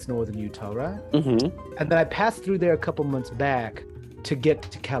 I think that's Northern Utah, right? Mm-hmm. And then I passed through there a couple months back to get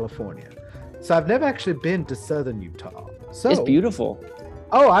to California. So I've never actually been to Southern Utah. So it's beautiful.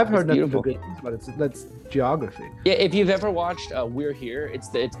 Oh, I've heard nothing but good things about it. That's geography. Yeah, if you've ever watched We're Here, it's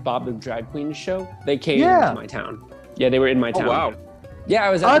Bob the Drag Queen show. They came to my town. Yeah, they were in my town. Oh, wow. Yeah, I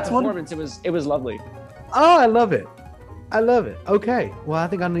was at the performance. It was lovely. Oh, I love it. Okay. Well, I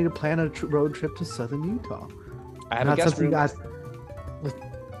think I need to plan a road trip to Southern Utah. I have a guest room. With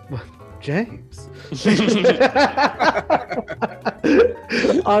James.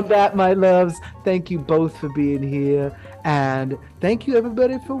 On that, my loves, thank you both for being here. And thank you,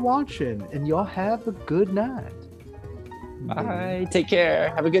 everybody, for watching. And y'all have a good night. Bye. Take care.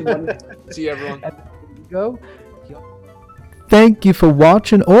 Have a good one. See you, everyone. And there you go. Thank you for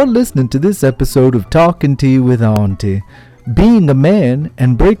watching or listening to this episode of Talking Tea with Auntie, being a man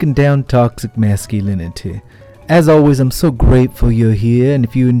and breaking down toxic masculinity. As always, I'm so grateful you're here, and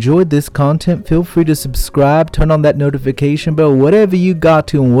if you enjoyed this content, feel free to subscribe, turn on that notification bell, whatever you got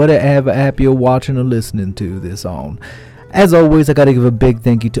to, and whatever app you're watching or listening to this on. As always, I gotta give a big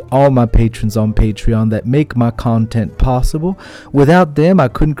thank you to all my patrons on Patreon that make my content possible. Without them, I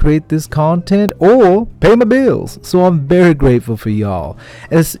couldn't create this content or pay my bills, so I'm very grateful for y'all.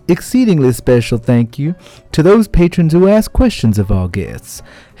 An exceedingly special thank you to those patrons who ask questions of our guests: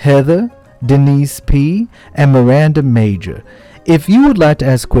 Heather, Denise P., and Miranda Major. If you would like to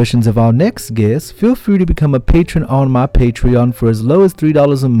ask questions of our next guest, feel free to become a patron on my Patreon for as low as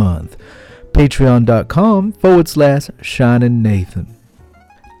 $3 a month. Patreon.com/Shining Nathan.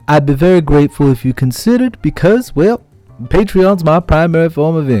 I'd be very grateful if you considered, because, well, Patreon's my primary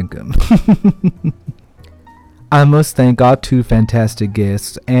form of income. I must thank our two fantastic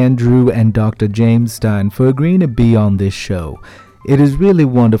guests, Andrew and Dr. James Stein, for agreeing to be on this show. It is really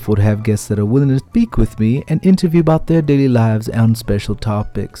wonderful to have guests that are willing to speak with me and interview about their daily lives on special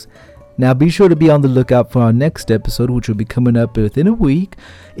topics. Now be sure to be on the lookout for our next episode, which will be coming up within a week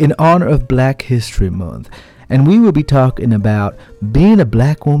in honor of Black History Month. And we will be talking about being a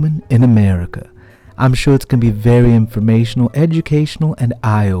black woman in America. I'm sure it's going to be very informational, educational, and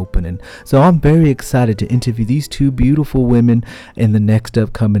eye-opening. So I'm very excited to interview these two beautiful women in the next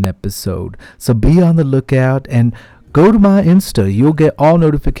upcoming episode. So be on the lookout and go to my Insta. You'll get all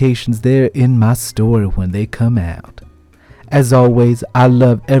notifications there in my story when they come out. As always, I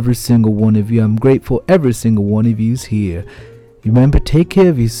love every single one of you. I'm grateful every single one of you's here. Remember, take care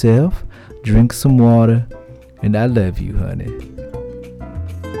of yourself, drink some water, and I love you, honey.